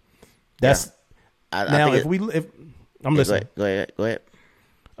authority. That's if I'm listening. Go ahead.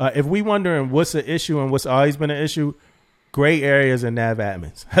 If we wondering what's the issue and what's always been an issue, gray areas in nav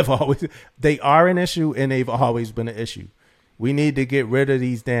admins they are an issue and they've always been an issue. We need to get rid of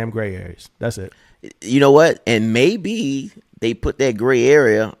these damn gray areas. That's it. You know what? And maybe they put that gray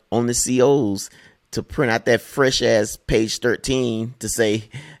area on the COs to print out that fresh ass page 13 to say,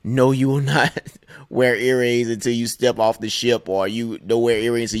 no, you will not wear earrings until you step off the ship, or you don't wear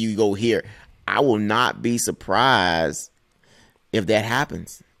earrings until you go here. I will not be surprised if that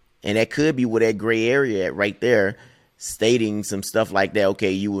happens. And that could be where that gray area at right there, stating some stuff like that.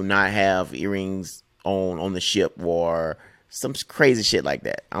 Okay, you will not have earrings on the ship, or some crazy shit like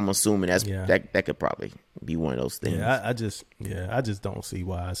that. I'm assuming that could probably be one of those things. Yeah, I just don't see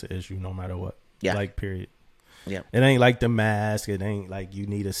why it's an issue no matter what. Yeah. Like, period. Yeah. It ain't like the mask. It ain't like you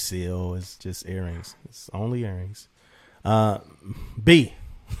need a seal. It's just earrings. It's only earrings. B.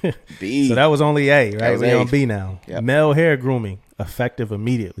 B. So that was only A, right? Was we A. on B now. Yep. Male hair grooming, effective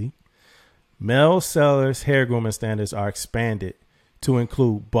immediately. Male sellers' hair grooming standards are expanded to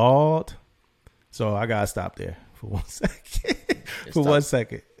include bald. So I gotta stop there for 1 second. For 1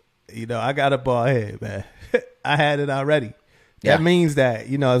 second. You know, I got a bald head, man. I had it already. Yeah. That means that,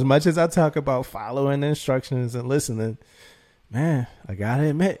 you know, as much as I talk about following the instructions and listening, man, I gotta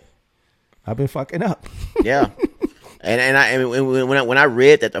admit, I've been fucking up. Yeah. And when I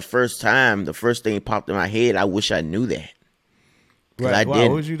read that the first time, the first thing popped in my head, I wish I knew that. Right. I didn't.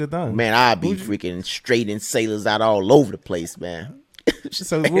 What would you have done? Man, I'd be freaking straightening sailors out all over the place, man.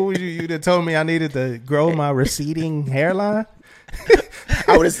 So what would you'd have told me I needed to grow my receding hairline?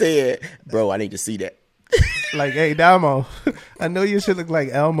 I would have said, bro, I need to see that. Like, hey, Damo, I know you should look like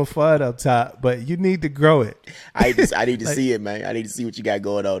Elmer Fudd up top, but you need to grow it. I need to see it, man. I need to see what you got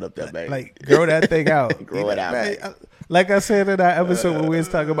going on up there, man. Like, grow that thing out. Grow it out, man. Like I said in that episode when we was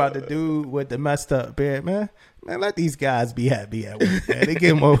talking about the dude with the messed up beard, man, let these guys be happy at work, man.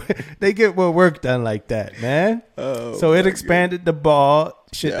 They get more work done like that, man. So it expanded the ball,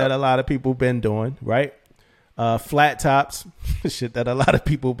 shit that a lot of people been doing, right? Flat tops, shit that a lot of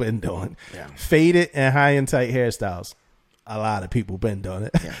people been doing. Yeah. Faded and high and tight hairstyles, a lot of people been doing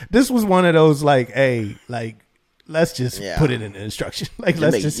it. Yeah. This was one of those like, hey, like let's just put it in the instruction. Like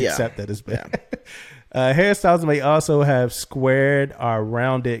let's just accept that it's bad. Hairstyles may also have squared or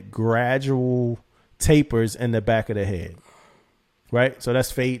rounded gradual tapers in the back of the head. Right? So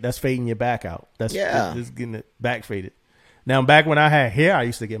that's fading your back out. That's getting it back faded. Now, back when I had hair, I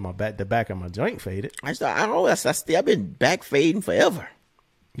used to get the back of my joint faded. I've been back fading forever.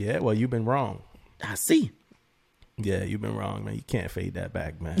 Yeah, well, you've been wrong. I see. Yeah, you've been wrong, man. You can't fade that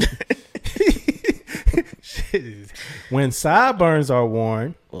back, man. When sideburns are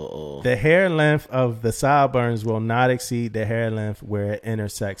worn, the hair length of the sideburns will not exceed the hair length where it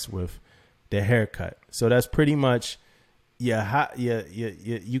intersects with the haircut. So that's pretty much you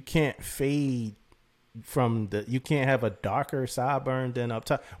can't fade from you can't have a darker sideburn than up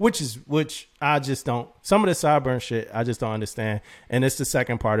top, which I just don't. Some of the sideburn shit I just don't understand, and it's the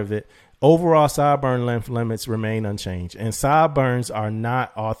second part of it. Overall sideburn length limits remain unchanged, and sideburns are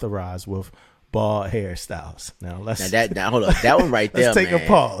not authorized with bald hairstyles. Now hold up, that one right there. Let's take man, a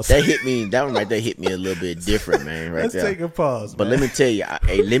pause. That one right there hit me a little bit different, man. Right Let's there. take a pause. But man.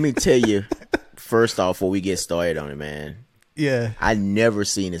 let me tell you, first off, before we get started on it, man. Yeah, I never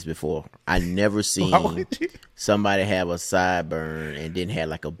seen this before. I never seen somebody have a sideburn and then had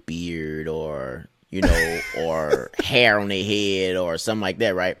like a beard or or hair on their head or something like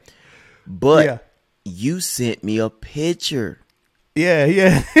that, right? But you sent me a picture.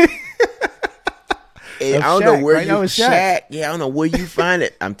 Yeah. I don't know where you Shaq. Yeah, I don't know where you find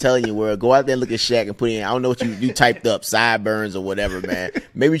it. I'm telling you, where go out there and look at Shaq and put in. I don't know what you typed up, sideburns or whatever, man.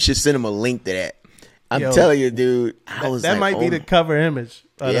 Maybe you should send him a link to that. I'm telling you, dude. That might be the cover image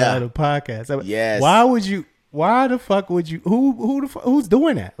of the podcast. Yes. Why the fuck would you? Who's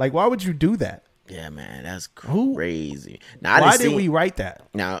doing that? Like, why would you do that? Yeah, man, that's crazy. Now, why did we write that?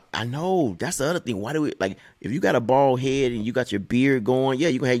 Now, I know that's the other thing. Why do we if you got a bald head and you got your beard going,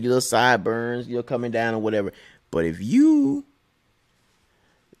 you can have your little sideburns, coming down or whatever. But if you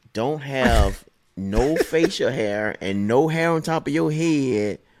don't have no facial hair and no hair on top of your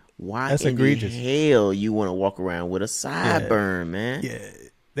head, why that's in egregious. The hell you want to walk around with a sideburn, man? Yeah.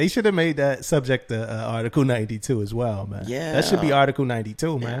 They should have made that subject to Article 92 as well, man. Yeah. That should be Article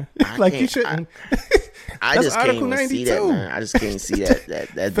 92, man. Like, you shouldn't. I just can't even see that, man. I just can't see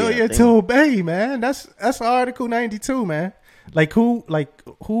that failure to obey, man. That's Article 92, man. Like, who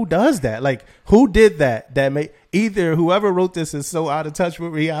does that? Like, who did that? That made either whoever wrote this is so out of touch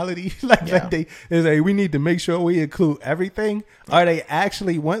with reality, we need to make sure we include everything, or they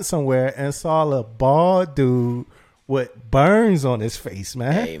actually went somewhere and saw a bald dude with burns on his face,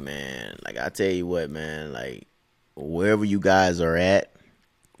 man. Hey, man, like I tell you what, man, like wherever you guys are at,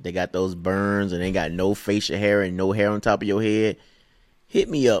 they got those burns and they got no facial hair and no hair on top of your head. Hit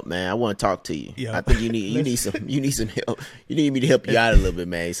me up, man. I want to talk to you. Yo, I think you need some help. You need me to help you out a little bit,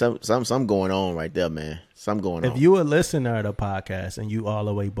 man. Some going on right there, man. Something going on. If you a listener to the podcast and you all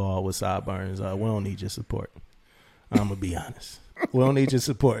the way bald with sideburns, we don't need your support. I'm gonna be honest. We don't need your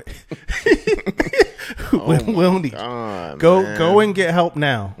support. We don't need. Go and get help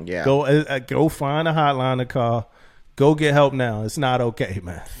now. Yeah. Go find a hotline to call. Go get help now. It's not okay,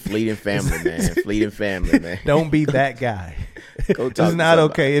 man. Fleeting family, man. Fleeting family, man. Don't be that guy. Go talk it's not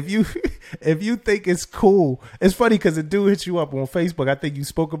okay. If you think it's cool, it's funny because the dude hit you up on Facebook. I think you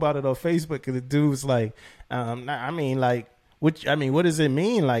spoke about it on Facebook, and the dude was like, what does it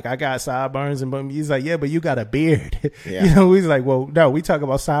mean? Like, I got sideburns, and he's like, yeah, but you got a beard. Yeah. He's like, well, no, we talk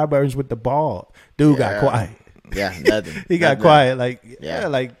about sideburns with the bald. Dude got quiet. Yeah, nothing. He got quiet. Like,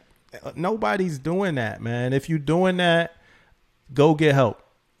 nobody's doing that, man. If you're doing that, go get help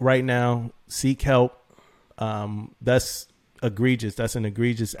right now. Seek help. That's egregious. That's an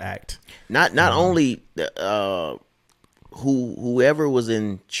egregious act. Not only whoever was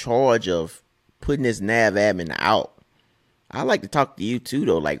in charge of putting this nav admin out. I'd like to talk to you too,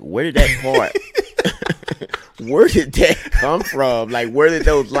 though. Like, where did that part? Where did that come from? Like, where did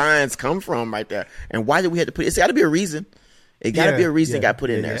those lines come from right there? And why did we have to put it? It's got to be a reason. It got to be a reason it got put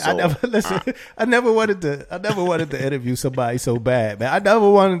in there. So, I never wanted to interview somebody so bad, man. I never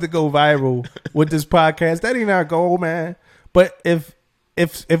wanted to go viral with this podcast. That ain't our goal, man. But if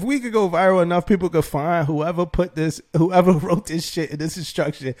we could go viral enough, people could find whoever wrote this shit in this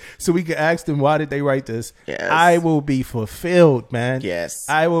instruction, so we could ask them why did they write this. Yes. I will be fulfilled, man. Yes.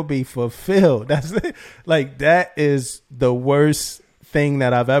 I will be fulfilled. That's like, that is the worst thing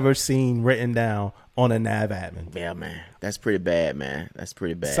that I've ever seen written down on a nav admin. Yeah, man. That's pretty bad, man. That's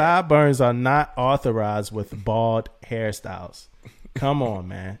pretty bad. Sideburns are not authorized with bald hairstyles. Come on,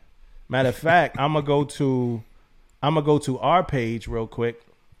 man. Matter of fact, I'm gonna go to our page real quick,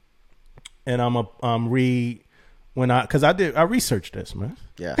 and I'm gonna read because I researched this, man.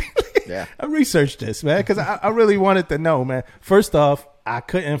 Yeah, yeah. I researched this, man, because I really wanted to know, man. First off, I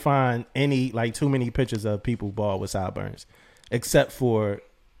couldn't find too many pictures of people bald with sideburns, except for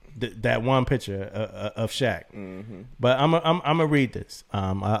that one picture of Shaq. Mm-hmm. But I'm gonna read this.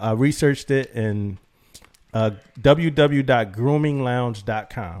 I researched it in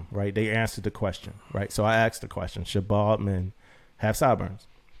www.groominglounge.com. Right, they answered the question. Right, so I asked the question: should bald men have sideburns?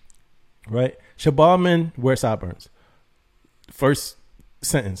 Right, should bald men wear sideburns? First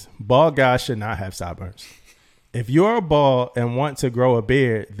sentence: bald guys should not have sideburns. If you're bald and want to grow a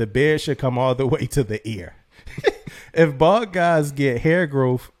beard, the beard should come all the way to the ear. If bald guys get hair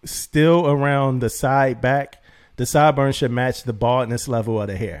growth still around the side back, the sideburn should match the baldness level of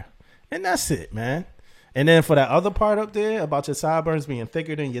the hair. And that's it, man. And then for that other part up there about your sideburns being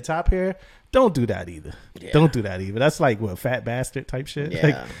thicker than your top hair, don't do that either. Yeah. Don't do that either. That's like what, fat bastard type shit.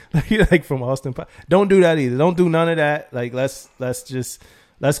 Yeah. Like from Austin. Don't do that either. Don't do none of that. Like let's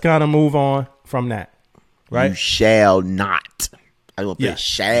kind of move on from that. Right? You shall not. I will put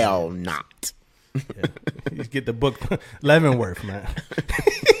shall not. Yeah. You get the book Leavenworth, man.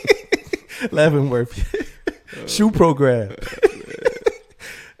 Leavenworth. Shoe program.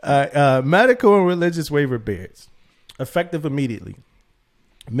 Medical and religious waiver beards. Effective immediately.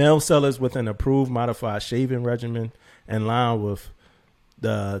 Male sellers with an approved modified shaving regimen in line with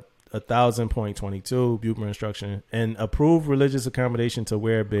the 1000.22 Buchner instruction, and approved religious accommodation to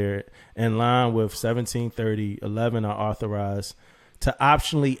wear a beard in line with 1730-11 are authorized to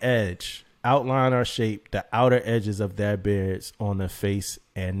optionally edge, outline, or shape the outer edges of their beards on the face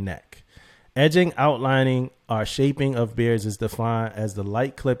and neck. Edging, outlining, or shaping of beards is defined as the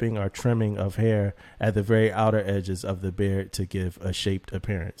light clipping or trimming of hair at the very outer edges of the beard to give a shaped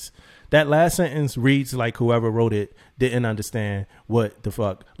appearance. That last sentence reads like whoever wrote it didn't understand what the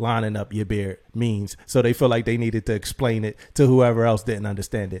fuck lining up your beard means, so they feel like they needed to explain it to whoever else didn't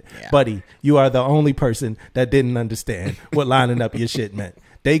understand it. Yeah. Buddy, you are the only person that didn't understand what lining up your shit meant.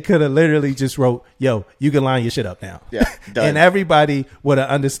 They could have literally just wrote, yo, you can line your shit up now. Yeah, done. And everybody would have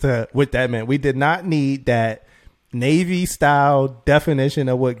understood what that meant. We did not need that Navy style definition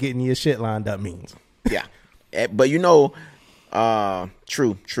of what getting your shit lined up means. Yeah. But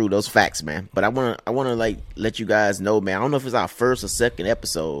true, those facts, man. But I wanna like let you guys know, man. I don't know if it's our first or second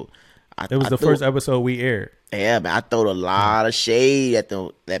episode. It was the first episode we aired. Yeah, man. I throw a lot of shade at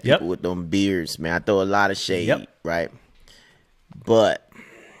people with them beards, man. I throw a lot of shade, right? But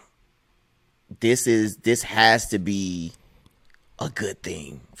this has to be a good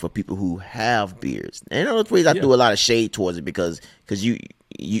thing for people who have beards. And the reason I threw a lot of shade towards it because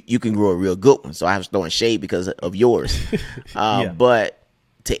you can grow a real good one. So I was throwing shade because of yours. But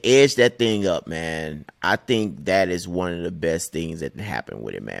to edge that thing up, man, I think that is one of the best things that can happen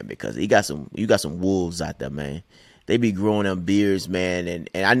with it, man, because you got some wolves out there, man. They be growing them beards, man, and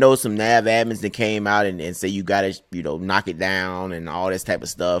I know some nav admins that came out and say you gotta, knock it down and all this type of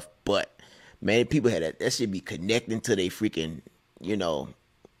stuff. But man, people had that should be connecting to their freaking,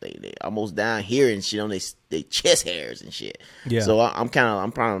 they almost down here and shit on their chest hairs and shit. Yeah. So I'm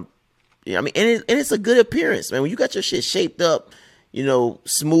proud. Yeah, I mean, and it's a good appearance, man. When you got your shit shaped up,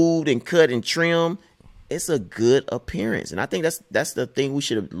 smooth and cut and trim, it's a good appearance. And I think that's the thing we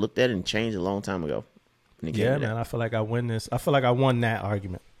should have looked at and changed a long time ago. Yeah, man. I feel like I win this. I feel like I won that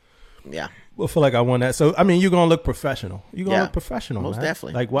argument. Yeah. I feel like I won that. So I mean, you're gonna look professional. You're gonna look professional, most man.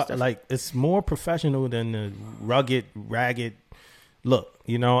 Definitely. Like what? Definitely. Like it's more professional than the rugged, ragged look.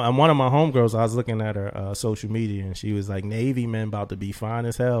 And one of my homegirls, I was looking at her social media, and she was like, "Navy men about to be fine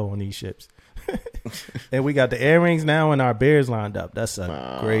as hell on these ships." And we got the earrings now and our beards lined up. That's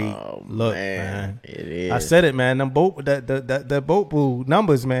a great look, man. It is. I said it, man. Them boat the boat boo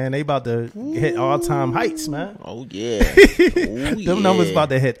numbers, man. They about to hit all time heights, man. Oh yeah. Them numbers about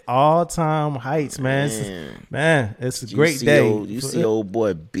to hit all time heights, man. It's a great day. You see old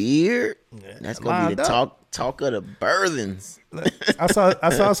boy Beard? Yeah, that's gonna be the talk of the Burthens. I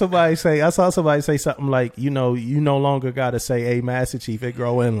saw somebody say something like, you no longer gotta say, "Hey, Master Chief, it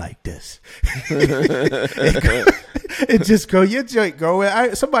grow in like this." It just grow your joint grow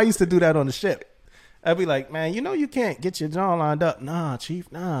in. Somebody used to do that on the ship. I'd be like, man, you can't get your jaw lined up. Nah,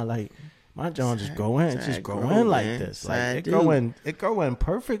 Chief, nah, like my jaw just grow in, like man. this. Like it go in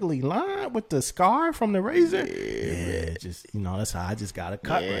perfectly lined with the scar from the razor. Yeah, just that's how I just got a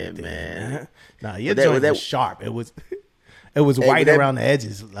cut right there, man. Nah, your joint was sharp. It was white around the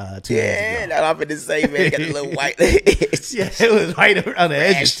edges 2 days ago. Yeah, that I'm finna say, man. It got a little white edge. Yeah, it was white around the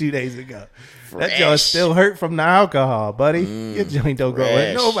edges 2 days ago. That joint still hurt from the alcohol, buddy. Your joint don't grow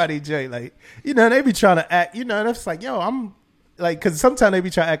in. Nobody joint like they be trying to act. That's like, yo, I'm like, because sometimes they be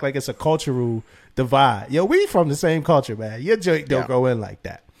trying to act like it's a cultural divide. Yo, we from the same culture, man. Your joint don't grow in like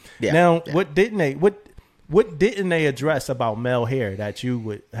that. Yeah. Now, what didn't they address about male hair that you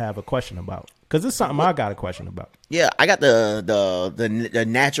would have a question about? Because it's something I got a question about. Yeah, I got the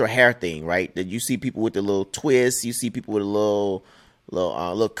natural hair thing, right? That you see people with the little twists, you see people with a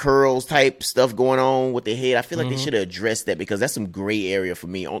little curls type stuff going on with their head. I feel like they should have addressed that, because that's some gray area for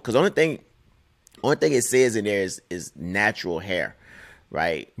me. Because only thing it says in there is natural hair,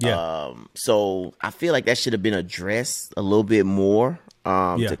 right? Yeah. So I feel like that should have been addressed a little bit more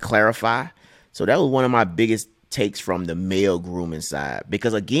to clarify. So that was one of my biggest takes from the male grooming side,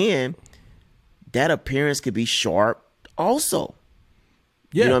 because again, that appearance could be sharp also.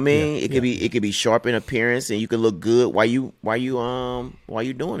 Yeah, you know what I mean? It could be sharp in appearance, and you can look good while you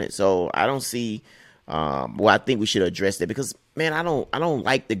doing it. So I don't see. I think we should address that, because man, I don't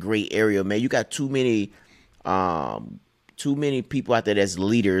like the gray area, man. You got too many people out there that's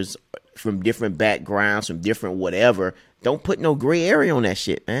leaders from different backgrounds, from different whatever. Don't put no gray area on that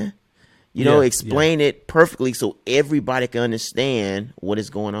shit, man. Explain it perfectly so everybody can understand what is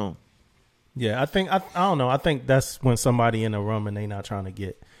going on. Yeah, I don't know. I think that's when somebody in the room and they not trying to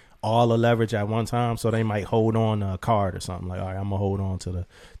get all the leverage at one time, so they might hold on to a card or something. Like, all right, I'm gonna hold on to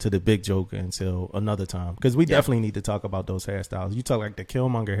the big joker until another time, because we definitely need to talk about those hairstyles. You talk like the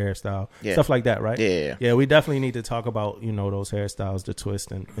Killmonger hairstyle, stuff like that, right? Yeah. We definitely need to talk about those hairstyles, the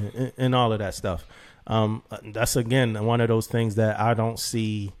twist and all of that stuff. That's again one of those things that I don't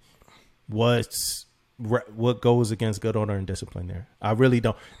see what goes against good order and discipline there. I really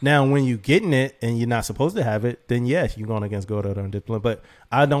don't. Now, when you're getting it and you're not supposed to have it, then yes, you're going against good order and discipline. But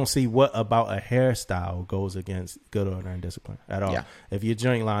I don't see what about a hairstyle goes against good order and discipline at all. Yeah. If your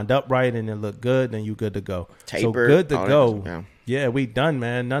joint lined up right and it look good, then you good to go. Tapered, so good to go. Yeah, we done,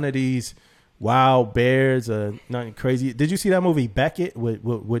 man. None of these wild bears or nothing crazy. Did you see that movie Beckett with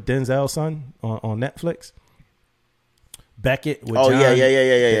Denzel's son on Netflix? Beckett with John.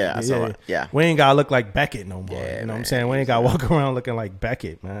 Yeah. I saw it. Yeah. We ain't gotta look like Beckett no more. You know what I'm saying? We ain't gotta walk around looking like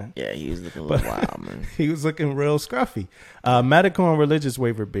Beckett, man. Yeah, he was looking a little wild, man. He was looking real scruffy. Medical and religious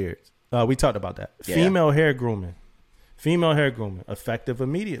waiver beards. We talked about that. Yeah. Female hair grooming, effective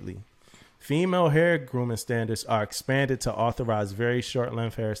immediately. Female hair grooming standards are expanded to authorize very short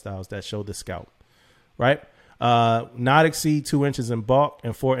length hairstyles that show the scalp. Right? Not exceed 2 inches in bulk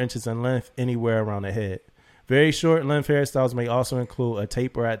and 4 inches in length anywhere around the head. Very short length hairstyles may also include a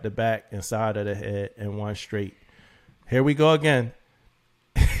taper at the back and side of the head and one straight. Here we go again.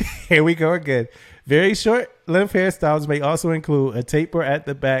 Very short length hairstyles may also include a taper at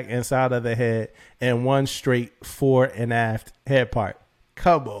the back and side of the head and one straight fore and aft head part.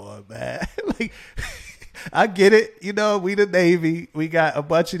 Come on, man. Like, I get it. We the Navy. We got a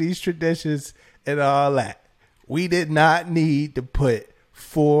bunch of these traditions and all that. We did not need to put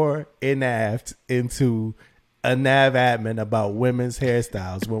fore and aft into a nav admin about women's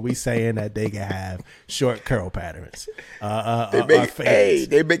hairstyles when we saying that they can have short curl patterns.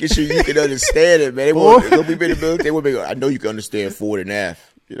 They making sure you can understand it, man. They want be in the military. I know you can understand forward and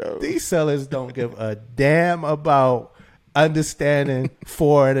aft. These sellers don't give a damn about understanding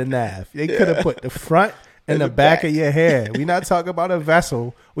forward and aft. They could have put the front and the back of your hair. We not talking about a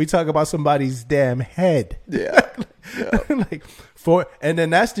vessel. We talk about somebody's damn head. Yeah. And then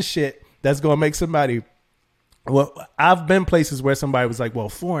that's the shit that's gonna make somebody. Well, I've been places where somebody was like, well,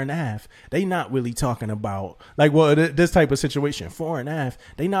 fore and aft, they not really talking about, like, well, this type of situation, fore and aft,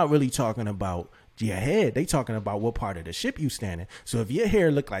 they not really talking about your head. They talking about what part of the ship you standing. So if your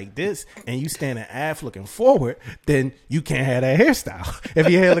hair look like this and you standing aft looking forward, then you can't have that hairstyle. If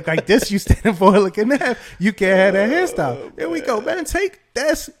your hair look like this, you standing forward looking aft, you can't have that hairstyle. There we go, man. Take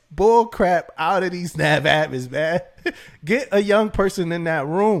that bull crap out of these nav admins, man. Get a young person in that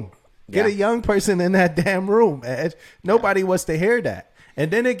room. Get a young person in that damn room, Edge. Nobody wants to hear that. And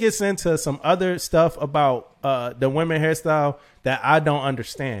then it gets into some other stuff about the women hairstyle that I don't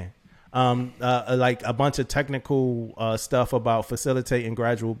understand. Like a bunch of technical stuff about facilitating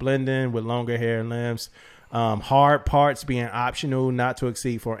gradual blending with longer hair and limbs. Hard parts being optional, not to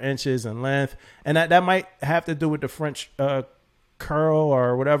exceed 4 inches in length. And that might have to do with the French curl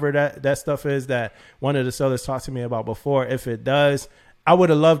or whatever that stuff is that one of the sellers talked to me about before. If it does, I would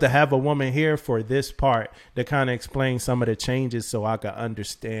have loved to have a woman here for this part to kind of explain some of the changes so I could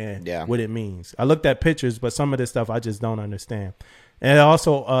understand what it means. I looked at pictures, but some of this stuff I just don't understand. And it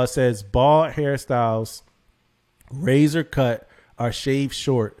also says bald hairstyles, razor cut, or shaved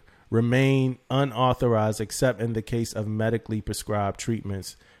short remain unauthorized except in the case of medically prescribed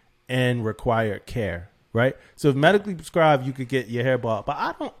treatments and required care. Right? So if medically prescribed, you could get your hair bald. But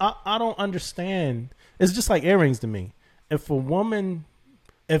I don't understand. It's just like earrings to me. If a woman,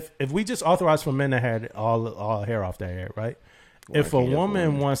 if we just authorize for men to have all hair off their head, right? If a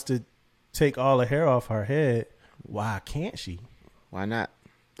woman wants to take all the hair off her head, why can't she? Why not?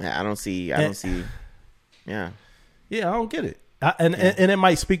 I don't see. Yeah, I don't get it. And it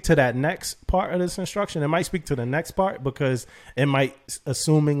might speak to that next part of this instruction. It might speak to the next part because it might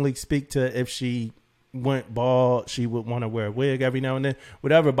assumingly speak to if she went bald, she would want to wear a wig every now and then,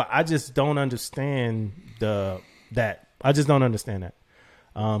 whatever. But I just don't understand that. I just don't understand that.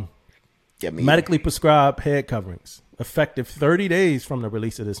 Medically prescribed head coverings, effective 30 days from the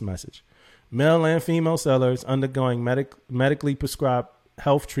release of this message. Male and female sellers undergoing medically prescribed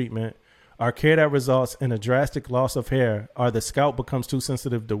health treatment or care that results in a drastic loss of hair, or the scalp becomes too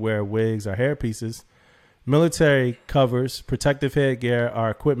sensitive to wear wigs or hair pieces. Military covers, protective headgear, or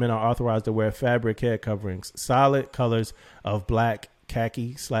equipment are authorized to wear fabric head coverings, solid colors of black,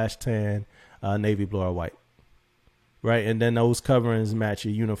 khaki/tan, navy blue, or white. Right, and then those coverings match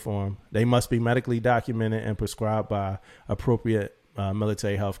your uniform. They must be medically documented and prescribed by appropriate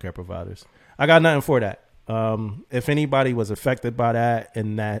military healthcare providers. I got nothing for that. If anybody was affected by that,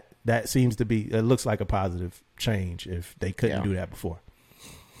 and that seems to be, it looks like a positive change if they couldn't do that before.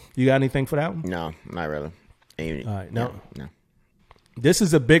 You got anything for that one? No, not really. All right, no. This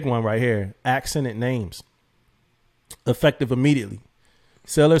is a big one right here. Accented names. Effective immediately.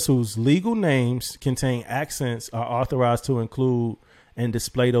 Sellers whose legal names contain accents are authorized to include and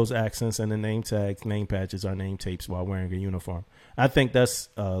display those accents in the name tags, name patches, or name tapes while wearing a uniform. I think that's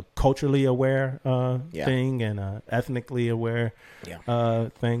a culturally aware thing and a ethnically aware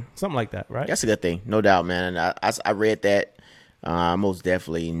thing. Something like that, right? That's a good thing. No doubt, man. And I read that. I most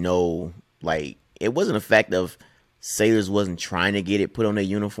definitely know, like, it wasn't the fact of sailors wasn't trying to get it put on their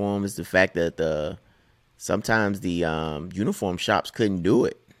uniform. It's the fact that sometimes the uniform shops couldn't do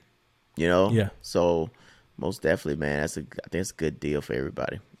it, you know? Yeah. So most definitely, man, I think it's a good deal for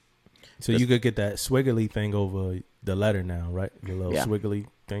everybody. So you could get that swiggly thing over the letter now, right? The little swiggly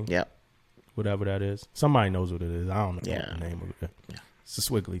thing. Yep. Whatever that is. Somebody knows what it is. I don't know the name of it. Yeah. It's a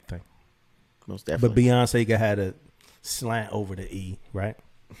swiggly thing. Most definitely. But Beyonce had a slant over the E, right?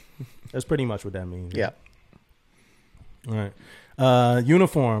 That's pretty much what that means. Yeah. All right.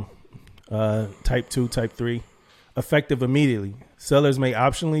 Uniform. Type 2, type 3. Effective immediately. Sellers may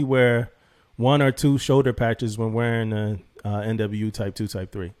optionally wear 1 or 2 shoulder patches when wearing the NWU type 2,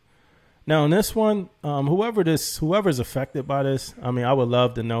 type 3. Now, in this one, whoever's affected by this, I mean, I would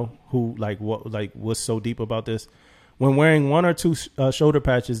love to know what's so deep about this. When wearing 1 or 2 shoulder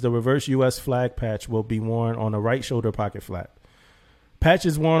patches, the reverse U.S. flag patch will be worn on the right shoulder pocket flap.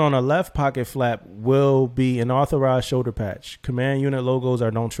 Patches worn on a left pocket flap will be an authorized shoulder patch. Command unit logos are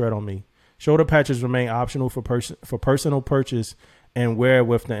 "Don't Tread on Me." Shoulder patches remain optional for personal purchase and wear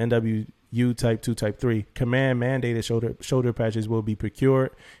with the NWU Type 2, Type 3. Command mandated shoulder patches will be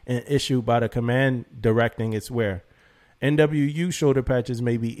procured and issued by the command directing its wear. NWU shoulder patches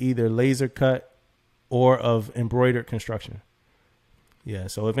may be either laser cut or of embroidered construction. Yeah,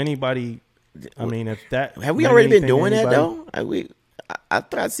 so if anybody, I mean, if that... Have we already been doing that, though? I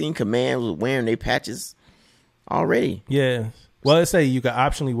thought I'd seen command was wearing their patches already. Yeah. Well, let's say you can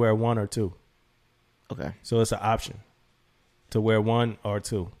optionally wear 1 or 2. Okay. So it's an option to wear 1 or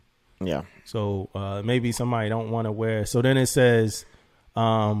 2. Yeah. So maybe somebody don't want to wear. So then it says,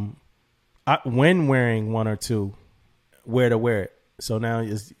 when wearing 1 or 2, where to wear it. So now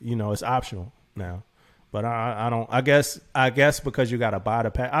it's optional now. But I don't. I guess because you got to buy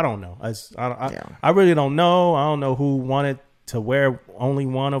the pack. I don't know. I really don't know. I don't know who wanted to wear only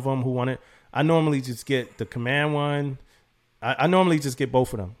one of them. Who wanted? I normally just get the command one. I normally just get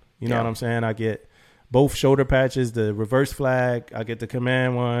both of them. You know what I'm saying? I get both shoulder patches, the reverse flag. I get the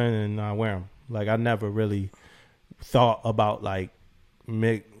command one, and I wear them. Like, I never really thought about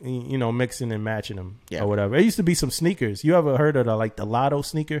mixing and matching them or whatever. It used to be some sneakers. You ever heard of the Lotto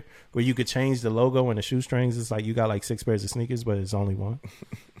sneaker where you could change the logo and the shoestrings? It's like you got like 6 pairs of sneakers, but it's only one.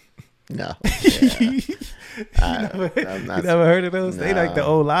 No. You never heard of those? No. They like the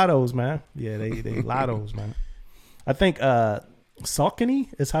old Lottos, man. Yeah, they Lottos, man. I think Saucony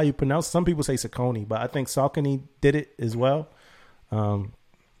is how you pronounce it. Some people say Saucony, but I think Saucony did it as well.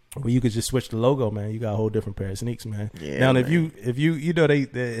 Well, you could just switch the logo, man. You got a whole different pair of sneaks, man. Yeah, now, man. if you know they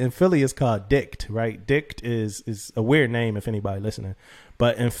in Philly it's called Dicked, right? Dicked is a weird name if anybody listening,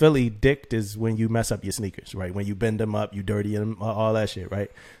 but in Philly, Dicked is when you mess up your sneakers, right? When you bend them up, you dirty them, all that shit, right?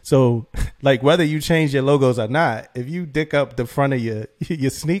 So, like whether you change your logos or not, if you dick up the front of your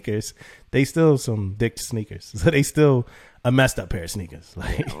sneakers, they still some dicked sneakers, so they still a messed up pair of sneakers.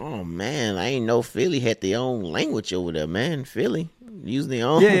 Like, Oh man, I ain't know Philly had their own language over there, man. Philly using their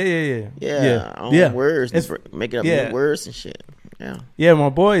own, own words, It's- making up yeah. new words and shit. Yeah, Yeah, my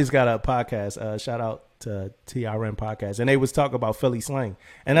boys got a podcast. Shout out to TRN podcast, and they was talking about Philly slang,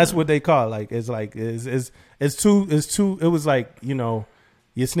 and that's what they call it. Like it's too. It was like, you know,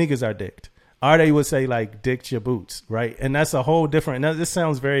 your sneakers are dicked, or they would say like dicked your boots, right? And that's a whole different. Now, this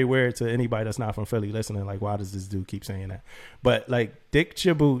sounds very weird to anybody that's not from Philly listening. Like, why does this dude keep saying that? But like dicked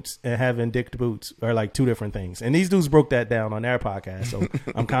your boots and having dicked boots are like two different things. And these dudes broke that down on their podcast, so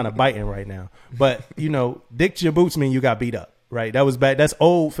I'm kind of biting right now. But you know, dicked your boots mean you got beat up. Right, that was bad. That's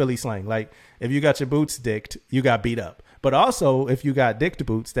old Philly slang. Like if you got your boots dicked, you got beat up. But also, if you got dicked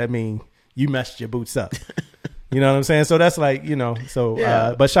boots, that means you messed your boots up. You know what I'm saying? So that's like, you know. So,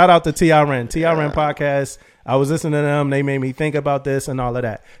 Yeah. but shout out to TRN podcast. I was listening to them. They made me think about this and all of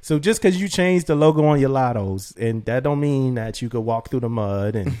that. So just because you changed the logo on your lottos, and that don't mean that you could walk through the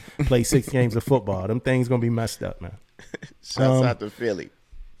mud and play 6 games of football. Them things gonna be messed up, man. shouts out to Philly.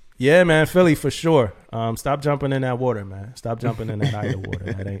 Yeah, man, Philly for sure. Stop jumping in that water, man. Stop jumping in that idle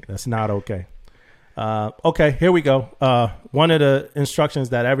water. That's not okay. Okay, here we go. One of the instructions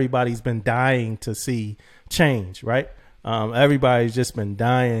that everybody's been dying to see change, right? Everybody's just been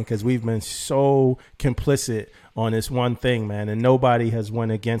dying because we've been so complicit on this one thing, man, and nobody has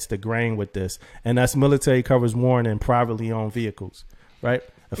went against the grain with this. And that's military covers worn in privately owned vehicles, right?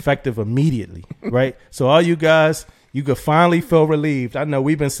 Effective immediately, right? So all you guys, you could finally feel relieved. I know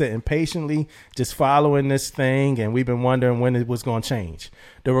we've been sitting patiently just following this thing, and we've been wondering when it was going to change.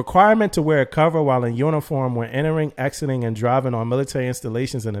 The requirement to wear a cover while in uniform when entering, exiting, and driving on military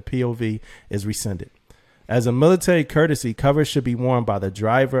installations in a POV is rescinded. As a military courtesy, covers should be worn by the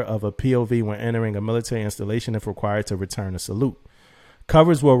driver of a POV when entering a military installation if required to return a salute.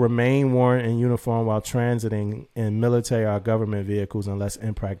 Covers will remain worn in uniform while transiting in military or government vehicles unless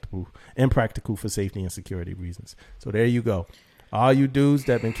impractical for safety and security reasons. So there you go. All you dudes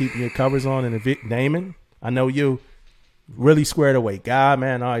that been keeping your covers on in the Damon, I know you really squared away. God,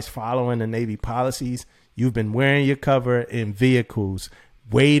 man, always following the Navy policies. You've been wearing your cover in vehicles,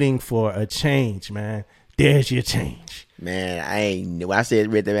 waiting for a change, man. There's your change. Man, when I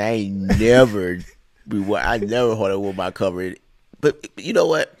said red, I ain't never, I never heard of my cover. But you know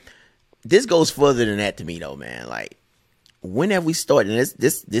what? This goes further than that to me, though, man. Like, when have we started? And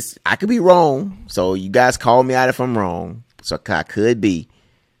this, I could be wrong. So you guys call me out if I'm wrong. So I could be.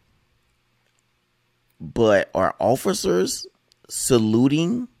 But are officers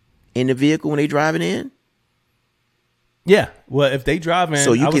saluting in the vehicle when they driving in? Yeah. Well, if they drive in,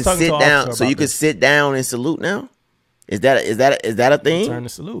 So you I was can talking to sit an down. officer So you about can this. sit down and salute now. Is that a thing? Return the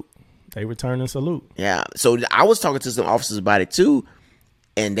salute. They return and salute. Yeah. So I was talking to some officers about it too,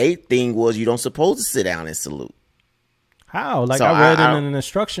 and they thing was you don't supposed to sit down and salute. How? Like So I read I- in an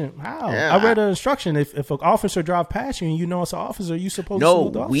instruction. How? Yeah, I read an instruction. If an officer drive past you and you know it's an officer, you supposed to No,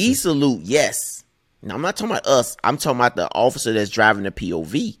 salute the officer. we salute. Yes. Now I'm not talking about us. I'm talking about the officer that's driving the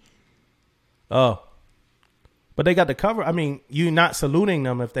POV. Oh. But they got the cover. I mean, you're not saluting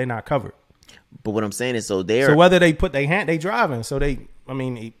them if they're not covered. But what I'm saying is, so they're So whether they put their hand, they driving. So they, I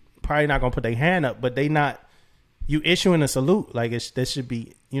mean, he probably not gonna put their hand up, but they not. You issuing a salute like there should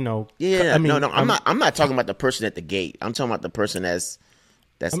be, you know. yeah. I mean, no. I'm not talking about the person at the gate. I'm talking about the person that's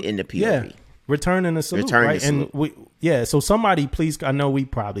in the POV. Yeah, returning a salute, Return the right? salute. And so somebody, please. I know we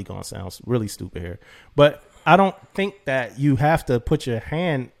probably gonna sound really stupid here, but I don't think that you have to put your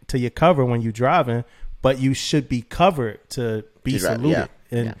hand to your cover when you're driving, but you should be covered to be To drive, saluted,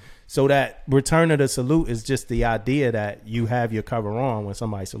 yeah, and yeah. so that return of the salute is just the idea that you have your cover on when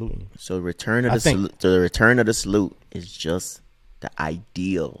somebody's saluting you. So return of I the think- salute. So the return of the salute is just the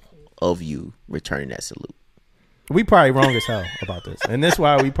ideal of you returning that salute. We probably wrong as hell about this, and that's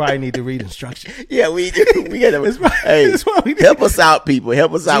why we probably need to read instructions. Yeah, we do. We got to. Hey, that's why we need- help us out, people.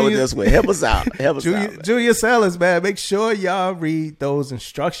 Help us out with Julius- this one. Help us out. Help us out. man. Julius Sellers, man, make sure y'all read those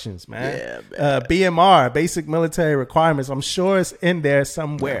instructions, man. Yeah, man. BMR, basic military requirements. I'm sure it's in there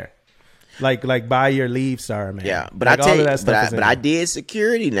somewhere. Like buy your leave, sir, man. Yeah, but like I tell you, is in but I there. did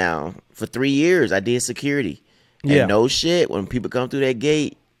security now for 3 years. I did security. And Yeah. no shit, when people come through that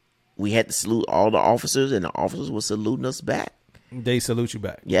gate, we had to salute all the officers, and the officers were saluting us back. They salute you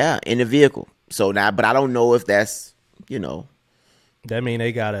back. Yeah, in the vehicle. So now, but I don't know if that's, That mean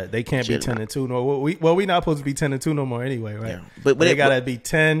they can't be Should 10-2 no. We not supposed to be 10-2 no more anyway, right? Yeah. But they gotta be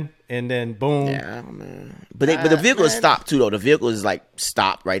 10 and then boom. Yeah, man. But the vehicle is stopped too, though. The vehicle is like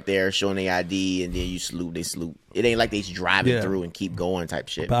stopped right there, showing the ID, and then you salute. They salute. It ain't like they driving through and keep going type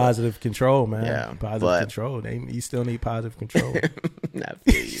shit. Positive control, man. Yeah, positive control. You still need positive control.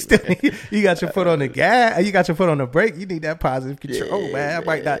 You got your foot on the gas. You got your foot on the brake. You need that positive control, man. I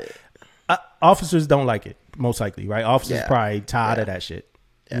might not. Officers don't like it, most likely, right? Officers probably tired of that shit.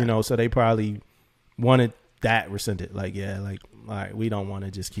 You know, so they probably wanted that rescinded. Like, all right, we don't want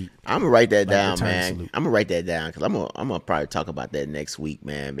to just keep. I'm gonna write that down, man. I'm gonna write that down because I'm gonna probably talk about that next week,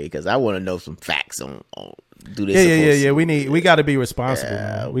 man. Because I want to know some facts on do this. Yeah. We got to be responsible,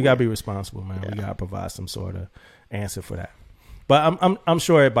 man. We got to be responsible, man. We got to provide some sort of answer for that. But I'm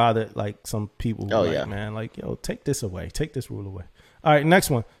sure it bothered like some people. Man, like, yo, take this away, take this rule away. All right, next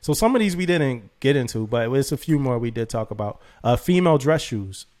one. So some of these we didn't get into, but there's a few more we did talk about. Female dress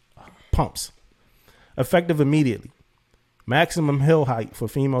shoes, pumps, effective immediately. Maximum heel height for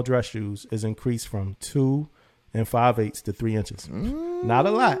female dress shoes is increased from 2 5/8 to 3 inches. Not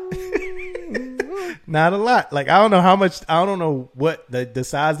a lot. Not a lot. Like, I don't know how much. I don't know what the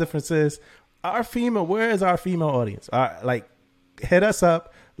size difference is. Where is our female audience? Like, hit us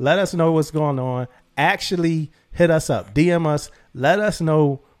up. Let us know what's going on. Actually, hit us up. DM us. Let us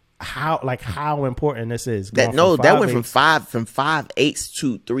know how important this is. That went from 5/8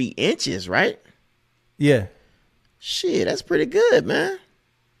 to 3 inches, right? Yeah. Shit, that's pretty good, man.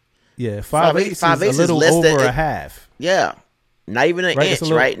 Yeah, 5/8 is a little over a half. Yeah, not even an inch,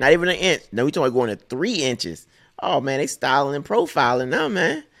 right? Not even an inch. Now we talking about going to 3 inches. Oh man, they styling and profiling now,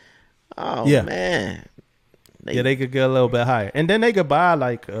 man. Oh man. They could get a little bit higher, and then they could buy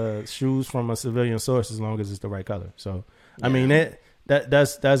like shoes from a civilian source as long as it's the right color. So I mean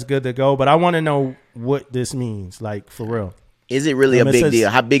that's good to go. But I want to know what this means, like, for real. Is it really a big deal?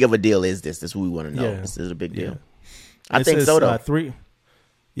 How big of a deal is this? That's what we want to know. Yeah. Is it a big deal? Yeah. I think so, though. 3.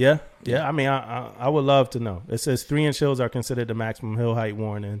 Yeah. I mean, I would love to know. It says 3-inch heels are considered the maximum heel height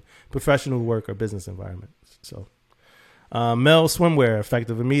worn in professional work or business environments. So, male swimwear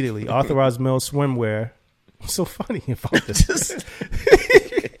effective immediately. Authorized male swimwear. What's so funny about this?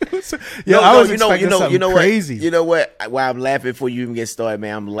 I was expecting something crazy. You know what? Why I'm laughing before you even get started,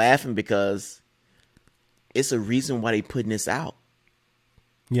 man? I'm laughing because it's a reason why they putting this out.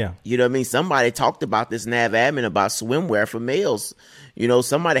 Yeah. You know what I mean? Somebody talked about this nav admin about swimwear for males. You know,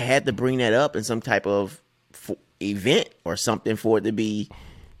 somebody had to bring that up in some type of event or something for it to be,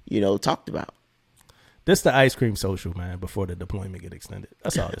 talked about. This the ice cream social, man, before the deployment get extended.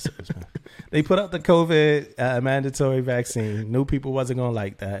 That's all this is, man. They put up the COVID mandatory vaccine. Knew people wasn't going to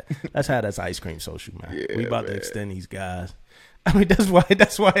like that. Let's have this ice cream social, man. Yeah, we about to extend these guys. I mean, that's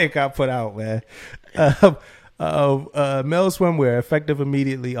why it got put out, man. Male swimwear, effective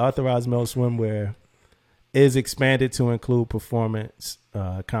immediately. Authorized male swimwear is expanded to include performance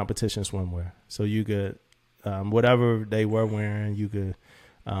competition swimwear. So you could, whatever they were wearing, you could,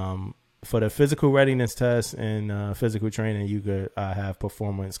 for the physical readiness test and physical training, you could have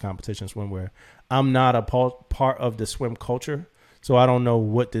performance competition swimwear. I'm not a part of the swim culture, so I don't know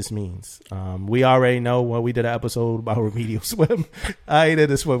what this means. We already know when we did an episode about remedial swim. I ain't in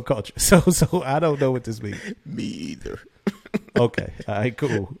the swim culture, so I don't know what this means. Me either. Okay, all right,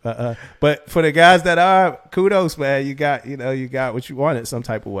 cool. But for the guys that are, kudos, man. You got what you wanted some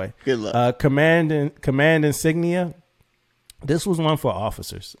type of way. Good luck. Command insignia. This was one for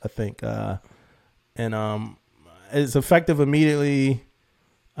officers, I think, and it's effective immediately.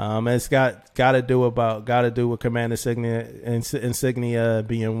 It's got to do with command insignia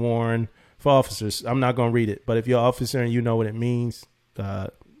being worn for officers. I'm not gonna read it, but if you're an officer and you know what it means,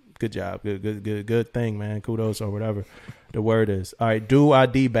 good job, good thing, man. Kudos or whatever the word is. All right, do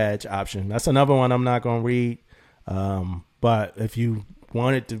ID badge option. That's another one I'm not gonna read. But if you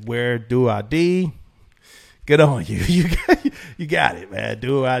wanted to wear do ID, good on you. You got it, man.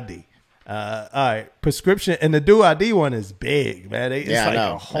 Do ID. All right, prescription, and the do ID one is big, man. It's like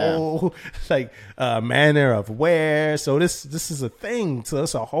a whole manner of wear. So this is a thing. So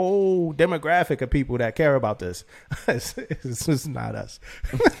it's a whole demographic of people that care about this. This is not us.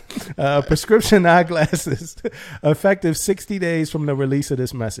 Prescription eyeglasses, effective 60 days from the release of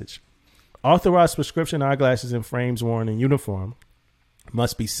this message. Authorized prescription eyeglasses and frames worn in uniform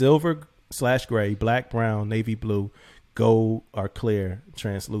must be silver/gray, black, brown, navy blue, gold, or clear,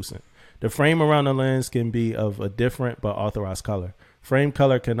 translucent. The frame around the lens can be of a different but authorized color. Frame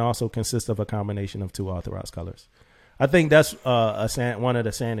color can also consist of a combination of 2 authorized colors. I think that's one of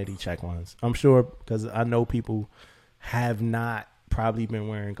the sanity check ones. I'm sure, because I know people have not probably been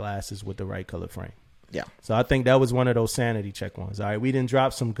wearing glasses with the right color frame. Yeah. So I think that was one of those sanity check ones. All right, we didn't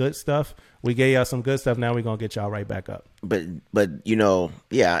drop some good stuff. We gave y'all some good stuff. Now we're gonna get y'all right back up. But you know,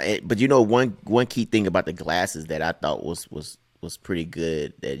 yeah. But you know, one key thing about the glasses that I thought was pretty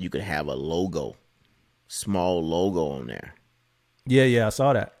good, that you could have a logo, small logo on there. Yeah, I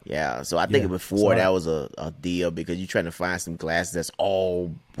saw that. Yeah, so I think before that was a deal, because you're trying to find some glasses that's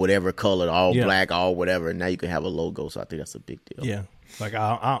all whatever color, all black, all whatever. And now you can have a logo, so I think that's a big deal. Yeah, like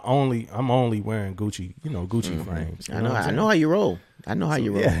I'm only wearing Gucci, Gucci frames. I know how you roll. I know how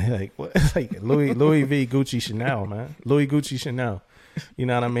you roll. Yeah, like what? Like Louis V, Gucci, Chanel, man. Louis, Gucci, Chanel. You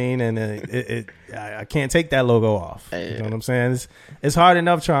know what I mean? And I can't take that logo off. You know what I'm saying? It's hard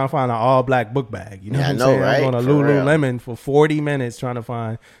enough trying to find an all black book bag. You know what I'm saying? Right? I'm going to Lululemon for 40 minutes trying to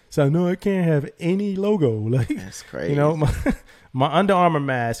find. So no, I can't have any logo. Like, that's crazy. You know, my Under Armour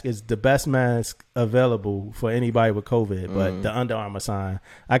mask is the best mask available for anybody with COVID, but the Under Armour sign,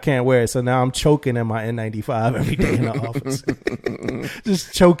 I can't wear it. So now I'm choking in my N95 every day in the office.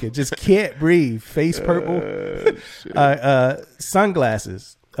 Just choking. Just can't breathe. Face purple.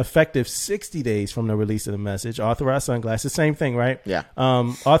 Sunglasses. Effective 60 days from the release of the message. Authorized sunglasses. Same thing, right? Yeah.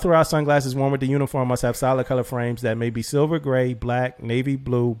 Authorized sunglasses worn with the uniform must have solid color frames that may be silver, gray, black, navy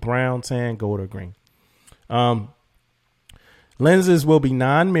blue, brown, tan, gold, or green. Lenses will be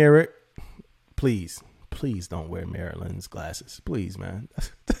non-mirrored. Please don't wear mirror lens glasses. Please, man.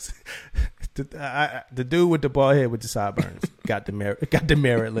 The dude with the bald head with the sideburns got the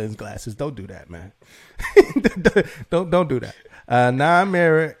mirror lens glasses. Don't do that, man. don't do that.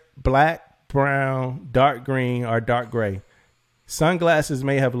 Non-mirrored, black, brown, dark green, or dark gray. Sunglasses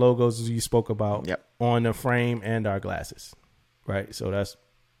may have logos, as you spoke about, on the frame and our glasses. Right? So that's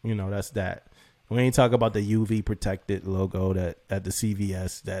that. We ain't talking about the UV protected logo that at the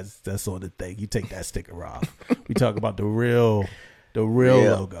CVS. That's on the thing. You take that sticker off. We talk about the real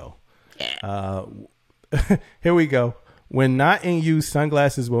logo. Here we go. When not in use,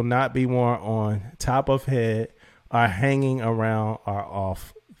 sunglasses will not be worn on top of head or hanging around or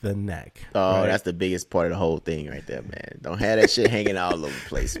off the neck. Oh, right? That's the biggest part of the whole thing right there, man. Don't have that shit hanging all over the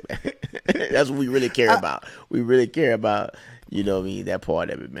place, man. That's what we really care about. We really care about, that part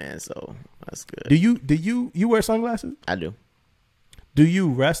of it, man. So that's good. Do you wear sunglasses? I do. Do you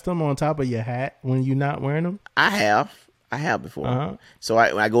rest them on top of your hat when you're not wearing them? I have before. Uh-huh. So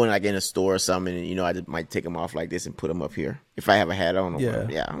when I go in in a store or something, and I just might take them off like this and put them up here. If I have a hat on, I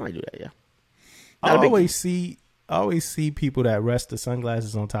might do that. Yeah. I always see people that rest the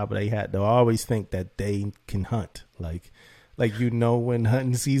sunglasses on top of their hat, though. I always think that they can hunt, like when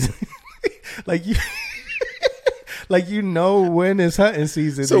hunting season, like when it's hunting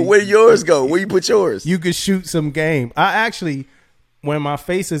season. So where yours go? Where you put yours? You could shoot some game. I actually, when my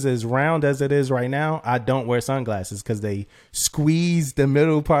face is as round as it is right now, I don't wear sunglasses because they squeeze the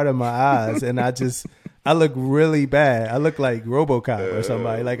middle part of my eyes, and I look really bad. I look like RoboCop or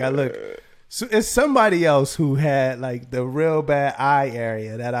somebody. Like I look. So it's somebody else who had like the real bad eye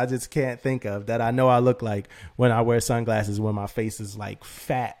area that I just can't think of, that I know I look like when I wear sunglasses, when my face is like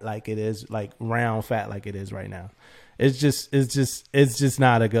fat, like it is, like round fat, like it is right now. It's just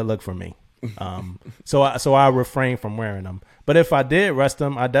not a good look for me. So I refrain from wearing them. But if I did rest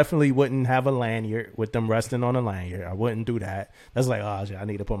them, I definitely wouldn't have a lanyard with them resting on a lanyard. I wouldn't do that. That's like, oh shit, I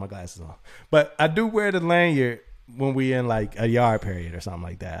need to put my glasses on. But I do wear the lanyard when we in like a yard period or something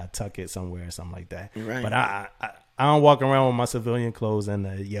like that. I tuck it somewhere or something like that. Right. But I don't walk around with my civilian clothes and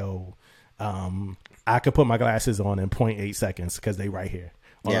I could put my glasses on in 0.8 seconds because they right here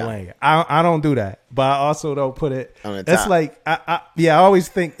on the lanyard. I don't do that, but I also don't put it on the top. It's like I always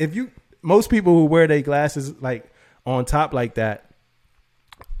think most people who wear their glasses like on top like that,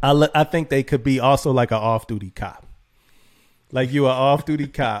 I think they could be also like an off-duty cop. Like you an off-duty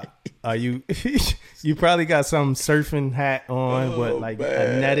cop. You probably got some surfing hat on, but like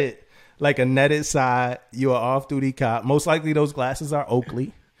a netted side. You an off-duty cop. Most likely those glasses are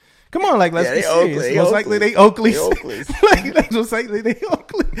Oakley. Come on, like let's be serious. Most likely they Oakleys. Most likely they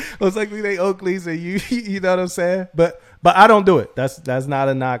Oakleys. Most likely they Oakleys, and you know what I'm saying. But I don't do it. That's not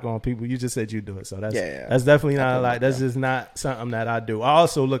a knock on people. You just said you do it, so that's definitely not a lie. That's just not something that I do. I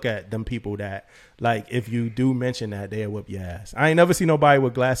also look at them people that like if you do mention that, they'll whoop your ass. I ain't never seen nobody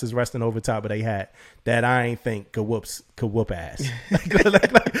with glasses resting over top of their hat that I ain't think could whoop ass. You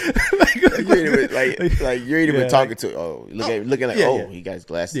ain't even talking to. Oh, looking like he got his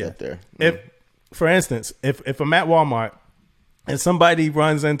glasses up there. If, for instance, if I'm at Walmart and somebody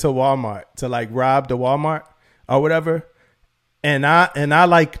runs into Walmart to like rob the Walmart or whatever, and I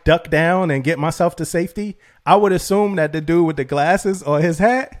like duck down and get myself to safety, I would assume that the dude with the glasses or his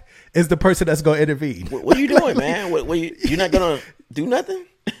hat is the person that's gonna intervene. What are you doing, man? You're not gonna do nothing?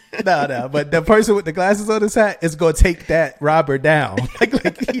 No. But the person with the glasses on his hat is gonna take that robber down.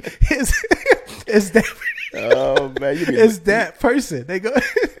 It's that. Oh man, It's that person. They go.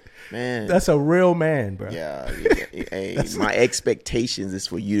 man. That's a real man, bro. Yeah. Hey, my expectations is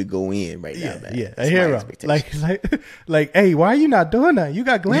for you to go in right now, man. Yeah, a That's my hero. expectations. Like, hey, why are you not doing that? You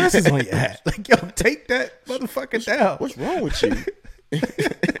got glasses on your hat. Like, yo, take that motherfucker down. What's wrong with you?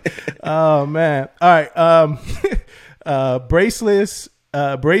 Oh man. All right. Bracelets,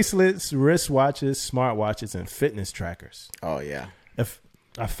 wristwatches, smartwatches, and fitness trackers. Oh yeah.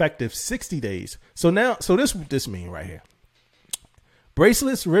 Effective 60 days. So this what this mean right here.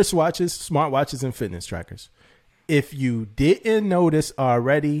 Bracelets, wristwatches, smartwatches, and fitness trackers. If you didn't know this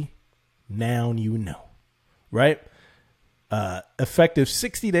already, now you know, right? Effective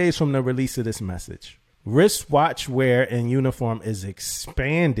 60 days from the release of this message. Wristwatch wear and uniform is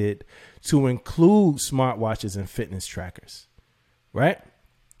expanded to include smartwatches and fitness trackers, right?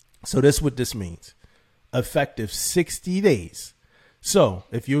 So this what this means. Effective 60 days. So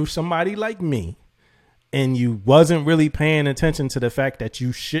if you're somebody like me and you wasn't really paying attention to the fact that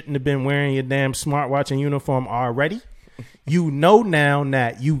you shouldn't have been wearing your damn smartwatch and uniform already, you know now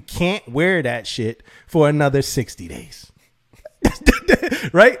that you can't wear that shit for another 60 days.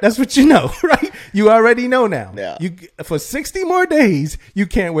 Right? That's what you know, right? You already know now. Yeah. You for 60 more days, you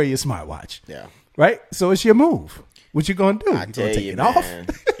can't wear your smartwatch. Yeah. Right? So it's your move. What you gonna do? I You tell gonna take you, it man. off?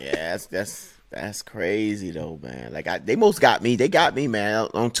 Yeah, that's crazy though, man. Like they most got me. They got me, man.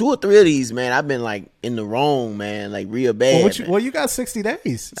 On 2 or 3 of these, man, I've been like in the wrong, man. Like real bad. Well, you got 60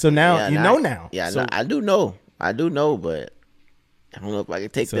 days. So now Yeah, you know now. Yeah, So, I do know. I do know, but I don't know if I can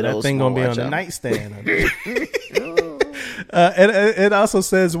take so that that old thing gonna be on smartwatch the out. nightstand. And it also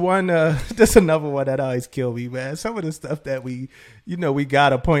says one. That's another one that always kill me, man. Some of the stuff that we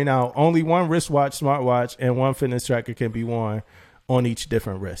gotta point out. Only one wristwatch, smartwatch, and one fitness tracker can be worn on each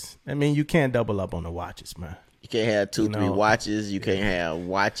different wrist. I mean, you can't double up on the watches, man. You can't have 2, 3 know. watches. You can't have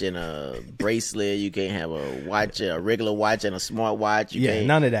watch and a bracelet. You can't have a watch, a regular watch and a smart watch. You can't,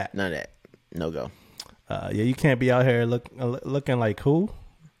 none of that. None of that. No go. You can't be out here looking like who?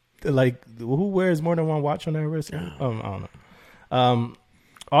 Like who wears more than one watch on their wrist? I don't know.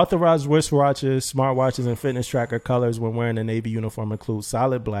 Authorized wristwatches, smartwatches, and fitness tracker colors when wearing a Navy uniform include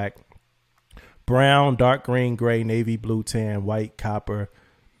solid black, brown, dark green, gray, navy blue, tan, white, copper,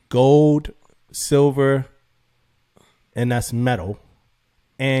 gold, silver, and that's metal,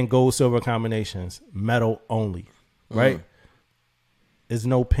 and gold silver combinations, metal only, right? There's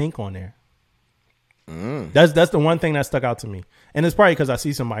no pink on there. That's the one thing that stuck out to me, and it's probably because I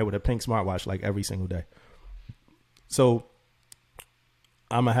see somebody with a pink smartwatch like every single day. So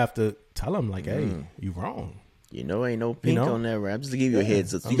I'm gonna have to tell them like, "Hey, you wrong." You know, ain't no pink on that, right? I'm just to give you a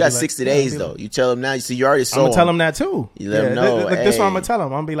heads up. I'm You got be like- 60 yeah, days be though. like- You tell them now. You see, you already I'm saw. gonna tell them that too. You let them know, This is what I'm hey. gonna tell them.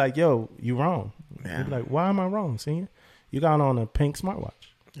 I'm gonna be like, "Yo, you wrong." Yeah. They'll be like, "Why am I wrong, senior? You got on a pink smartwatch."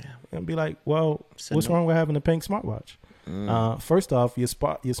 Yeah. And be like, "Well, Said what's no. wrong with having a pink smartwatch?" First off, your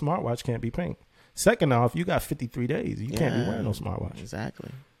smartwatch can't be pink. Second off, you got 53 days. You can't be wearing no smartwatch. Exactly.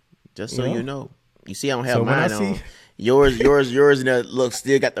 Just so You know? you know. You see, I don't have So when I mine on. see- Yours, and that look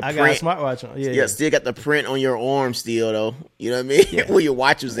still got the I got a print. smartwatch on. Yeah, still got the print on your arm still though. You know what I mean? Where your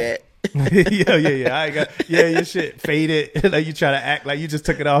watch was at. yeah. I got your shit faded. Like you try to act like you just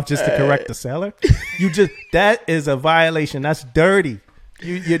took it off just to correct the seller. That is a violation. That's dirty.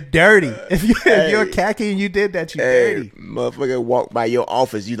 You're dirty. If you're khaki and you did that, you're Hey, dirty. motherfucker walk by your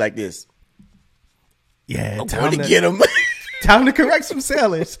office, you like this. Yeah, I'm going to get him. time to correct some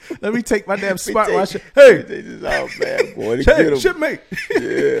sellers. Let me take my damn smartwatch. Take Hey, this off, man. Going to get hey, him. shipmate.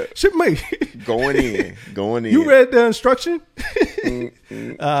 Yeah. Shipmate. Going in. You read the instruction?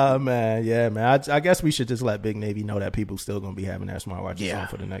 Man, yeah, man. I guess we should just let Big Navy know that people still gonna be having their smartwatches on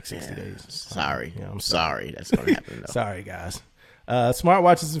for the next 60 days. Sorry. Yeah, I'm sorry. That's going to happen, though. Sorry, guys.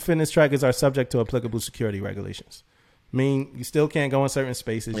 Smartwatches and fitness trackers are subject to applicable security regulations. I mean, you still can't go in certain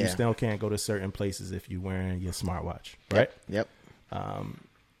spaces. You Yeah. still can't go to certain places if you're wearing your smartwatch, right? Yep.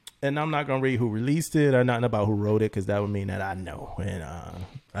 And I'm not gonna read who released it or nothing about who wrote it because that would mean that I know. And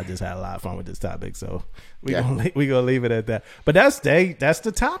I just had a lot of fun with this topic, so we gonna leave it at that. But that's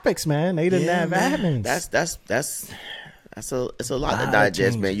the topics, man. They didn't have admins. It's a lot to Wow,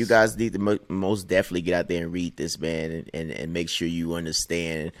 digest, man. changes. You guys need to most definitely get out there and read this, man, and make sure you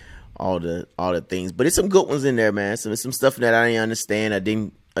understand all the things. But it's some good ones in there, man. Some stuff that I didn't understand. I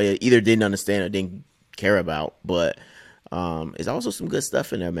either didn't understand or didn't care about. But it's also some good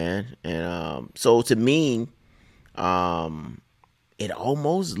stuff in there, man. And so to me, it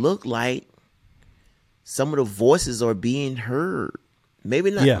almost looked like some of the voices are being heard.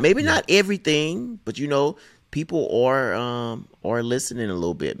 Maybe not. Yeah. Maybe not everything, but people are listening a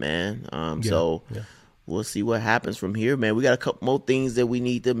little bit, man. So we'll see what happens from here, man. We got a couple more things that we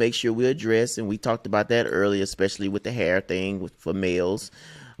need to make sure we address, and we talked about that earlier, especially with the hair thing for males.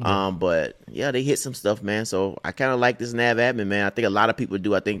 But yeah, they hit some stuff, man. So I kind of like this Nav admin, man. I think a lot of people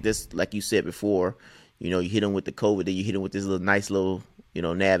do. I think this, like you said before, you hit them with the COVID, then you hit them with this nice little,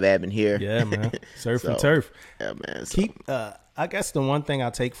 Nav admin here. Yeah, man. Surf and turf. Yeah, man. So. Keep. I guess the one thing I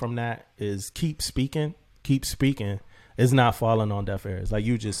take from that is keep speaking. Keep speaking. Is not falling on deaf ears, like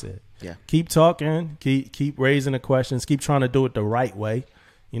you just said. Yeah. Keep talking. Keep raising the questions. Keep trying to do it the right way.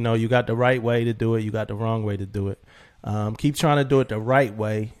 You got the right way to do it. You got the wrong way to do it. Keep trying to do it the right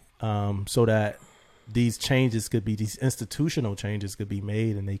way, so that these institutional changes could be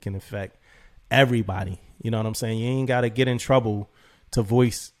made, and they can affect everybody. You know what I'm saying? You ain't got to get in trouble to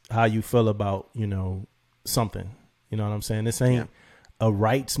voice how you feel about, something. You know what I'm saying? This ain't a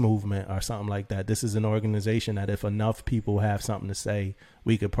rights movement or something like that. This is an organization that if enough people have something to say,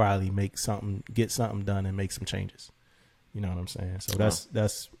 we could probably get something done and make some changes. You know what I'm saying? So that's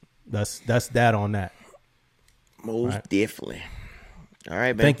that on that. Most definitely. All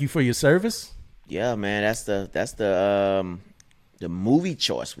right, man. Thank you for your service. Yeah, man. That's the movie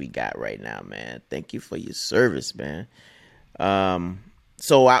choice we got right now, man. Thank you for your service, man.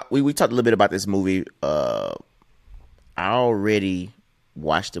 So we talked a little bit about this movie. I already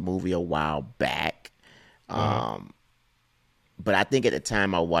watched the movie a while back, but I think at the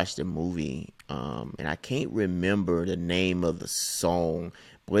time I watched the movie, and I can't remember the name of the song,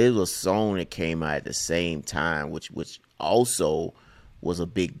 but it was a song that came out at the same time, which also was a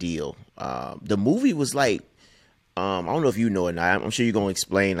big deal. The movie was like, I don't know if you know it now. I'm sure you're gonna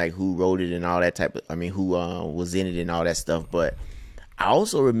explain like who wrote it and all that who was in it and all that stuff. But I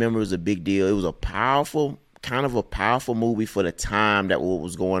also remember it was a big deal. It was a powerful movie for the time that what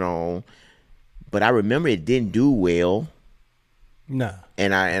was going on. But I remember it didn't do well. Nah.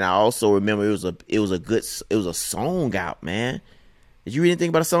 And I also remember it was a song out, man. Did you read anything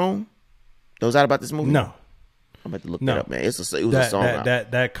about a song that was out about this movie? No. I'm about to look that up, man. It was a song out.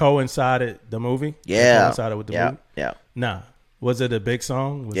 That coincided the movie? Yeah. That coincided with the movie? Yeah. Nah. Was it a big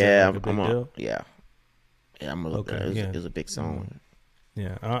song? Was yeah, it like a big deal? Yeah. Yeah, I'm gonna look at it. It was a big song.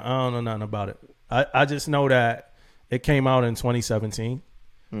 Yeah, I don't know nothing about it. I just know that it came out in 2017.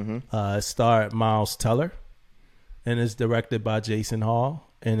 It starred Miles Teller, and it's directed by Jason Hall,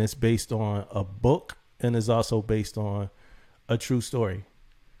 and it's based on a book, and it's also based on a true story.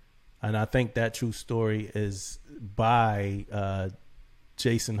 And I think that true story is by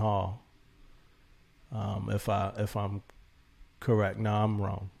Jason Hall. If I'm correct, no, I'm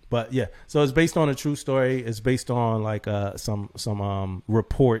wrong. But yeah, so it's based on a true story. It's based on like some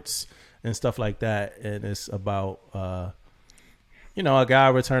reports and stuff like that, and it's about a guy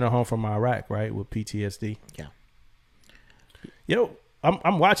returning home from Iraq, right, with PTSD. Yeah. Yo,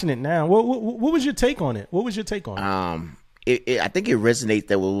 I'm watching it now. What was your take on it? What was your take on it? I think it resonates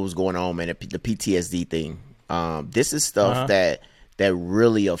that what was going on, man. The PTSD thing. This is stuff that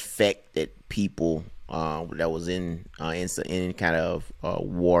really affected people that was in kind of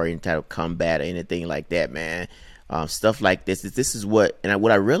war, in kind of combat or anything like that, man. Stuff like this. This is what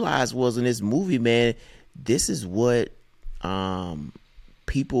I realized was in this movie, man. This is what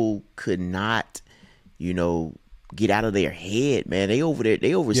people could not, get out of their head, man. They over there,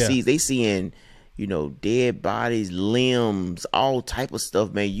 they overseas, they seeing, dead bodies, limbs, all type of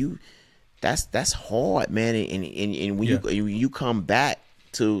stuff, man. That's hard, man. And when you come back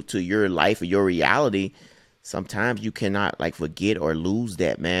to your life or your reality, sometimes you cannot like forget or lose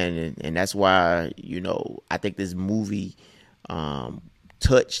that, man. And that's why, I think this movie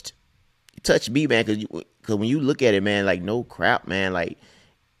touched me, man, because when you look at it, man, like no crap, man, like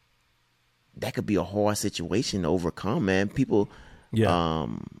that could be a hard situation to overcome, man. People was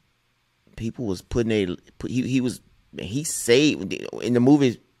he saved in the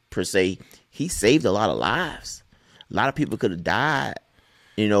movie per se. He saved a lot of lives. A lot of people could have died,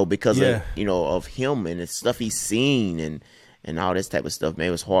 because of of him and the stuff he's seen and all this type of stuff. Man,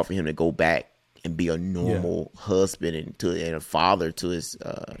 it was hard for him to go back and be a normal husband and a father to his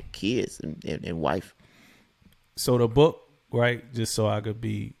kids and wife. So the book, right? Just so I could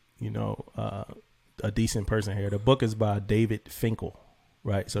be, a decent person here. The book is by David Finkel,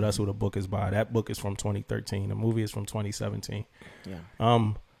 right? So that's who the book is by. That book is from 2013. The movie is from 2017. Yeah.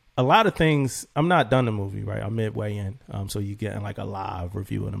 A lot of things. I'm not done the movie, right? I'm midway in. So you're getting like a live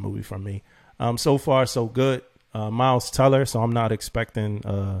review of the movie from me. So far, so good. Miles Teller. So I'm not expecting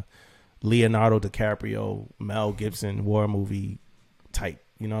Leonardo DiCaprio, Mel Gibson war movie type.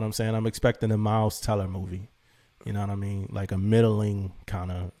 You know what I'm saying? I'm expecting a Miles Teller movie. You know what I mean? Like a middling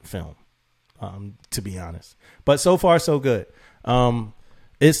kind of film. to be honest. But so far, so good.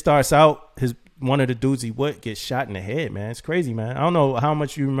 It starts out, one of the dudes he would get shot in the head, man. It's crazy, man. I don't know how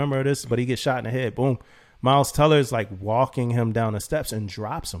much you remember this, but he gets shot in the head. Boom. Miles Teller's like walking him down the steps and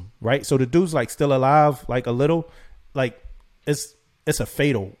drops him, right? So the dude's like still alive, like a little, like it's a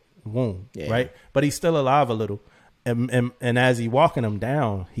fatal wound, right? But he's still alive a little. And as he walking him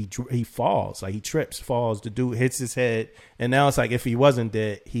down, he falls, like he trips, falls. The dude hits his head, and now it's like if he wasn't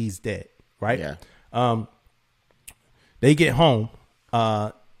dead, he's dead, right? Yeah. They get home.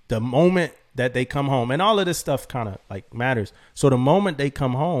 The moment that they come home, and all of this stuff kind of like matters. So the moment they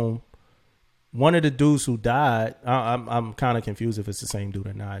come home, one of the dudes who died, I'm kind of confused if it's the same dude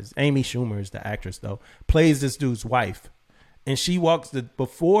or not. Amy Schumer is the actress though, plays this dude's wife, and she walks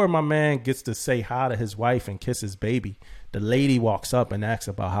before my man gets to say hi to his wife and kiss his baby. The lady walks up and asks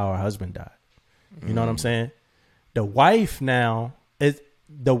about how her husband died. You know what I'm saying? The wife now is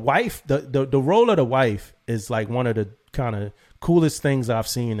the wife. The role of the wife is like one of the kind of coolest things I've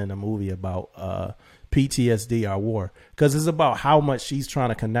seen in a movie about PTSD or war, because it's about how much she's trying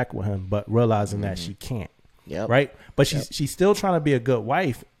to connect with him but realizing that she can't. Right? But she's still trying to be a good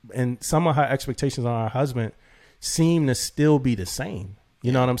wife, and some of her expectations on her husband seem to still be the same.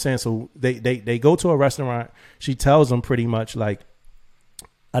 You know what I'm saying? So they go to a restaurant. She tells them pretty much like,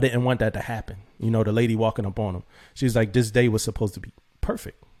 I didn't want that to happen. You know, the lady walking up on him, she's like, this day was supposed to be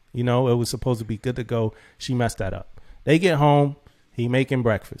perfect. You know, it was supposed to be good to go. She messed that up. They get home, he making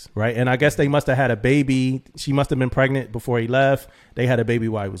breakfast, right? And I guess they must have had a baby. She must have been pregnant before he left. They had a baby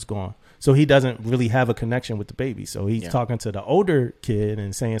while he was gone. So he doesn't really have a connection with the baby. So he's talking to the older kid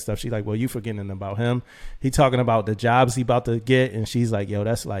and saying stuff. She's like, well, you forgetting about him. He talking about the jobs he about to get. And she's like, yo,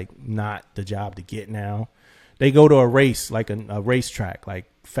 that's like not the job to get now. They go to a race, like a racetrack, like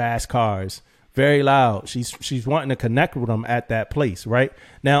fast cars, very loud. She's wanting to connect with him at that place, right?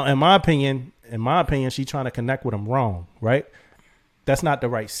 Now, in my opinion, she's trying to connect with him wrong, right? That's not the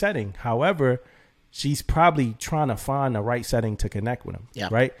right setting. However, she's probably trying to find the right setting to connect with him,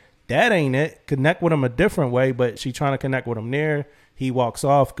 right? That ain't it. Connect with him a different way, but she's trying to connect with him there. He walks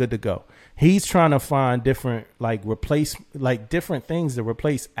off, good to go. He's trying to find different, different things to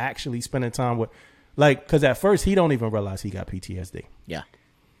replace actually spending time with, because at first he don't even realize he got PTSD. Yeah.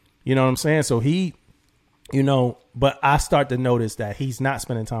 You know what I'm saying? So but I start to notice that he's not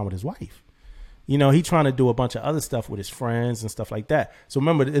spending time with his wife. You know, he trying to do a bunch of other stuff with his friends and stuff like that. So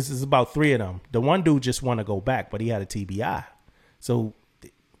remember, this is about three of them. The one dude just want to go back, but he had a TBI. So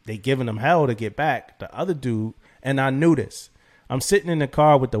they giving him hell to get back. The other dude, and I knew this. I'm sitting in the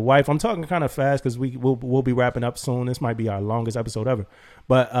car with the wife. I'm talking kind of fast because we'll be wrapping up soon. This might be our longest episode ever.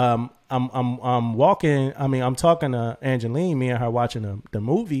 But I'm walking. I mean, I'm talking to Angeline. Me and her watching the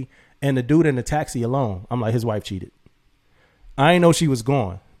movie, and the dude in the taxi alone. I'm like, his wife cheated. I didn't know she was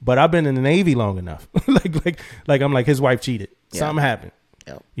gone. But I've been in the Navy long enough. like I'm like, his wife cheated. Something happened.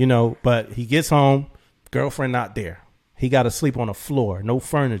 Yep. You know, but he gets home, girlfriend not there. He got to sleep on the floor, no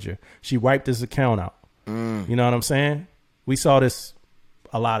furniture. She wiped his account out. You know what I'm saying? We saw this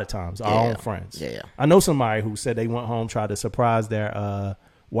a lot of times, our own friends. Yeah. I know somebody who said they went home, tried to surprise their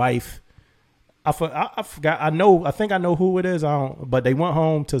wife. I forgot. I think I know who it is. But they went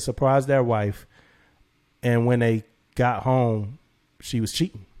home to surprise their wife. And when they got home, she was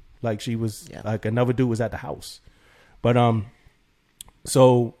cheating. Like she was like another dude was at the house. But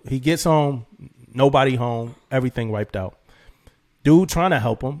so he gets home, nobody home, everything wiped out. Dude trying to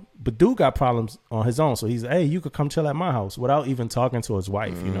help him, but dude got problems on his own. So he's like, hey, you could come chill at my house without even talking to his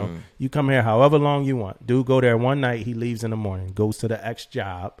wife. You know, you come here however long you want. Dude go there one night, he leaves in the morning, goes to the ex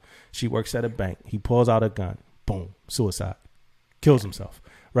job. She works at a bank. He pulls out a gun. Boom, suicide. Kills himself.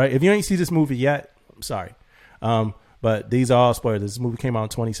 Right? If you ain't see this movie yet, I'm sorry. But these are all spoilers. This movie came out in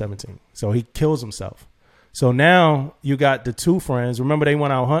 2017. So he kills himself. So now you got the two friends. Remember they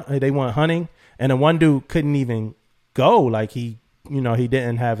went out they went hunting, and the one dude couldn't even go. Like he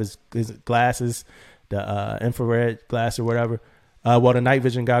didn't have his glasses, the infrared glass or whatever. The night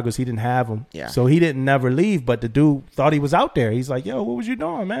vision goggles, he didn't have them. Yeah. So he didn't never leave, but the dude thought he was out there. He's like, yo, what was you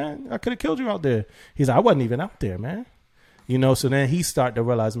doing, man? I could have killed you out there. He's like, I wasn't even out there, man. You know, so then he started to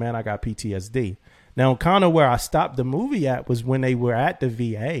realize, man, I got PTSD. Now, kind of where I stopped the movie at was when they were at the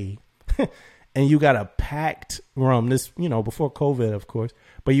VA and you got a packed room, before COVID, of course,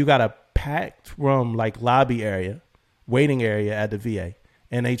 but you got a packed room, like lobby area, waiting area at the VA,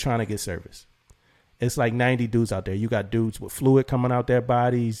 and they trying to get service. It's like 90 dudes out there. You got dudes with fluid coming out their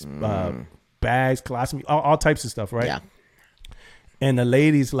bodies, bags, colostomy, all types of stuff, right? Yeah. And the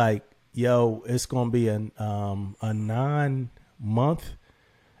lady's like, yo, it's going to be a 9-month.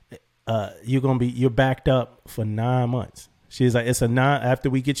 You're backed up for 9 months. She's like, it's a non, after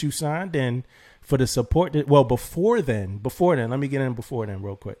we get you signed in for the support. Well, before then, let me get in before then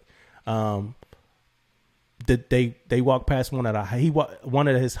real quick. They walked past one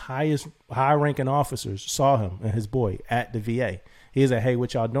of his high ranking officers saw him and his boy at the VA. He was like, hey,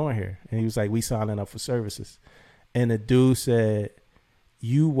 what y'all doing here? And he was like, we signing up for services. And the dude said,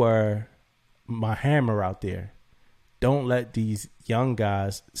 you were my hammer out there. Don't let these young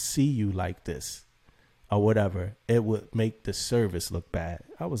guys see you like this or whatever. It would make the service look bad.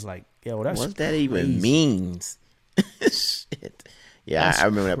 I was like, yo, that's what that crazy. even means. Shit. Yeah, That's I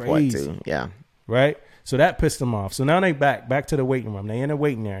remember crazy. that part too. Yeah. Right? So that pissed them off. So now they back to the waiting room. They in the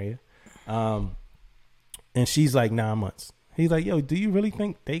waiting area. And she's like 9 months. He's like, yo, do you really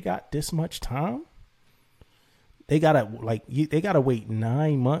think they got this much time? They gotta wait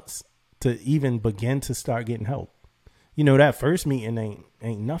 9 months to even begin to start getting help. You know, that first meeting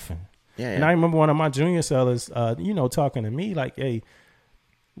ain't nothing. Yeah. And I remember one of my junior sellers, talking to me like, hey,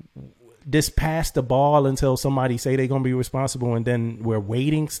 just pass the ball until somebody say they're going to be responsible and then we're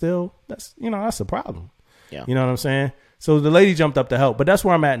waiting still. That's a problem. Yeah. You know what I'm saying? So the lady jumped up to help, but that's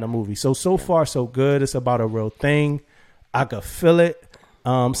where I'm at in the movie. So far, so good. It's about a real thing. I could feel it.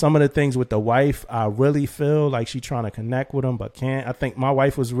 Some of the things with the wife, I really feel like she trying to connect with him, but can't. I think my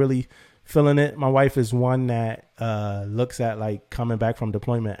wife was really feeling it. My wife is one that looks at like coming back from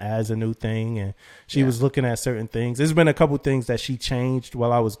deployment as a new thing, and she was looking at certain things. There's been a couple things that she changed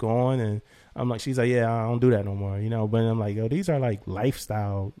while I was gone, and I'm like, she's like, yeah, I don't do that no more, But I'm like, yo, these are like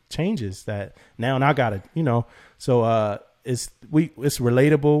lifestyle changes that now, and I gotta, So it's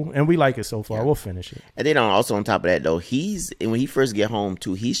relatable, and we like it so far. Yeah. We'll finish it. And then also on top of that though, when he first get home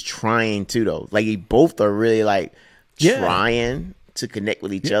too, he's trying to though. Like they both are really like trying to connect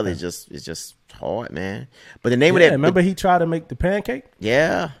with each other. It's just hard, man. But the name of that, remember he tried to make the pancake?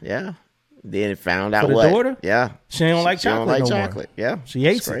 Yeah. Then found out For the what? daughter? Yeah, She don't like chocolate. She don't like no chocolate. More. Yeah, she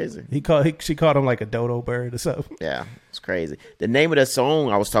hates crazy. it. She called him like a dodo bird or something. Yeah, it's crazy. The name of the song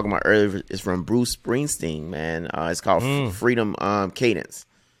I was talking about earlier is from Bruce Springsteen. Man, it's called Freedom Cadence.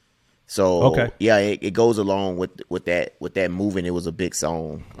 So it goes along with that movement. It was a big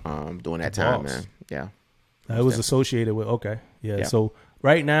song during that time, man. Yeah, it was associated with yeah. So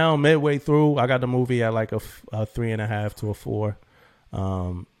right now, midway through, I got the movie at like a 3.5 to a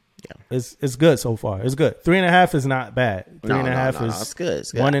 4. It's good so far. It's good. 3.5 is not bad. 3.5 is it's good.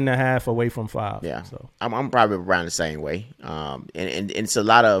 It's good. 1.5 away from 5. Yeah, so I'm probably around the same way. And it's a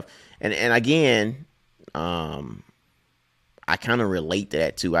lot of and again, I kind of relate to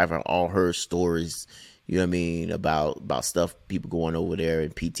that too. I've all heard stories, you know what I mean, about stuff, people going over there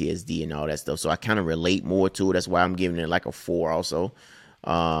and PTSD and all that stuff. So I kind of relate more to it. That's why I'm giving it like a 4 also.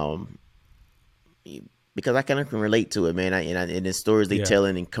 Because I kind of can relate to it, man. And the stories they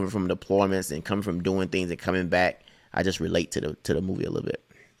telling and coming from deployments and coming from doing things and coming back, I just relate to the movie a little bit.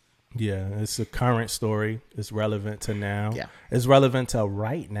 Yeah, it's a current story. It's relevant to now. Yeah. It's relevant to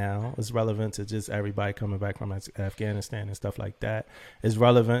right now. It's relevant to just everybody coming back from Afghanistan and stuff like that. It's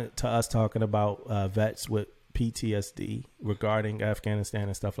relevant to us talking about vets with PTSD regarding Afghanistan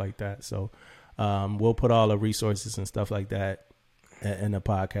and stuff like that. So we'll put all the resources and stuff like that in the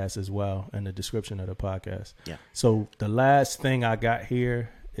podcast as well, in the description of the podcast. Yeah. So the last thing I got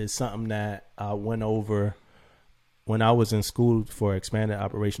here is something that I went over when I was in school for expanded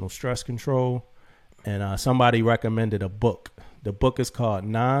operational stress control, and somebody recommended a book. The book is called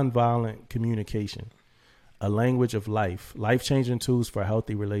Nonviolent Communication, A Language of Life, Life-Changing Tools for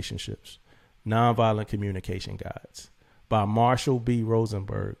Healthy Relationships, Nonviolent Communication Guides by Marshall B.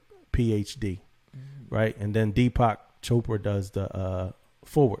 Rosenberg, PhD, right? And then Deepak Chopra does the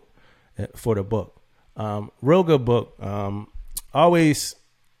forward for the book. Real good book. Always,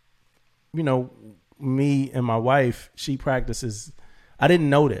 me and my wife, she practices. I didn't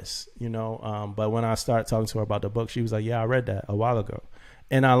know this, but when I started talking to her about the book, she was like, yeah, I read that a while ago.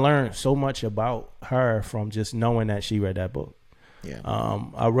 And I learned so much about her from just knowing that she read that book. Yeah.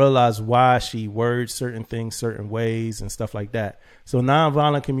 I realized why she words certain things certain ways and stuff like that. So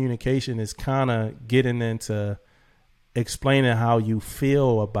nonviolent communication is kind of getting into explaining how you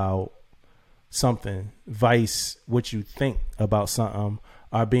feel about something, vice what you think about something,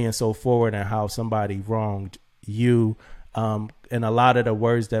 are being so forward and how somebody wronged you. And a lot of the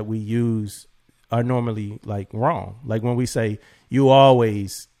words that we use are normally like wrong. Like when we say you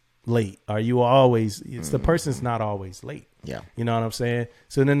always late, or you always, it's the person's not always late. Yeah. You know what I'm saying?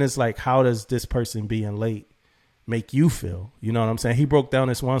 So then it's like, how does this person being late make you feel? You know what I'm saying? He broke down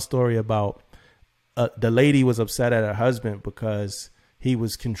this one story about the lady was upset at her husband because he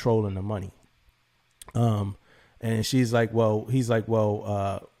was controlling the money. And she's like, well, he's like,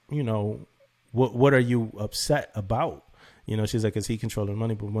 well, what are you upset about? You know, she's like, is he controlling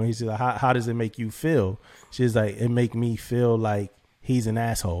money? But when he's like, how does it make you feel? She's like, it make me feel like he's an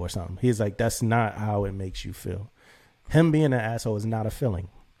asshole or something. He's like, that's not how it makes you feel. Him being an asshole is not a feeling.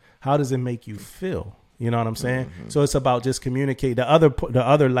 How does it make you feel? You know what I'm saying? Mm-hmm. So it's about just communicate. The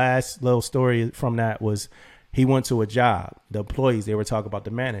other last little story from that was he went to a job. The employees, they were talking about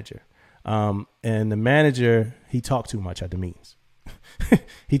the manager. And the manager, he talked too much at the meetings.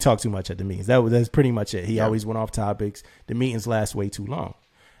 He talked too much at the meetings. That's pretty much it. He always went off topics. The meetings last way too long.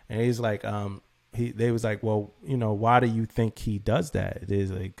 And he's like, they was like, well, you know, why do you think he does that? It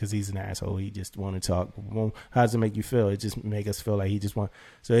is like, because he's an asshole. He just want to talk. Well, how does it make you feel? It just make us feel like he just want.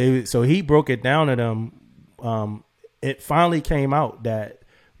 So he broke it down to them. It finally came out that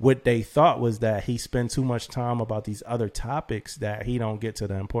what they thought was that he spent too much time about these other topics that he don't get to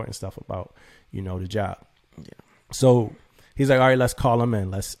the important stuff about, you know, the job. Yeah. So he's like, all right, let's call him in.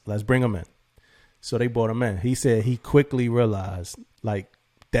 Let's bring him in. So they brought him in. He said he quickly realized like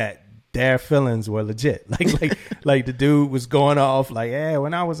that their feelings were legit. Like the dude was going off like, yeah,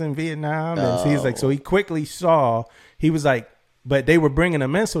 when I was in Vietnam. And he's like, so he quickly saw, he was like, but they were bringing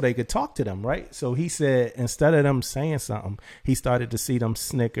them in so they could talk to them, right? So he said, instead of them saying something, he started to see them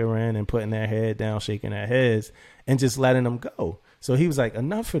snickering and putting their head down, shaking their heads, and just letting them go. So he was like,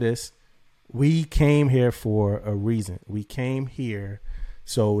 enough of this. We came here for a reason. We came here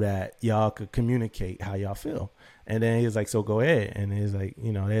so that y'all could communicate how y'all feel. And then he was like, so go ahead. And he's like,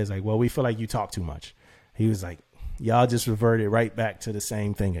 you know, there's like, well, we feel like you talk too much. He was like, y'all just reverted right back to the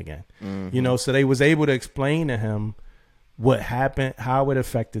same thing again. Mm-hmm. You know, so they was able to explain to him what happened, how it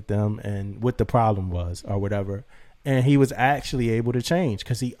affected them, and what the problem was or whatever. And he was actually able to change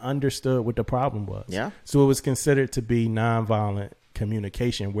because he understood what the problem was. Yeah. So it was considered to be nonviolent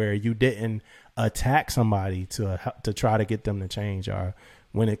communication where you didn't attack somebody to try to get them to change or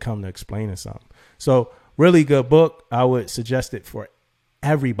when it come to explaining something. So really good book. I would suggest it for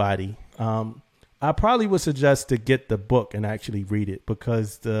everybody. I probably would suggest to get the book and actually read it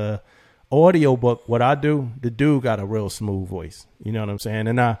because the audio book, what I do, the dude got a real smooth voice. You know what I'm saying?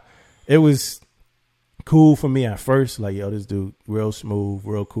 And it was cool for me at first. Like, yo, this dude, real smooth,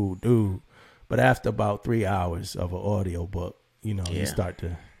 real cool dude. But after about 3 hours of an audio book, you know, you start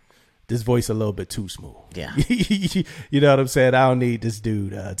to, this voice a little bit too smooth. Yeah. You know what I'm saying? I don't need this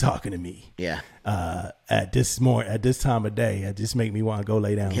dude talking to me. Yeah. At this time of day, it just make me want to go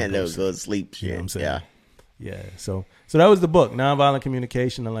lay down. Yeah, go to sleep. You know what I'm saying? Yeah. Yeah. So that was the book, Nonviolent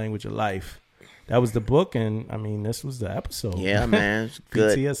Communication, The Language of Life. That was the book, and I mean, this was the episode. Yeah, man.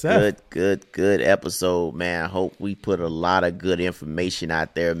 Good episode, man. I hope we put a lot of good information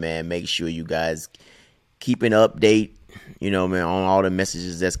out there, man. Make sure you guys keep an update, you know, man, on all the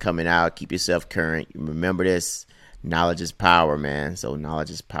messages that's coming out. Keep yourself current. Remember this, knowledge is power, man. So knowledge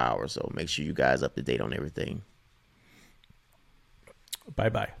is power. So make sure you guys up to date on everything.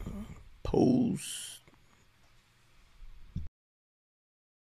 Bye-bye. Post.